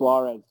Luis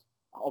Suarez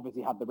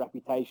obviously had the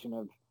reputation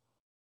of,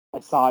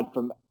 aside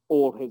from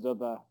all his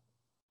other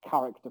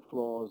character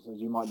flaws,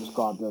 as you might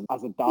describe them,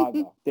 as a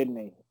diver, didn't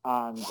he?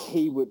 And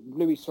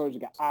Luis Suarez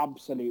would get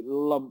absolute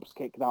lumps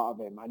kicked out of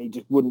him, and he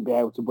just wouldn't be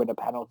able to win a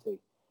penalty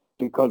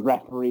because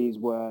referees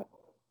were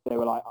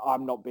like,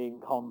 I'm not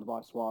being conned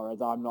by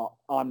Suarez. I'm not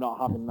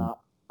having that.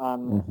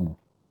 And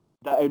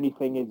the only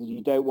thing is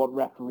you don't want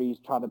referees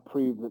trying to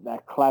prove that they're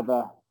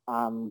clever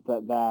and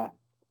that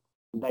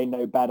they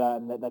know better,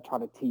 and that they're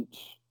trying to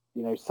teach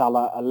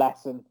Salah a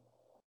lesson.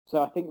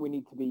 So I think we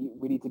need to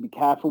be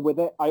careful with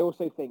it. I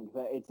also think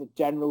that it's a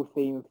general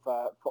theme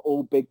for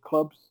all big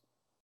clubs.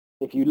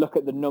 If you look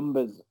at the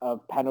numbers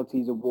of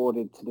penalties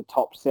awarded to the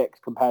top 6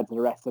 compared to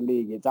the rest of the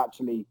league, it's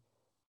actually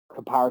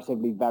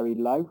comparatively very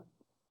low.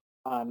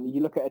 And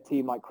you look at a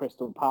team like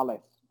Crystal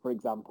Palace, for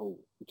example,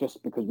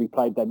 just because we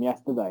played them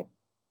yesterday,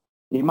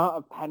 The amount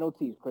of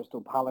penalties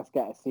Crystal Palace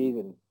get a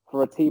season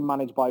for a team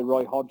managed by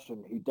Roy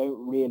Hodgson, who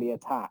don't really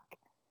attack,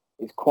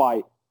 is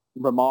quite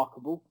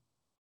remarkable.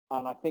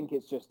 And I think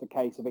it's just a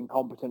case of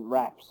incompetent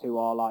refs who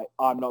are like,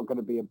 I'm not going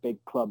to be a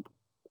big club.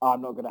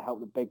 I'm not going to help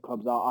the big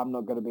clubs out. I'm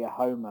not going to be a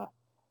homer.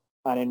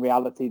 And in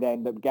reality, they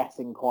end up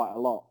guessing quite a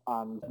lot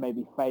and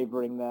maybe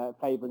favouring the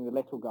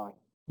little guy.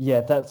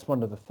 Yeah, that's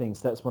one of the things.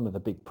 That's one of the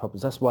big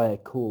problems. That's why I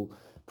call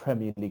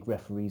Premier League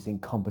referees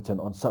incompetent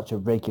on such a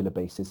regular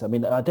basis. I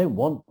mean, I don't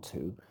want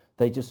to.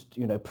 They just,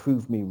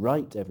 prove me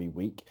right every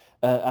week.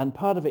 And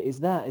part of it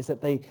is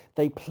that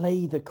they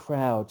play the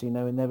crowd,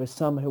 and there are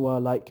some who are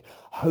like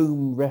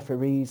home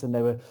referees, and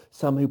there are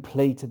some who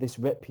play to this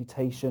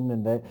reputation,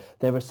 and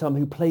there are some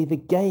who play the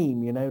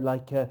game,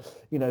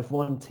 if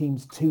one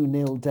team's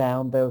 2-0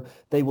 down,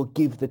 they will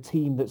give the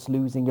team that's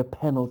losing a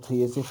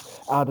penalty as if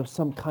out of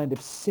some kind of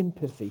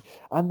sympathy.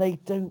 And they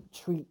don't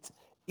treat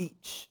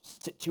each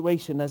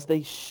situation as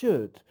they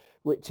should,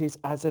 which is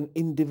as an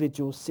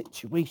individual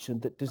situation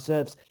that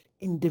deserves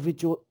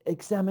individual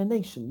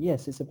examination.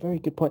 Yes, it's a very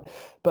good point,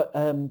 but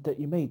that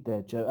you made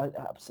there, Joe.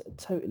 I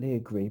totally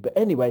agree. But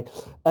anyway,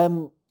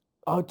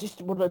 I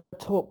just want to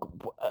talk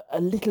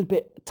a little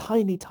bit,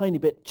 tiny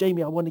bit.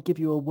 Jamie, I want to give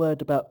you a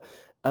word about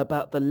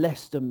the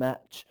Leicester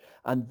match,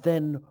 and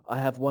then I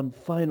have one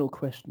final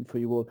question for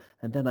you all,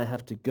 and then I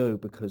have to go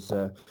because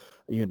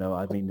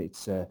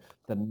it's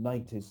the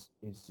night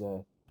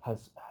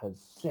has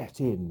set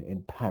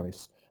in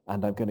Paris,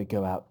 and I'm going to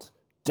go out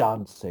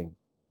dancing,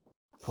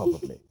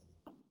 probably.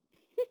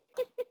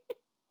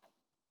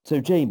 So,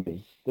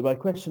 Jamie, my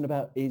question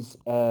about is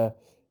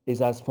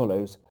as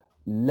follows: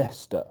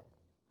 Leicester.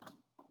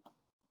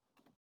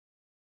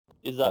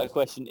 Is that a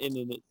question in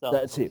and itself?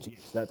 That's it.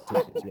 Yes, that's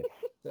it.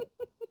 Yeah.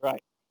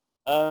 Right.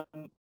 I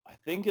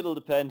think it'll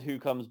depend who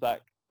comes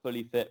back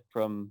fully fit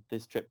from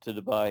this trip to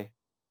Dubai.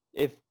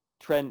 If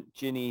Trent,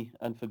 Ginny,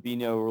 and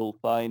Fabinho are all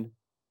fine,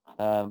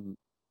 I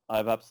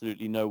have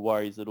absolutely no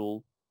worries at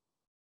all.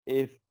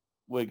 If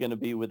we're going to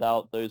be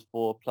without those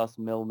four plus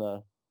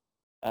Milner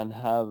and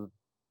have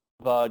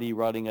Vardy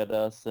running at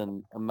us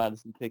and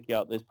Maddison picking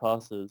out those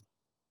passes,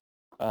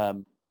 I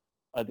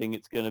think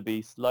it's going to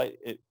be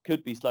it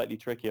could be slightly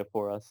trickier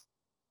for us.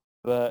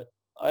 But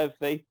I have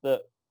faith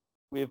that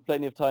we have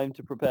plenty of time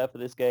to prepare for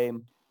this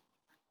game,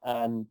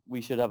 and we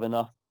should have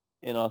enough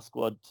in our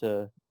squad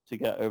to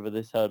get over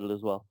this hurdle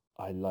as well.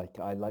 I like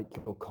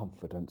your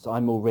confidence.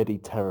 I'm already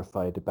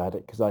terrified about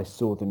it because I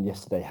saw them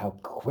yesterday, how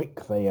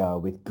quick they are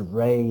with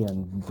Gray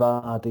and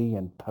Vardy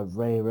and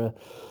Pereira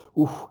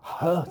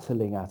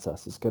hurtling at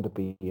us. It's going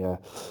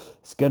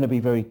to be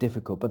very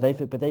difficult. But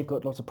they've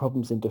got lots of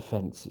problems in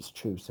defence. It's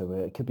true. So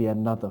it could be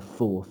another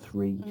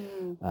 4-3.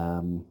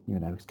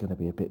 It's going to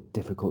be a bit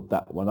difficult,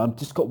 that one. I've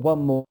just got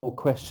one more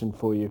question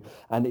for you,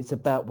 and it's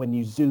about when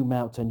you zoom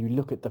out and you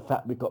look at the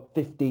fact we've got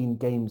 15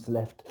 games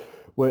left.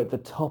 We're at the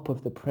top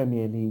of the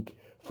Premier League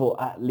for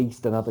at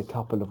least another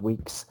couple of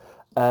weeks.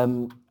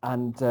 And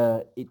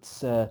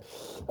it's a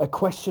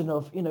question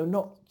of,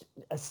 not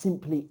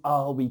simply,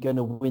 are we going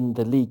to win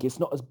the league? It's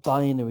not as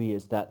binary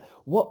as that.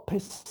 What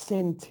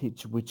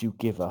percentage would you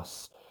give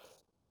us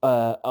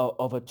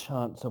of a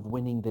chance of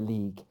winning the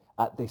league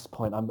at this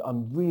point?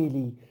 I'm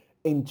really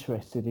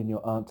interested in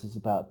your answers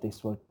about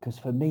this one, because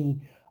for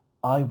me,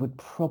 I would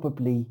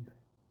probably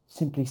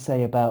simply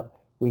say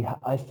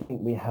I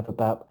think we have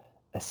about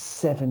a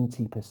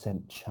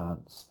 70%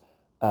 chance.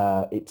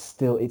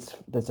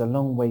 There's a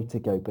long way to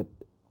go, but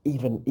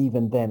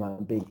even then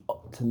I'm being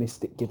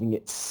optimistic, giving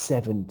it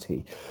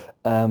 70.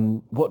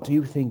 What do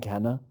you think,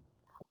 Anna?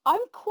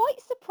 I'm quite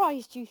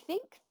surprised you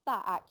think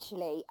that,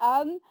 actually.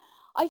 I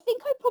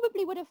think I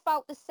probably would have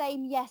felt the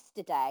same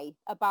yesterday,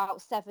 about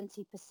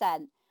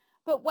 70%.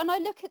 But when I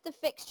look at the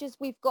fixtures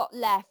we've got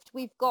left,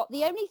 we've got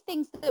the only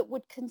things that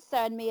would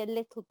concern me a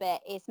little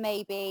bit is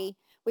maybe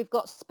we've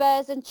got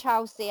Spurs and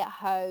Chelsea at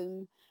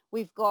home.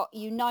 We've got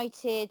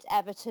United,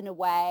 Everton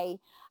away.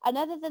 And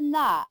other than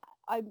that,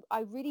 I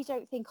really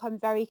don't think I'm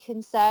very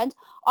concerned.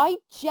 I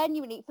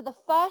genuinely, for the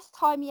first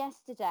time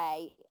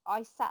yesterday,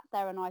 I sat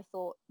there and I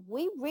thought,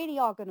 we really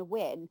are going to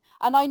win.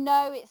 And I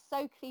know it's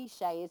so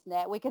cliche, isn't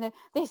it?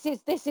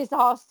 This is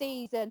our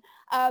season.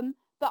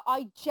 But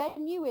I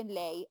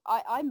genuinely,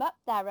 I'm up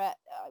there at,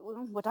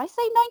 would I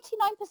say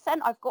 99%?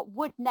 I've got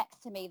wood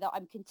next to me that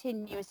I'm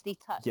continuously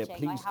touching, yeah,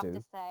 please I have do.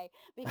 to say,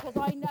 because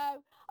I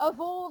know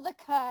of all the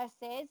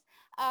curses.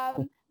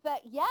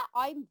 But yeah,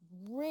 I'm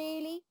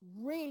really,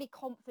 really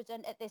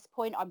confident at this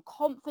point. I'm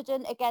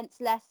confident against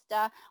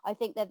Leicester. I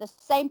think they're the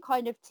same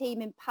kind of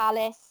team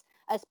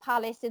as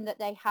Palace in that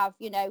they have,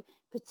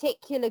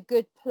 particular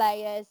good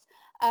players.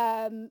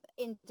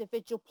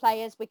 Individual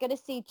players. We're going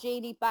to see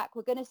Gini back.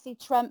 We're going to see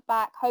Trent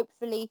back.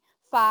 Hopefully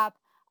Fab.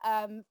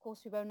 Of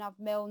course, we won't have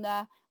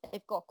Milner.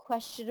 They've got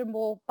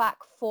questionable back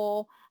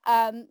four.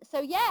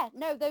 So yeah,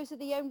 no, those are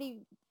the only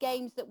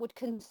games that would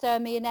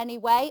concern me in any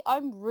way.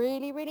 I'm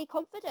really, really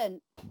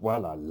confident.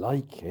 Well, I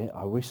like it.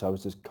 I wish I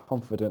was as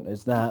confident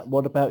as that.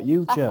 What about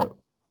you, Joe?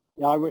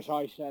 Yeah, I wish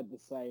I shared the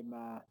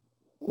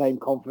same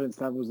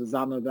confidence levels as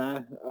Anna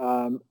there.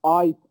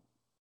 I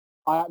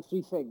I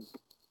actually think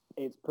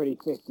it's pretty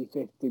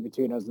 50-50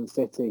 between us and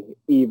City,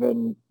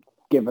 even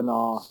given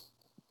our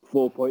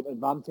 4-point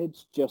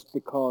advantage, just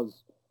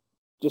because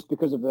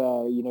of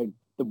the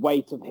the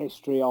weight of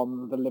history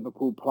on the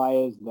Liverpool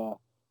players,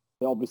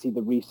 obviously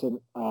the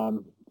recent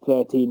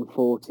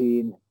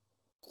 13-14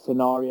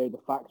 scenario, the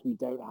fact we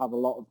don't have a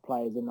lot of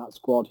players in that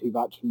squad who've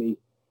actually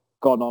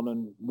gone on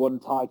and won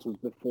titles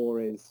before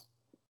is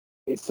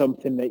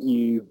something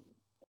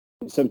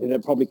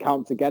that probably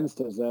counts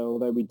against us.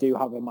 Although we do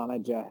have a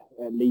manager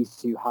at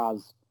least who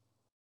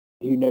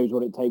knows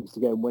what it takes to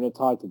go and win a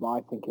title, but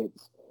I think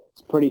it's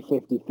pretty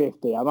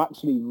 50-50. I'm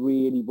actually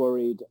really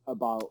worried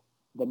about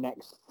the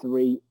next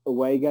 3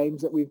 away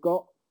games that we've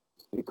got,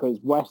 because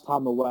West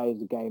Ham away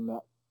is a game that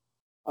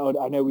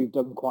I know we've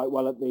done quite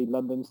well at the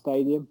London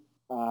Stadium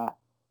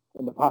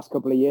in the past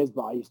couple of years,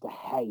 but I used to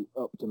hate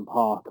Upton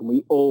Park, and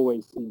we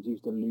always seem to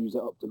used to lose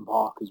at Upton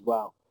Park as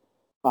well.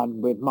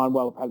 And with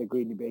Manuel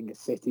Pellegrini being a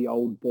City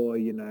old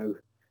boy,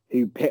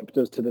 who pipped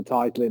us to the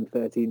title in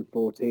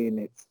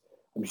 13-14,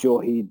 I'm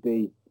sure he'd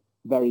be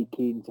very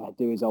keen to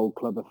do his old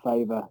club a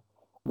favour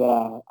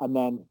there. And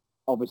then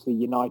obviously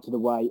United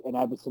away and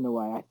Everton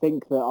away. I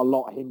think that a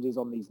lot hinges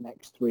on these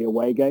next 3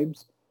 away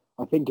games.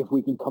 I think if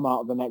we can come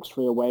out of the next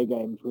 3 away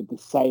games with the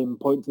same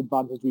points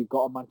advantage we've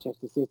got on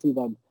Manchester City,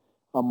 then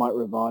I might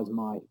revise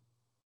my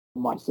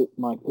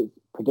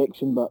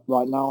prediction. But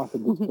right now, I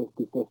think it's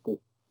 50-50.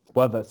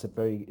 Well, it's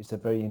a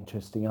very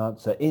interesting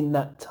answer. In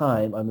that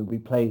time, I mean, we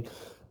play.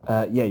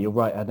 You're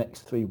right. Our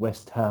next 3: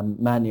 West Ham,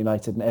 Man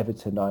United, and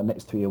Everton. Our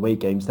next 3 away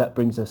games. That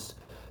brings us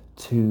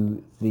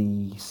to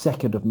the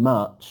 2nd of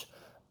March,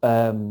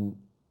 and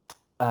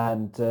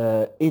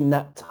in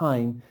that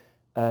time,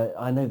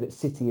 I know that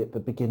City at the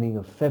beginning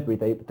of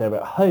February they're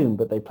at home,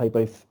 but they play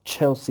both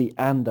Chelsea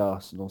and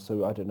Arsenal.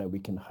 So I don't know. We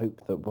can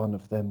hope that one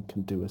of them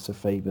can do us a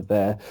favour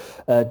there.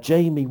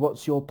 Jamie,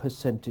 what's your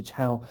percentage?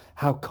 How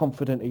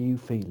confident are you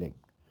feeling?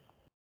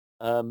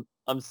 I'm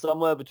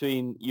somewhere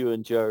between you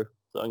and Joe,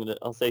 so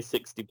I'll say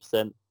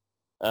 60%.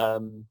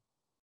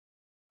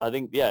 I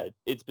think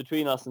it's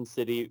between us and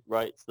City,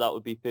 right? So that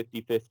would be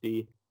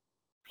 50-50.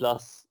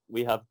 Plus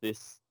we have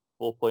this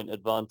 4-point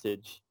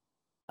advantage,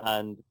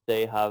 and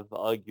they have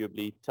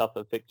arguably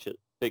tougher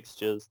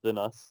fixtures than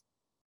us.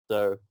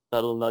 So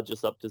that'll nudge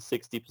us up to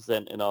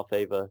 60% in our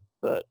favour.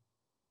 But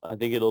I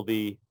think it'll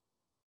be,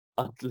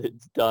 until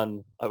it's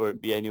done, I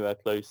won't be anywhere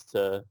close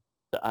to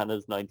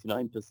Anna's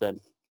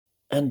 99%.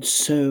 And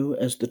so,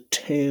 as the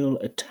tail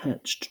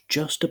attached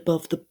just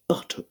above the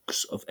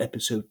buttocks of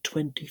episode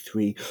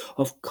 23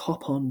 of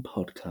Cop On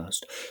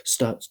Podcast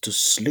starts to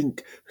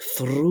slink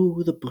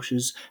through the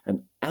bushes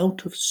and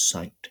out of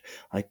sight,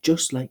 I'd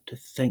just like to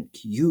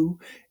thank you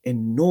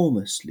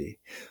enormously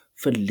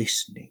for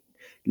listening.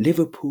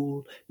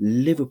 Liverpool,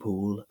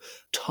 Liverpool,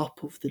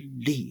 top of the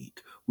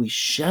league. We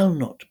shall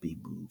not be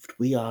moved.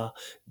 We are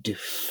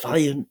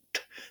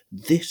defiant.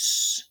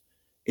 This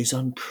is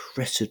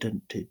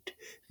unprecedented.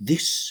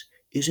 This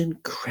is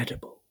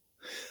incredible.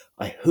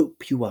 I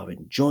hope you are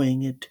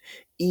enjoying it,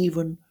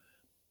 even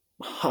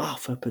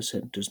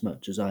 0.5% as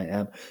much as I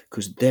am,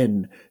 because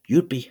then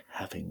you'd be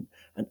having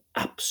an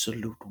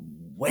absolute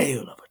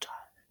whale of a time.